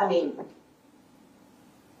 I mean,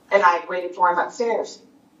 and I waited for him upstairs.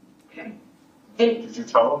 Okay. Did you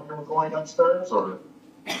tell him you were going upstairs, or?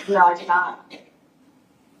 No, I did not.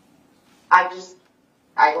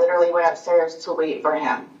 I literally went upstairs to wait for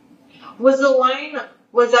him. Was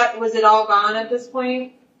it all gone at this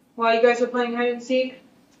point while you guys were playing hide and seek?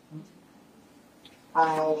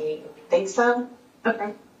 I think so.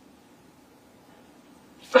 Okay.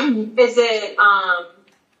 Is it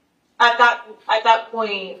at that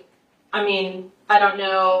point I mean, I don't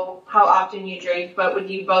know how often you drink, but would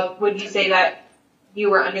you say that you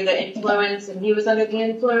were under the influence and he was under the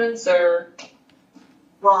influence, or?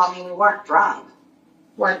 Well, I mean, we weren't drunk.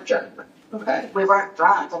 Weren't drunk. Okay. We weren't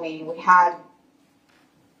drunk. I mean, we had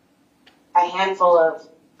a handful of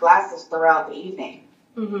glasses throughout the evening.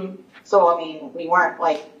 Mm-hmm. So, I mean, we weren't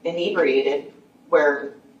like inebriated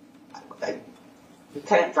where we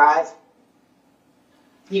couldn't drive.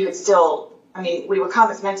 You could still, I mean, we were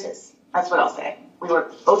compass mentis. That's what I'll say.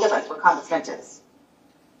 Both of us were compass mentis.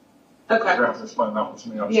 Okay. You have to explain that one to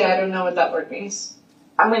me. Yeah, I don't know what that word means.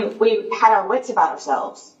 I mean, we had our wits about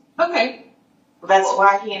ourselves. Okay. That's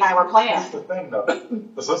why he and I were playing. That's the thing, though.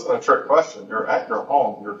 This isn't a trick question. You're at your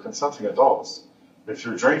home. You're consenting adults. If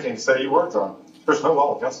you're drinking, say you were drunk, there's no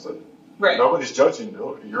law against it. Right. Nobody's judging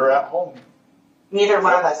you. You're at home. Neither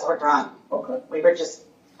one of us were drunk. Okay. We were just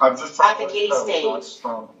I'm just at trying the to giddy establish stage.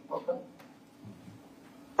 from. Okay.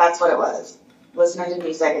 That's what it was. Listening to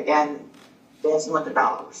music again, dancing with the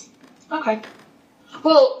dogs. Okay.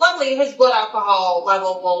 Well, luckily his blood alcohol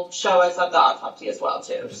level will show us at the autopsy as well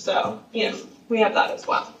too. So, you know, we have that as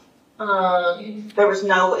well. There was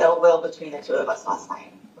no ill will between the two of us last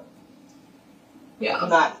night. Yeah.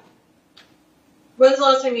 None. When's the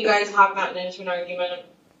last time you guys have gotten into an argument?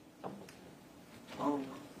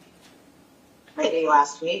 Maybe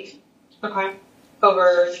last week. Okay.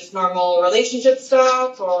 Over just normal relationship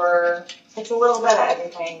stuff, or? It's a little bit of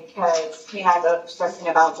everything because he had to stressing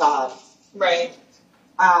about jobs. Right.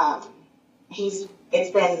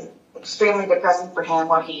 It's been extremely depressing for him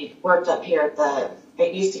while he worked up here at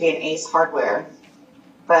it used to be an Ace Hardware,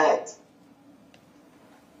 but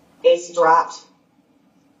Ace dropped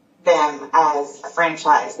them as a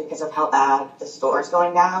franchise because of how bad the store is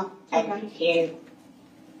going down. And he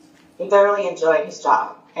thoroughly enjoyed his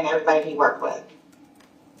job and everybody he worked with.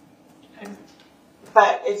 Okay.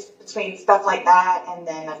 But it's between stuff like that, and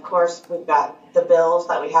then of course we've got the bills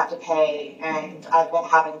that we have to pay, and I've been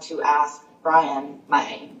having to ask Brian,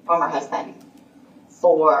 my former husband,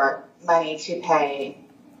 for money to pay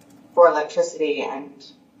for electricity and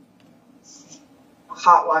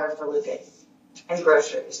hot water for Lucas and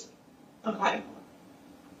groceries. Okay.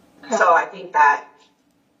 So I think that,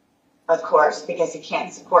 of course, because he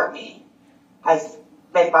can't support me, has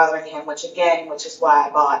been bothering him, which is why I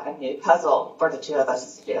bought a new puzzle for the two of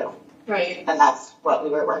us to do. Right. And that's what we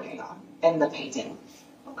were working on in the painting.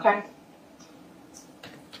 Okay.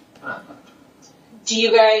 Do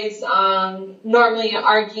you guys normally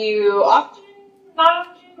argue often, not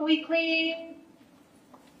often, weekly,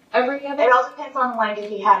 every other? It all depends on like if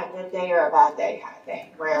he had a good day or a bad day kind of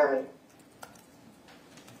thing, where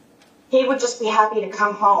he would just be happy to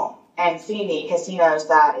come home and see me because he knows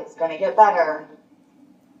that it's going to get better.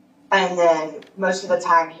 And then most of the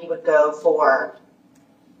time he would go for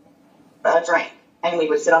a drink, and we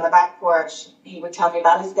would sit on the back porch. He would tell me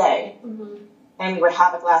about his day, and we would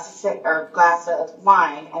have a glass of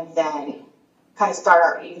wine, and then kind of start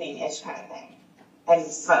our evening-ish kind of thing, and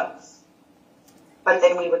smoke. But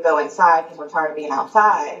then we would go inside because we're tired of being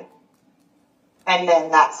outside, and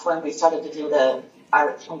then that's when we started to do the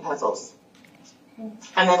art and puzzles, and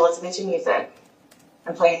then listening to music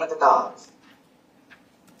and playing with the dogs.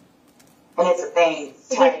 And it's a thing,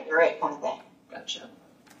 tight grit kind of thing. Gotcha.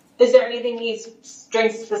 Is there anything he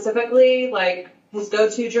drinks specifically, like his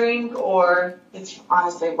go-to drink, or? It's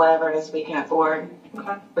honestly whatever it is we can afford.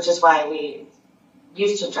 Okay. Which is why we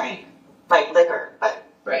used to drink, like liquor, but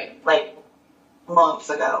like months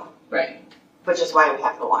ago. Right. Which is why we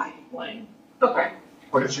have the wine. Wine. Okay.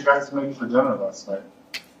 What did you guys make for dinner last night?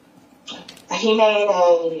 He made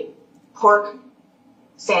a pork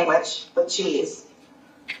sandwich with cheese.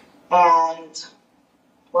 And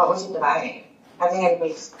what was it that I ate? I think I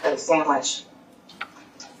made a sandwich.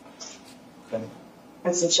 Okay.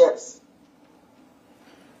 And some chips.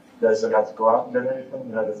 You guys didn't have to go out and get anything?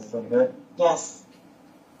 You had everything here? Yes.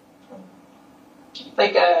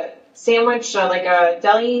 Like a sandwich, like a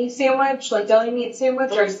deli sandwich, like deli meat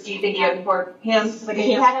sandwich, or do you think you had pork ham? Like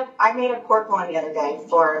I made a pork loin the other day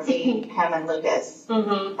for him and Lucas,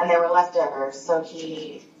 and there were leftovers. So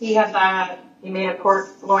he had that. He made a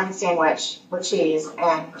pork loin sandwich with cheese,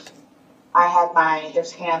 and I had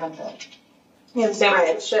there's ham and the ham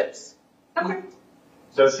sandwich with chips. Okay.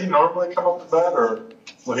 Does he normally come up to bed, or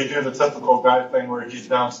will he do the typical guy thing where he's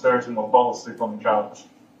downstairs and will fall asleep on the couch?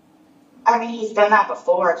 I mean, he's done that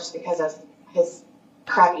before just because of his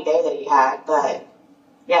crappy day that he had, but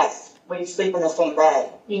yes, we sleep in the same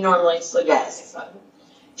bed. You normally sleep in the same bed.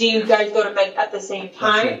 Do you guys go to bed at the same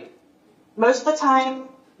time? Most of the time,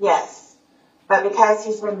 yes. But because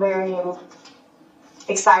he's been very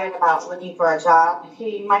excited about looking for a job,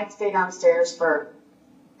 he might stay downstairs for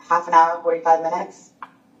half an hour, 45 minutes,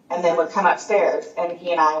 and then would come upstairs, and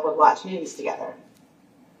he and I would watch movies together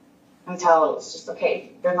until it was just,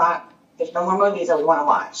 okay, there's no more movies that we want to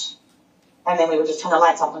watch. And then we would just turn the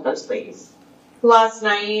lights off and go to sleep. Last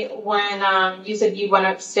night, when you said you went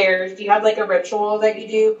upstairs, do you have like a ritual that you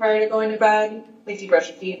do prior to going to bed? Like, do you brush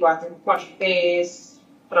your teeth, wash your face,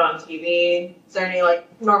 put on TV? Is there any like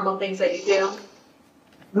normal things that you do?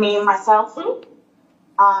 Me and myself? No.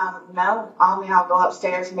 I'll go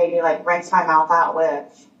upstairs and maybe like rinse my mouth out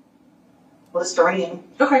with Listerine.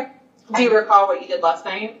 Okay. Do you recall what you did last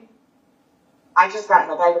night? I just got in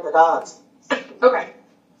the bed with the dogs. Okay.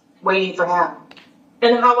 Waiting for him.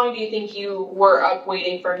 And how long do you think you were up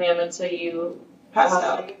waiting for him until you passed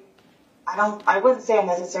out? I wouldn't say I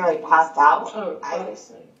necessarily passed out. Oh,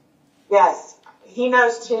 obviously. Yes. He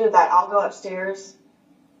knows too that I'll go upstairs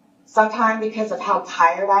sometime because of how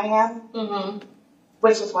tired I am. Mm-hmm.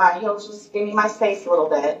 Which is why he'll just give me my space a little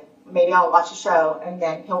bit. Maybe I'll watch a show and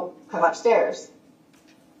then he'll come upstairs.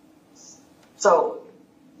 So,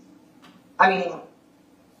 I mean,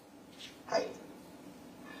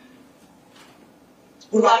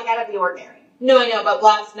 not out of the ordinary. No, I know, but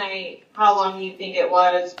last night, how long do you think it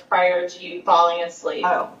was prior to you falling asleep?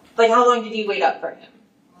 Oh. Like, how long did you wait up for him?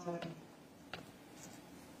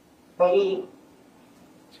 Maybe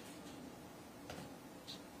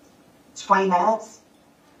 20 minutes,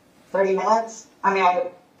 30 minutes. I mean,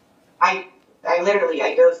 I literally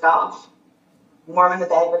dozed off. Warm in the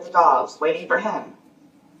bed with the dogs, waiting for him.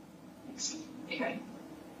 Okay.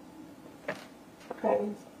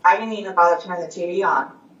 I didn't even bother turning the TV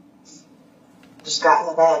on. Just got in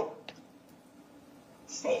the bed.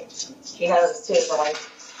 He knows too that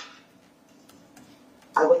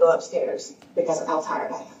I would go upstairs because of how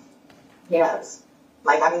tired I am. He knows.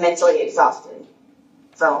 Like, I'm mentally exhausted.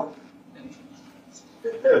 So.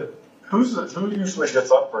 Who usually gets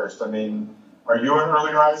up first? I mean, are you an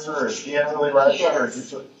early riser, or is he an early riser? He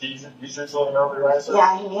is. Or he's usually an early riser?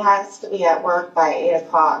 Yeah, he has to be at work by 8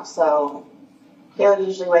 o'clock, so he'll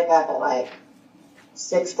usually wake up at like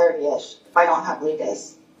 6:30ish if I don't have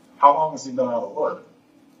Lucas. How long has he been out of work?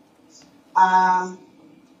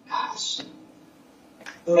 Gosh,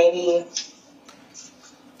 maybe.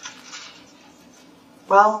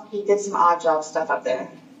 Well, he did some odd job stuff up there,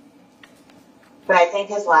 but I think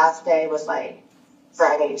his last day was like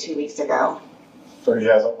Friday 2 weeks ago. So he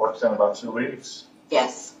hasn't worked in about 2 weeks?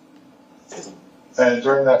 Yes. And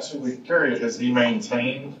during that 2 week period, has he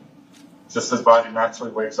maintained just his body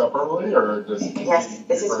naturally wakes up early, or does he? Yes,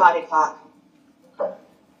 it's his body clock. Okay.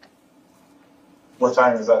 What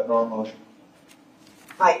time is that normally?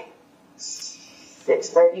 Like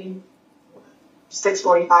 6:30,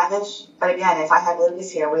 6:45ish. But again, if I have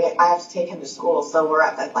Lucas here, I have to take him to school, so we're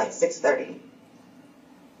up at like 6:30.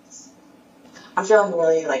 I'm feeling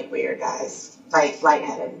really like weird, guys. Like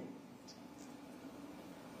lightheaded.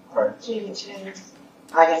 Right.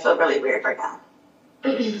 Like I feel really weird right now.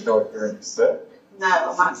 You feel like you're sick?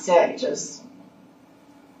 No, I'm not sick. Just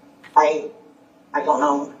I don't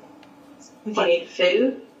know. Do you need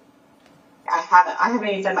food? I haven't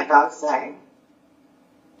even fed my dogs today.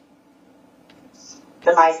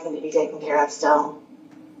 The mice need to be taken care of still.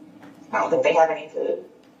 I don't think they have any food.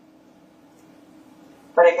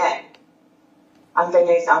 But again, I'm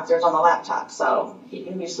thinking downstairs on the laptop, so he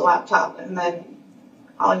can use the laptop, and then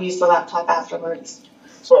I'll use the laptop afterwards.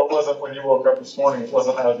 So it wasn't when you woke up this morning, it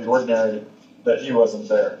wasn't out of the ordinary that he wasn't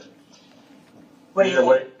there? What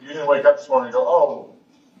you didn't wake up this morning and go, oh,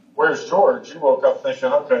 where's George? You woke up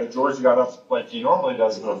thinking, okay, George got up like he normally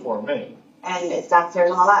does before me. And it's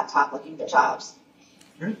downstairs on the laptop looking for jobs.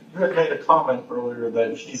 You had made a comment earlier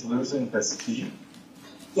that he's losing his teeth.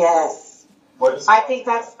 Yes. What is I think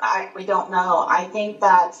we don't know. I think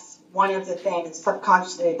that's one of the things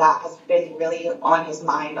subconsciously that has been really on his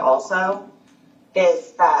mind also,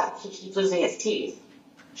 is that he keeps losing his teeth.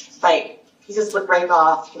 Like, he just would break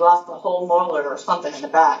off. He lost a whole molar or something in the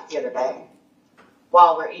back the other day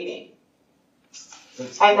while we're eating.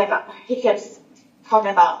 And then he keeps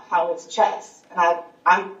talking about how his chest, and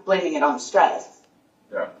I'm blaming it on stress.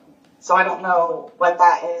 Yeah. So I don't know what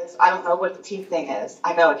that is. I don't know what the teeth thing is.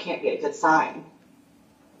 I know it can't be a good sign.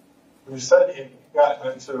 You said he got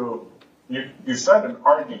into, you said an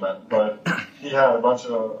argument, but he had a bunch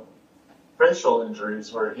of facial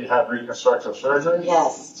injuries where he had reconstructive surgery.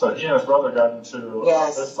 Yes. So he and his brother got into a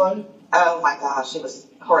fist fight? Oh my gosh, it was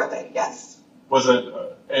horrific, yes. Was it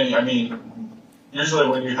I mean, usually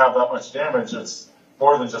when you have that much damage, it's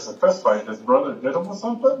more than just a fist fight. His brother did him with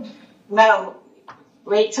something? No.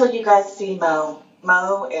 Wait till you guys see Mo.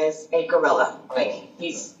 Mo is a gorilla. Like,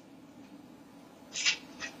 he's...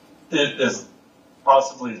 It is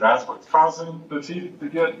possibly that's what's causing the teeth to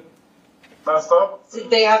get messed up? Did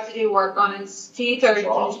they have to do work on his teeth or his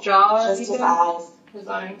jaw? Just his eyes. His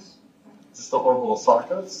eyes. Just the orbital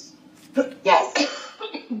sockets? Yes.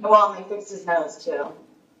 Well, and they fixed his nose, too.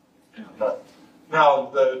 Okay.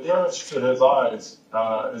 Now, the damage to his eyes,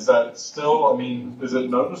 is that still, I mean, is it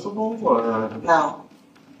noticeable or? No.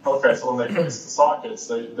 Okay, so when they fixed the sockets,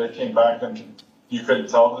 they came back and you couldn't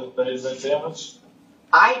tell that they had been damaged?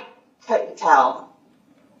 I couldn't tell,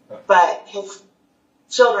 but his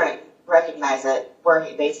children recognize it, where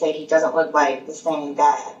they say he doesn't look like the same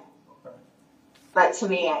dad. Okay. But to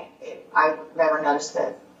me, I never noticed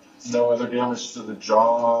it. No other damage to the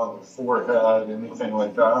jaw, the forehead, anything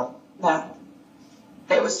like that? No.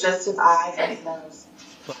 It was just his eyes and his nose.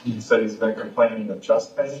 You said he's been complaining of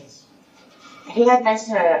chest pains? He had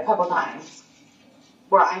mentioned it a couple times,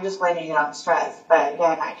 where I'm just blaming it on stress. But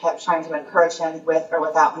again, I kept trying to encourage him, with or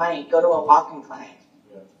without money, go to a walk-in clinic.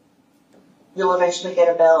 Yeah. You'll eventually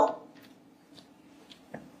get a bill.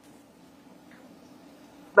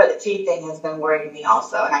 But the teeth thing has been worrying me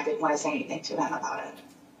also, and I didn't want to say anything to him about it.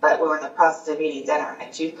 But we were in the process of eating dinner, and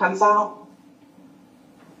a tooth comes out.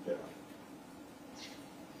 Yeah.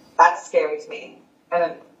 That's scary to me,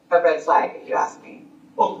 and a red flag if you ask me.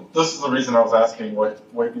 Well, this is the reason I was asking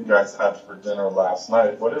what you guys had for dinner last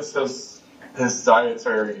night. What is his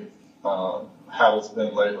dietary habits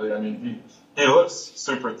been lately? I mean, he looks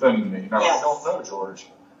super thin to me. Now, Yes. I don't know George,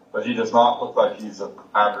 but he does not look like he's an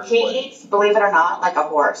average He weight. eats, believe it or not, like a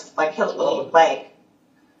horse. Like, he'll eat, like,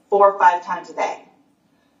 4 or 5 times a day.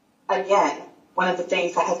 Again, one of the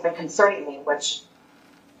things that has been concerning me, which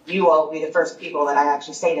you all will be the first people that I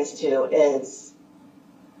actually say this to, is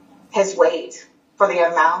his weight. For the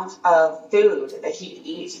amount of food that he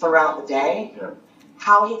eats throughout the day,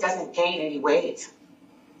 how he doesn't gain any weight.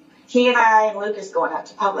 He and I and Lucas going up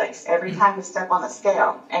to Publix every time we step on the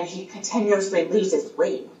scale, and he continuously loses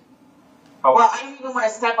weight. Well, I don't even want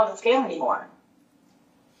to step on the scale anymore.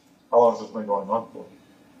 How long has this been going on for?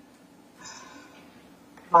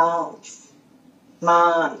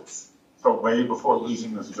 Months. So way before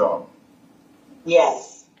losing this job.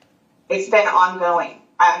 Yes. It's been ongoing.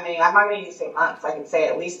 I mean, I'm not going to even say months. I can say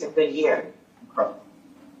at least a good year. Okay.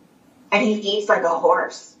 And he eats like a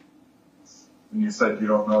horse. And you said you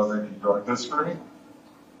don't know any drug history?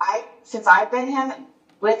 Since I've been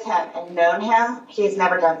with him and known him, he's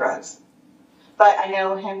never done drugs. But I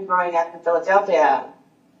know him growing up in Philadelphia,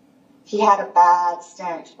 he had a bad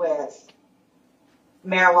stint with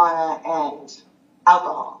marijuana and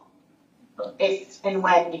alcohol. If and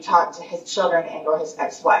when you talk to his children and or his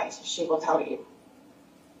ex-wife, she will tell you.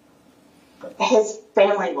 His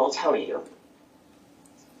family will tell you.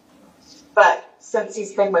 But since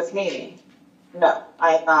he's been with me, no,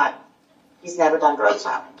 I have not. He's never done drugs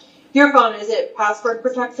now. Your phone, is it password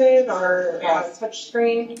protected or touch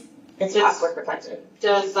screen? It's password protected.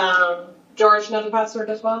 Does George know the password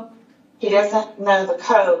as well? He doesn't know the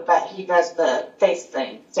code, but he does the face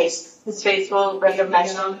thing. His face will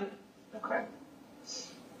recognize on it. Okay.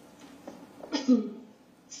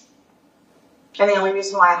 And the only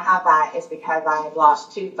reason why I have that is because I had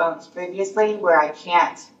lost 2 phones previously where I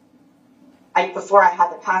can't. Before I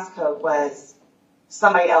had the passcode was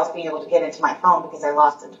somebody else being able to get into my phone because I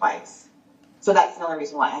lost it twice. So that's the only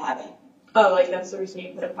reason why I have it. Oh, like that's the reason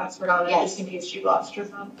you put a password on it, Yes. just in case you lost your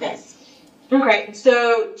phone? Yes. Okay,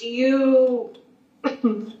 so do you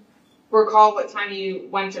recall what time you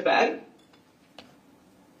went to bed?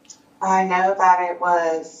 I know that it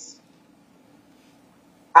was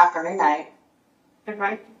after midnight.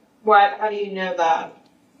 Okay. How do you know that?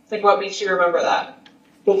 Like, what makes you remember that?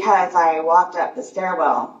 Because I walked up the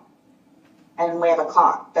stairwell and we have a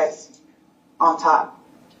clock that's on top.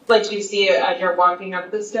 Like, do you see it as you're walking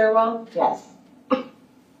up the stairwell? Yes.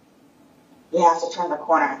 You have to turn the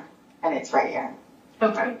corner and it's right here.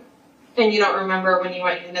 Okay. And you don't remember when you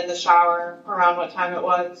went in the shower, around what time it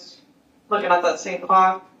was? Looking at that same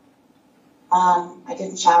clock? I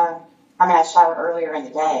didn't shower. I mean, I showered earlier in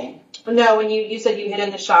the day. No, when you said you hid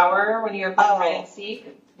in the shower when you were playing hide and seek?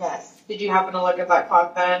 Yes. Did you happen to look at that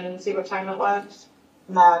clock then and see what time it was?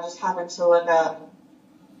 No, I just happened to look up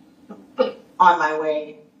on my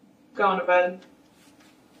way. Going to bed?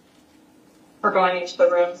 Or going into the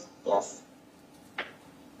room? Yes.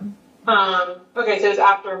 Okay, so it was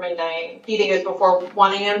after midnight. Do you think it was before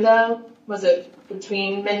 1 a.m. though? Was it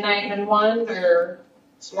between midnight and 1 or?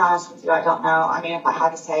 To be honest with you, I don't know. I mean, if I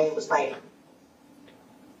had to say, it was like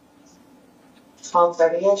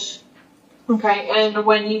 12:30-ish. Okay, and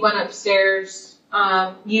when you went upstairs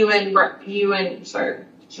you and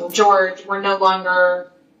George were no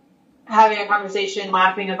longer having a conversation,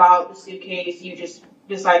 laughing about the suitcase. You just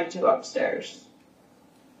decided to go upstairs.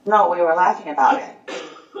 No, we were laughing about it.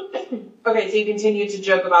 Okay, so you continued to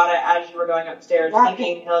joke about it as you were going upstairs,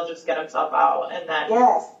 thinking he'll just get himself out, and then...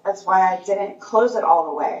 Yes, that's why I didn't close it all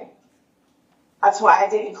the way. I'm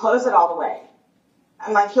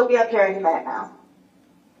like, he'll be up here any minute now.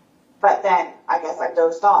 But then, I guess I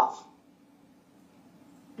dozed off.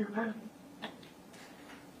 Okay.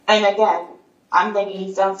 And again, I'm thinking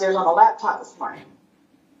he's downstairs on the laptop this morning.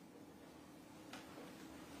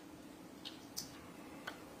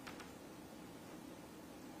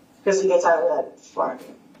 Because he gets out of bed before me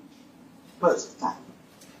most of the time.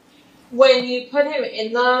 When you put him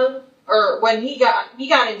in when he got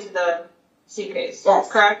into the suitcase,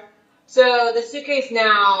 yes, correct? So the suitcase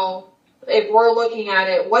now, if we're looking at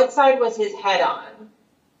it, what side was his head on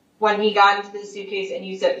when he got into the suitcase and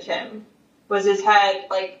you zipped him? Was his head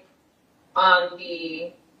like on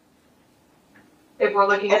the? If we're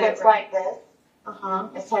looking at it, it's like this.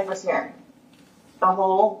 His head was here. The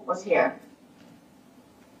hole was here.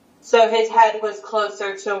 So his head was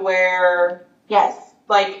closer to where... Yes.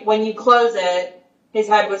 Like, when you close it, his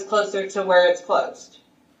head was closer to where it's closed.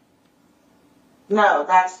 No,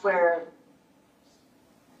 that's where...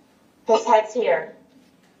 His head's here.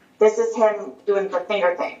 This is him doing the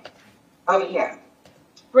finger thing. Over here.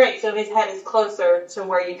 Right, so his head is closer to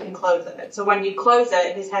where you can close it. So when you close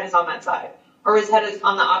it, his head is on that side. Or his head is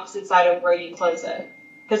on the opposite side of where you close it.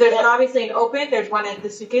 Because there's obviously an open, there's one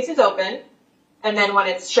the suitcase is open, and then when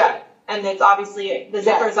it's shut. And it's obviously, the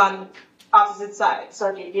zipper's on opposite sides.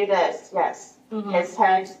 So if you do this, yes. Mm-hmm. His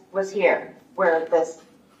head was here, where the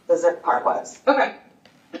zip part was. Okay.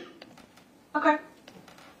 Okay.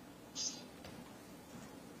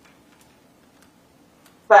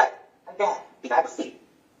 But, again, that's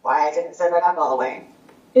why I didn't set it up all the way.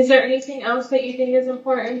 Is there anything else that you think is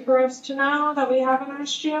important for us to know that we haven't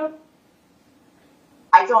asked you?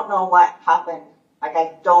 I don't know what happened. Like,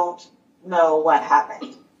 I don't know what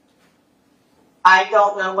happened. I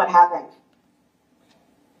don't know what happened.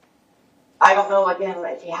 I don't know, again,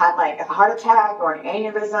 if he had, like, a heart attack or an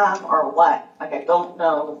aneurysm or what. Like, I don't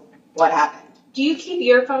know what happened. Do you keep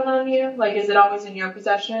your phone on you? Like, is it always in your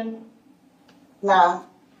possession? No.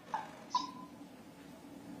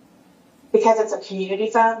 Because it's a community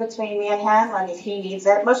phone between me and him. Like, if he needs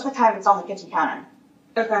it, most of the time it's on the kitchen counter.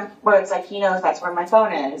 Okay. Where it's like, he knows that's where my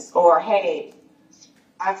phone is. Or, hey,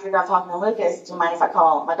 after you're done talking to Lucas, do you mind if I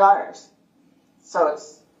call my daughters? So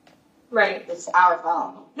it's... Right. It's our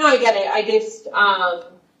phone. No, I get it. I just,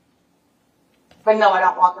 But no, I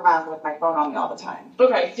don't walk around with my phone on me all the time.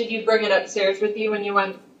 Okay. Did you bring it upstairs with you when you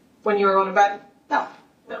were going to bed? No.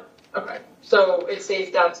 No. Okay. So it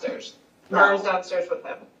stays downstairs. No. Or is downstairs with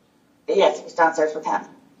him? Yes, it was downstairs with him.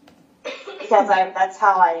 Because that's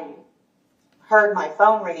how I heard my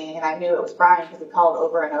phone ringing, and I knew it was Brian because he called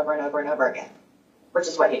over and over and over and over again, which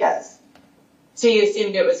is what he does. So you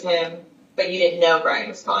assumed it was him, but you didn't know Brian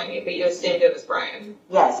was calling you, but you assumed it was Brian.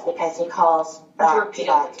 Yes, because he calls back to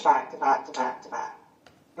back to back to back to back to back.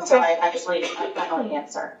 So I eventually finally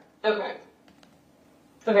answer. Okay.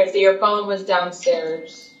 Okay, so your phone was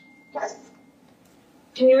downstairs. Yes.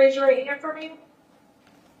 Can you raise your right hand for me?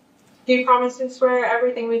 Do you promise and swear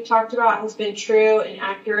everything we've talked about has been true and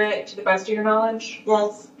accurate to the best of your knowledge?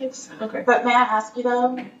 Yes. Yes. Okay. But may I ask you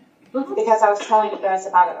though? Mm-hmm. Because I was telling you guys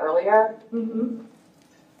about it earlier. Mm-hmm.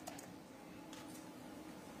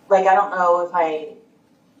 Like, I don't know if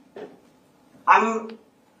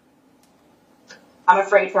I'm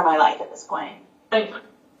afraid for my life at this point. But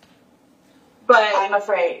I'm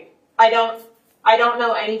afraid. I don't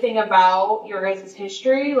know anything about your guys'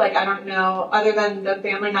 history. Like, I don't know, other than the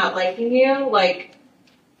family not liking you, like...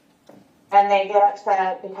 And they get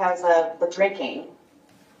upset because of the drinking.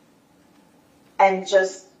 And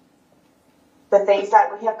just the things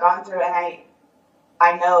that we have gone through. And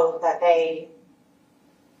I know that they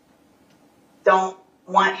don't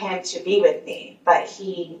want him to be with me. But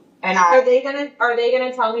he and I... Are they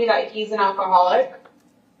gonna tell me that he's an alcoholic?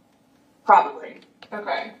 Probably.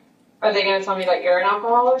 Okay. Are they going to tell me that you're an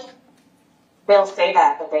alcoholic? They'll say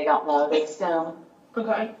that, but they don't know. They assume.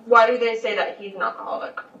 Okay. Why do they say that he's an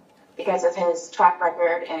alcoholic? Because of his track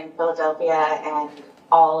record in Philadelphia and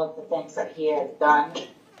all of the things that he has done.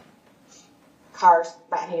 Cars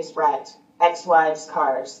that he's wrecked. Ex-wives'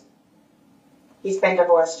 cars. He's been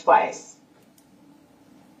divorced twice.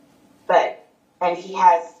 And he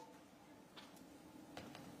has...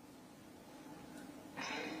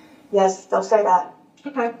 Yes, they'll say that.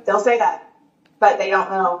 Okay. They'll say that, but they don't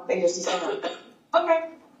know. They just assume it. Okay.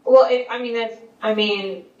 Well, if I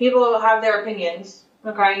mean, people have their opinions,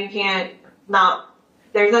 okay? You can't not,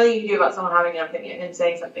 there's nothing you can do about someone having an opinion and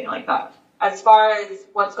saying something like that. As far as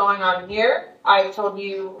what's going on here, I've told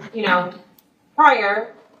you, you know,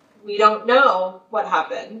 prior, we don't know what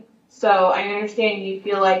happened. So I understand you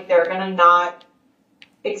feel like they're going to not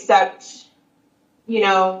accept, you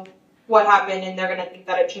know, what happened and they're going to think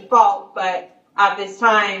that it's your fault. But at this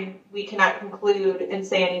time, we cannot conclude and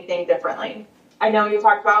say anything differently. I know you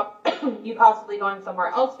talked about you possibly going somewhere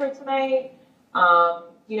else for tonight.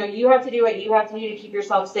 You know, you have to do what you have to do to keep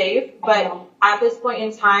yourself safe. But at this point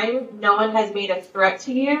in time, no one has made a threat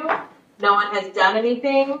to you. No one has done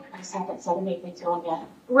anything. I haven't said anything to him yet.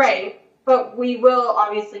 Right. But we will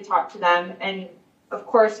obviously talk to them. And of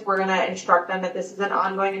course, we're going to instruct them that this is an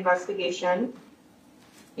ongoing investigation.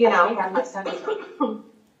 You know. My son.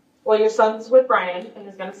 Well, your son's with Brian and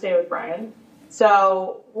is going to stay with Brian.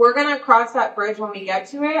 So we're going to cross that bridge when we get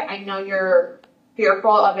to it. I know you're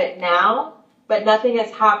fearful of it now, but nothing has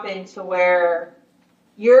happened to where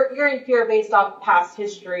you're in fear based off past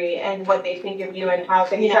history and what they think of you and how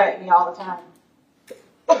They threaten me all the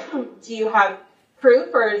time. Do you have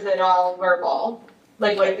proof or is it all verbal?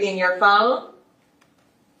 Like, would it be in your phone?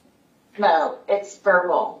 No, it's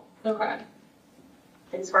verbal. Okay.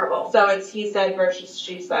 It's verbal. So it's he said versus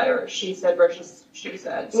she said, or she said versus she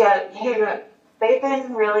said. So Yeah, they've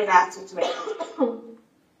been really nasty to me.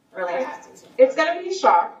 Really nasty to me. It's going to be a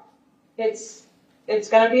shock. It's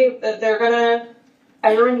going to be,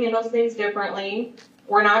 everyone handles things differently.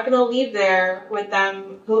 We're not going to leave there with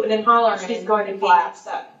them hooting and hollering. She's going to collapse.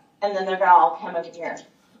 And then they're going to all come over here.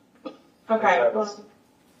 Okay. Well,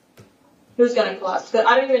 who's going to collapse?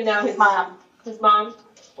 I don't even know his mom. His mom?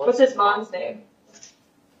 What's his mom's name?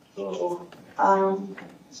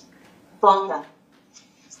 Blanca.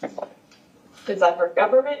 Is that her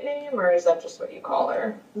government name or is that just what you call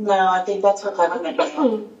her? No, I think that's her government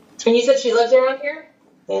name. And you said she lives around here?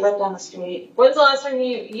 They live down the street. When's the last time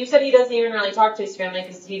you said he doesn't even really talk to his family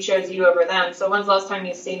because he chose you over them. So when's the last time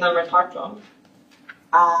you've seen them or talked to them?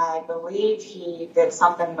 I believe he did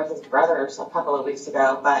something with his brothers a couple of weeks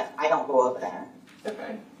ago, but I don't go over there.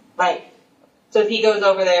 Okay. Like, so if he goes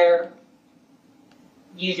over there,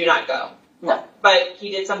 you do not go? No. But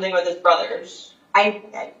he did something with his brothers?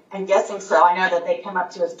 I'm guessing so. I know that they come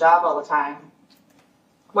up to his job all the time.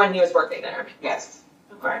 When he was working there? Yes.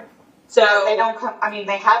 Okay. So they don't come, I mean,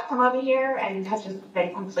 they have come over here and have just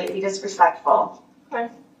been completely disrespectful. Okay.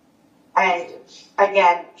 And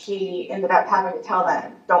again, he ended up having to tell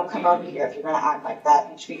them, don't come over here if you're going to act like that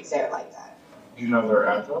and treat Sarah like that. Do you know their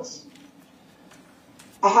address?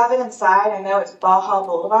 I have it inside. I know it's Baja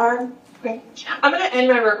Boulevard. Okay. I'm going to end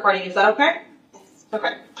my recording. Is that okay? Yes.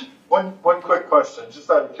 Okay. One quick question, just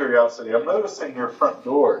out of curiosity. I'm noticing your front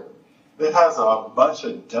door. It has a bunch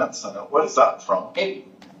of dents in it. What is that from?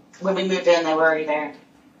 When we moved in, they were already there.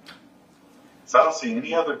 So I don't see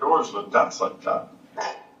any other doors with dents like that.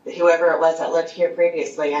 Whoever it was that lived here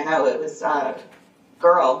previously, I know it was a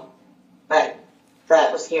girl, but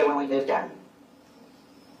that was here when we moved in.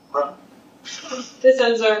 Right. This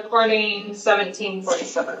ends our recording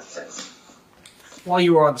 1747. While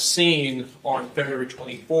you were on the scene on February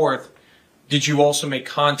 24th, did you also make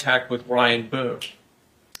contact with Ryan Boone?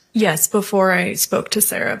 Yes, before I spoke to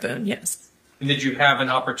Sarah Boone, yes. And did you have an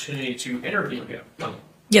opportunity to interview him?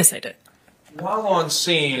 Yes, I did. While on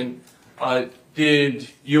scene, did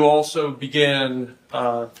you also begin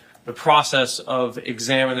the process of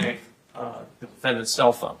examining the defendant's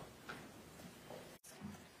cell phone?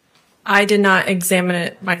 I did not examine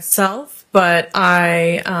it myself, but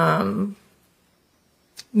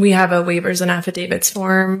we have a waivers and affidavits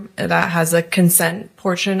form that has a consent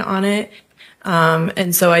portion on it.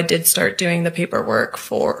 And so I did start doing the paperwork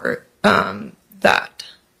for that.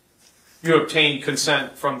 You obtained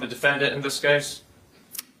consent from the defendant in this case?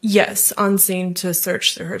 Yes, on scene to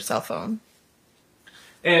search through her cell phone.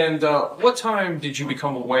 And what time did you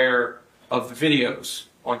become aware of the videos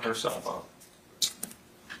on her cell phone?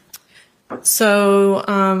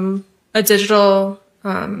 So a digital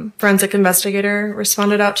forensic investigator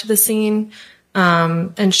responded out to the scene,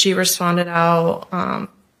 and she responded out a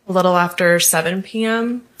little after 7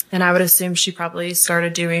 p.m. And I would assume she probably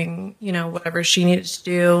started doing, whatever she needed to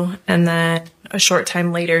do. And then a short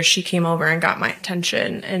time later, she came over and got my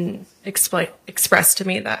attention and expressed to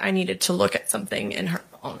me that I needed to look at something in her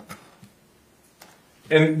phone.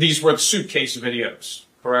 And these were the suitcase videos,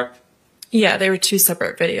 correct? Yeah, they were 2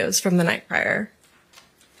 separate videos from the night prior.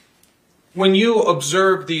 When you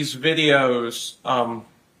observed these videos,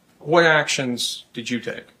 what actions did you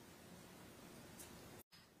take?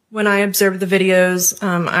 When I observed the videos,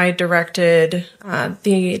 I directed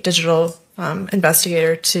the digital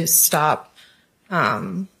investigator to stop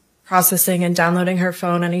processing and downloading her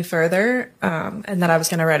phone any further, and that I was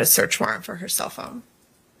going to write a search warrant for her cell phone.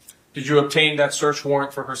 Did you obtain that search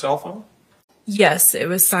warrant for her cell phone? Yes, it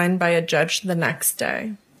was signed by a judge the next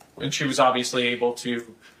day. And she was obviously able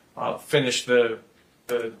to finish the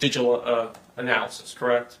digital analysis,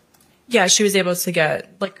 correct? Yeah, she was able to get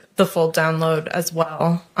like the full download as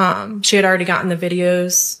well. She had already gotten the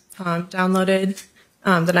videos downloaded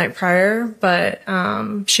the night prior, but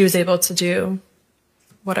she was able to do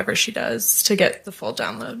whatever she does to get the full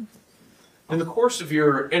download. In the course of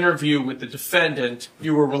your interview with the defendant,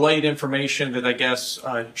 you were relayed information that I guess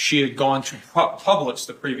she had gone to Publix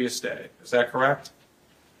the previous day. Is that correct?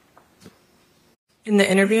 In the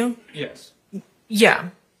interview? Yes. Yeah.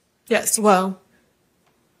 Yes. Well,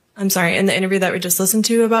 I'm sorry. In the interview that we just listened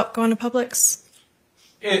to about going to Publix?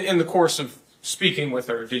 In the course of speaking with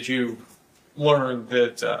her, did you learn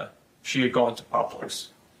that she had gone to Publix?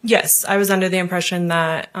 Yes. I was under the impression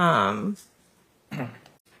that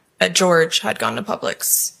George had gone to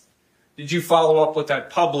Publix. Did you follow up with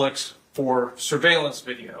that Publix for surveillance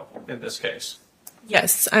video in this case?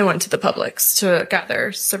 Yes. I went to the Publix to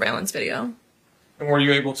gather surveillance video. And were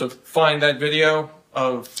you able to find that video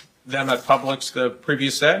of them at Publix the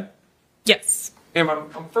previous day? Yes.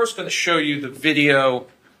 I'm first going to show you the video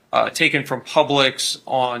taken from Publix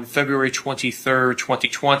on February 23rd,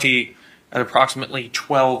 2020 at approximately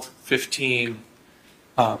 12:15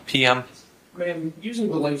 p.m. Ma'am, using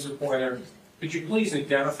the laser pointer, could you please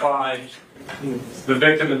identify the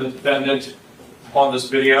victim and the defendant on this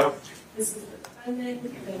video? This is the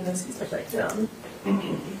defendant, and this is the victim.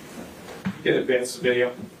 You can advance the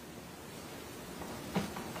video.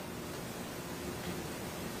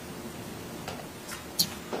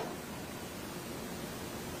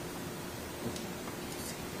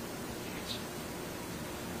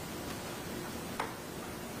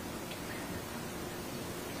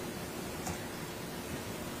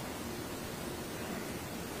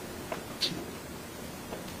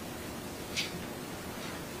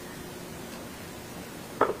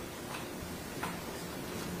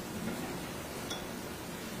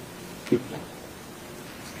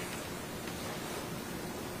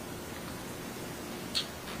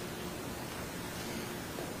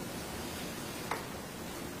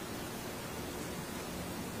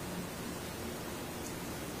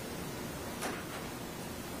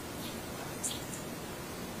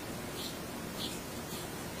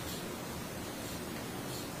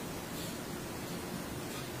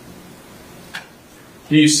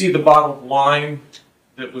 Do you see the bottle of wine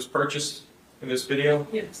that was purchased in this video?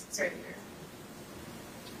 Yes, it's right here.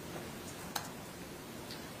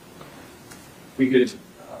 We could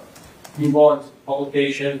move on to the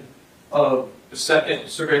publication of the second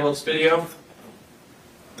surveillance video.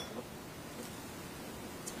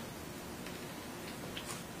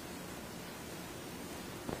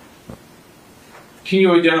 Can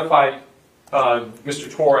you identify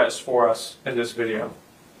Mr. Torres for us in this video?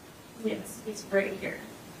 Yes, he's right here.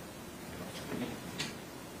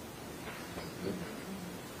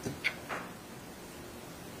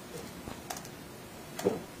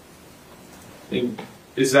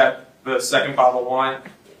 Is that the second bottle of wine?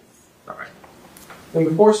 All right. In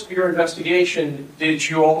the course of your investigation, did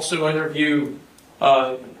you also interview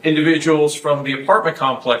individuals from the apartment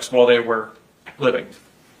complex while they were living?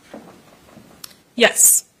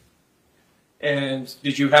 Yes. And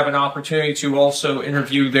did you have an opportunity to also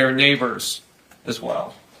interview their neighbors as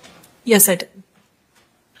well? Yes, I did.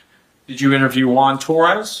 Did you interview Juan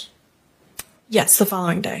Torres? Yes, the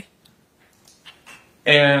following day.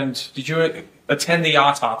 And did you attend the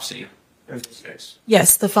autopsy in this case?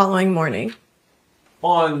 Yes, the following morning.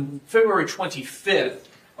 On February 25th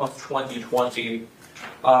of 2020,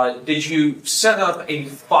 did you set up a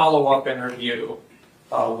follow-up interview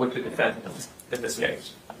with the defendant in this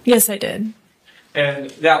case? Yes, I did. And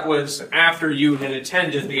that was after you had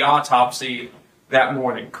attended the autopsy that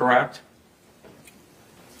morning, correct?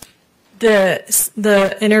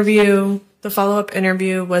 The interview, the follow-up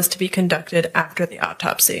interview was to be conducted after the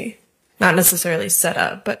autopsy. Not necessarily set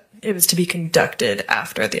up, but it was to be conducted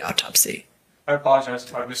after the autopsy. I apologize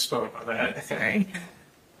if I misspoke on that. Sorry.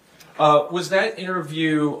 Was that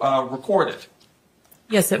interview recorded?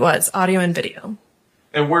 Yes, it was. Audio and video.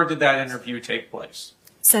 And where did that interview take place?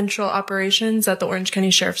 Central Operations at the Orange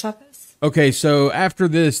County Sheriff's Office. Okay, so after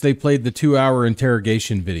this, they played the 2-hour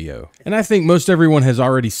interrogation video. And I think most everyone has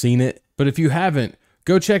already seen it, but if you haven't,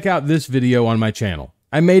 go check out this video on my channel.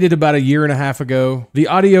 I made it about a year and a half ago. The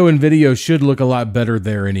audio and video should look a lot better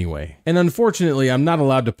there anyway. And unfortunately, I'm not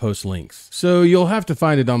allowed to post links, so you'll have to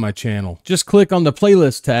find it on my channel. Just click on the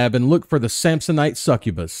playlist tab and look for the Samsonite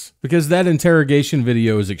Succubus, because that interrogation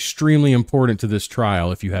video is extremely important to this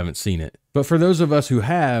trial if you haven't seen it. But for those of us who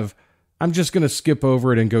have, I'm just going to skip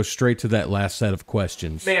over it and go straight to that last set of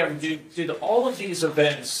questions. Ma'am, did all of these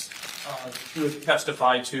events you have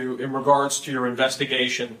testified to in regards to your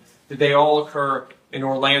investigation, did they all occur in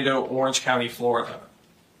Orlando, Orange County, Florida?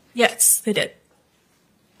 Yes, they did.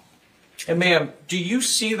 And ma'am, do you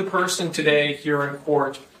see the person today here in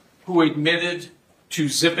court who admitted to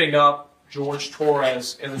zipping up George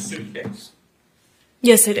Torres in a suitcase?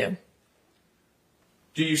 Yes, I do.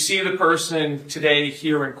 Do you see the person today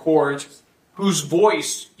here in court whose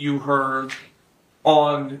voice you heard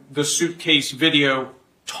on the suitcase video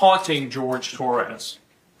taunting George Torres?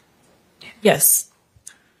 Yes.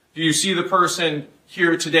 Do you see the person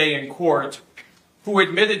here today in court who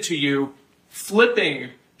admitted to you flipping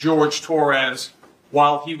George Torres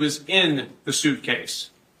while he was in the suitcase?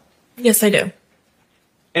 Yes, I do.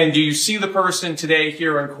 And do you see the person today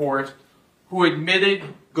here in court who admitted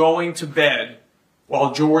going to bed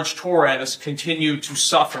while George Torres continued to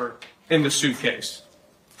suffer in the suitcase?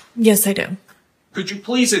 Yes, I do. Could you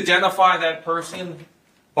please identify that person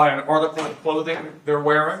by an article of clothing they're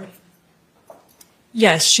wearing?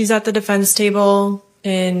 Yes, she's at the defense table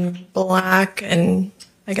in black and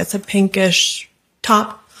I guess a pinkish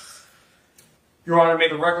top. Your Honor, may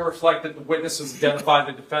the record reflect that the witnesses identified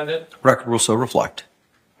the defendant? Record will so reflect.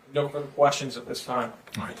 No further questions at this time.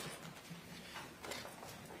 All right.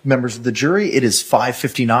 Members of the jury, it is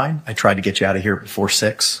 5:59. I tried to get you out of here before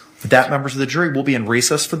 6. With that, members of the jury, we'll be in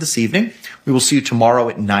recess for this evening. We will see you tomorrow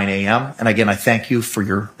at 9 a.m. And again, I thank you for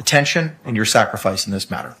your attention and your sacrifice in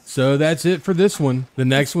this matter. So that's it for this one. The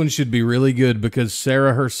next one should be really good because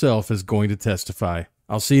Sarah herself is going to testify.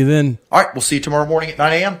 I'll see you then. All right, we'll see you tomorrow morning at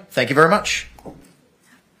 9 a.m. Thank you very much.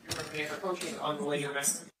 You're approaching unrelated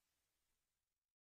events.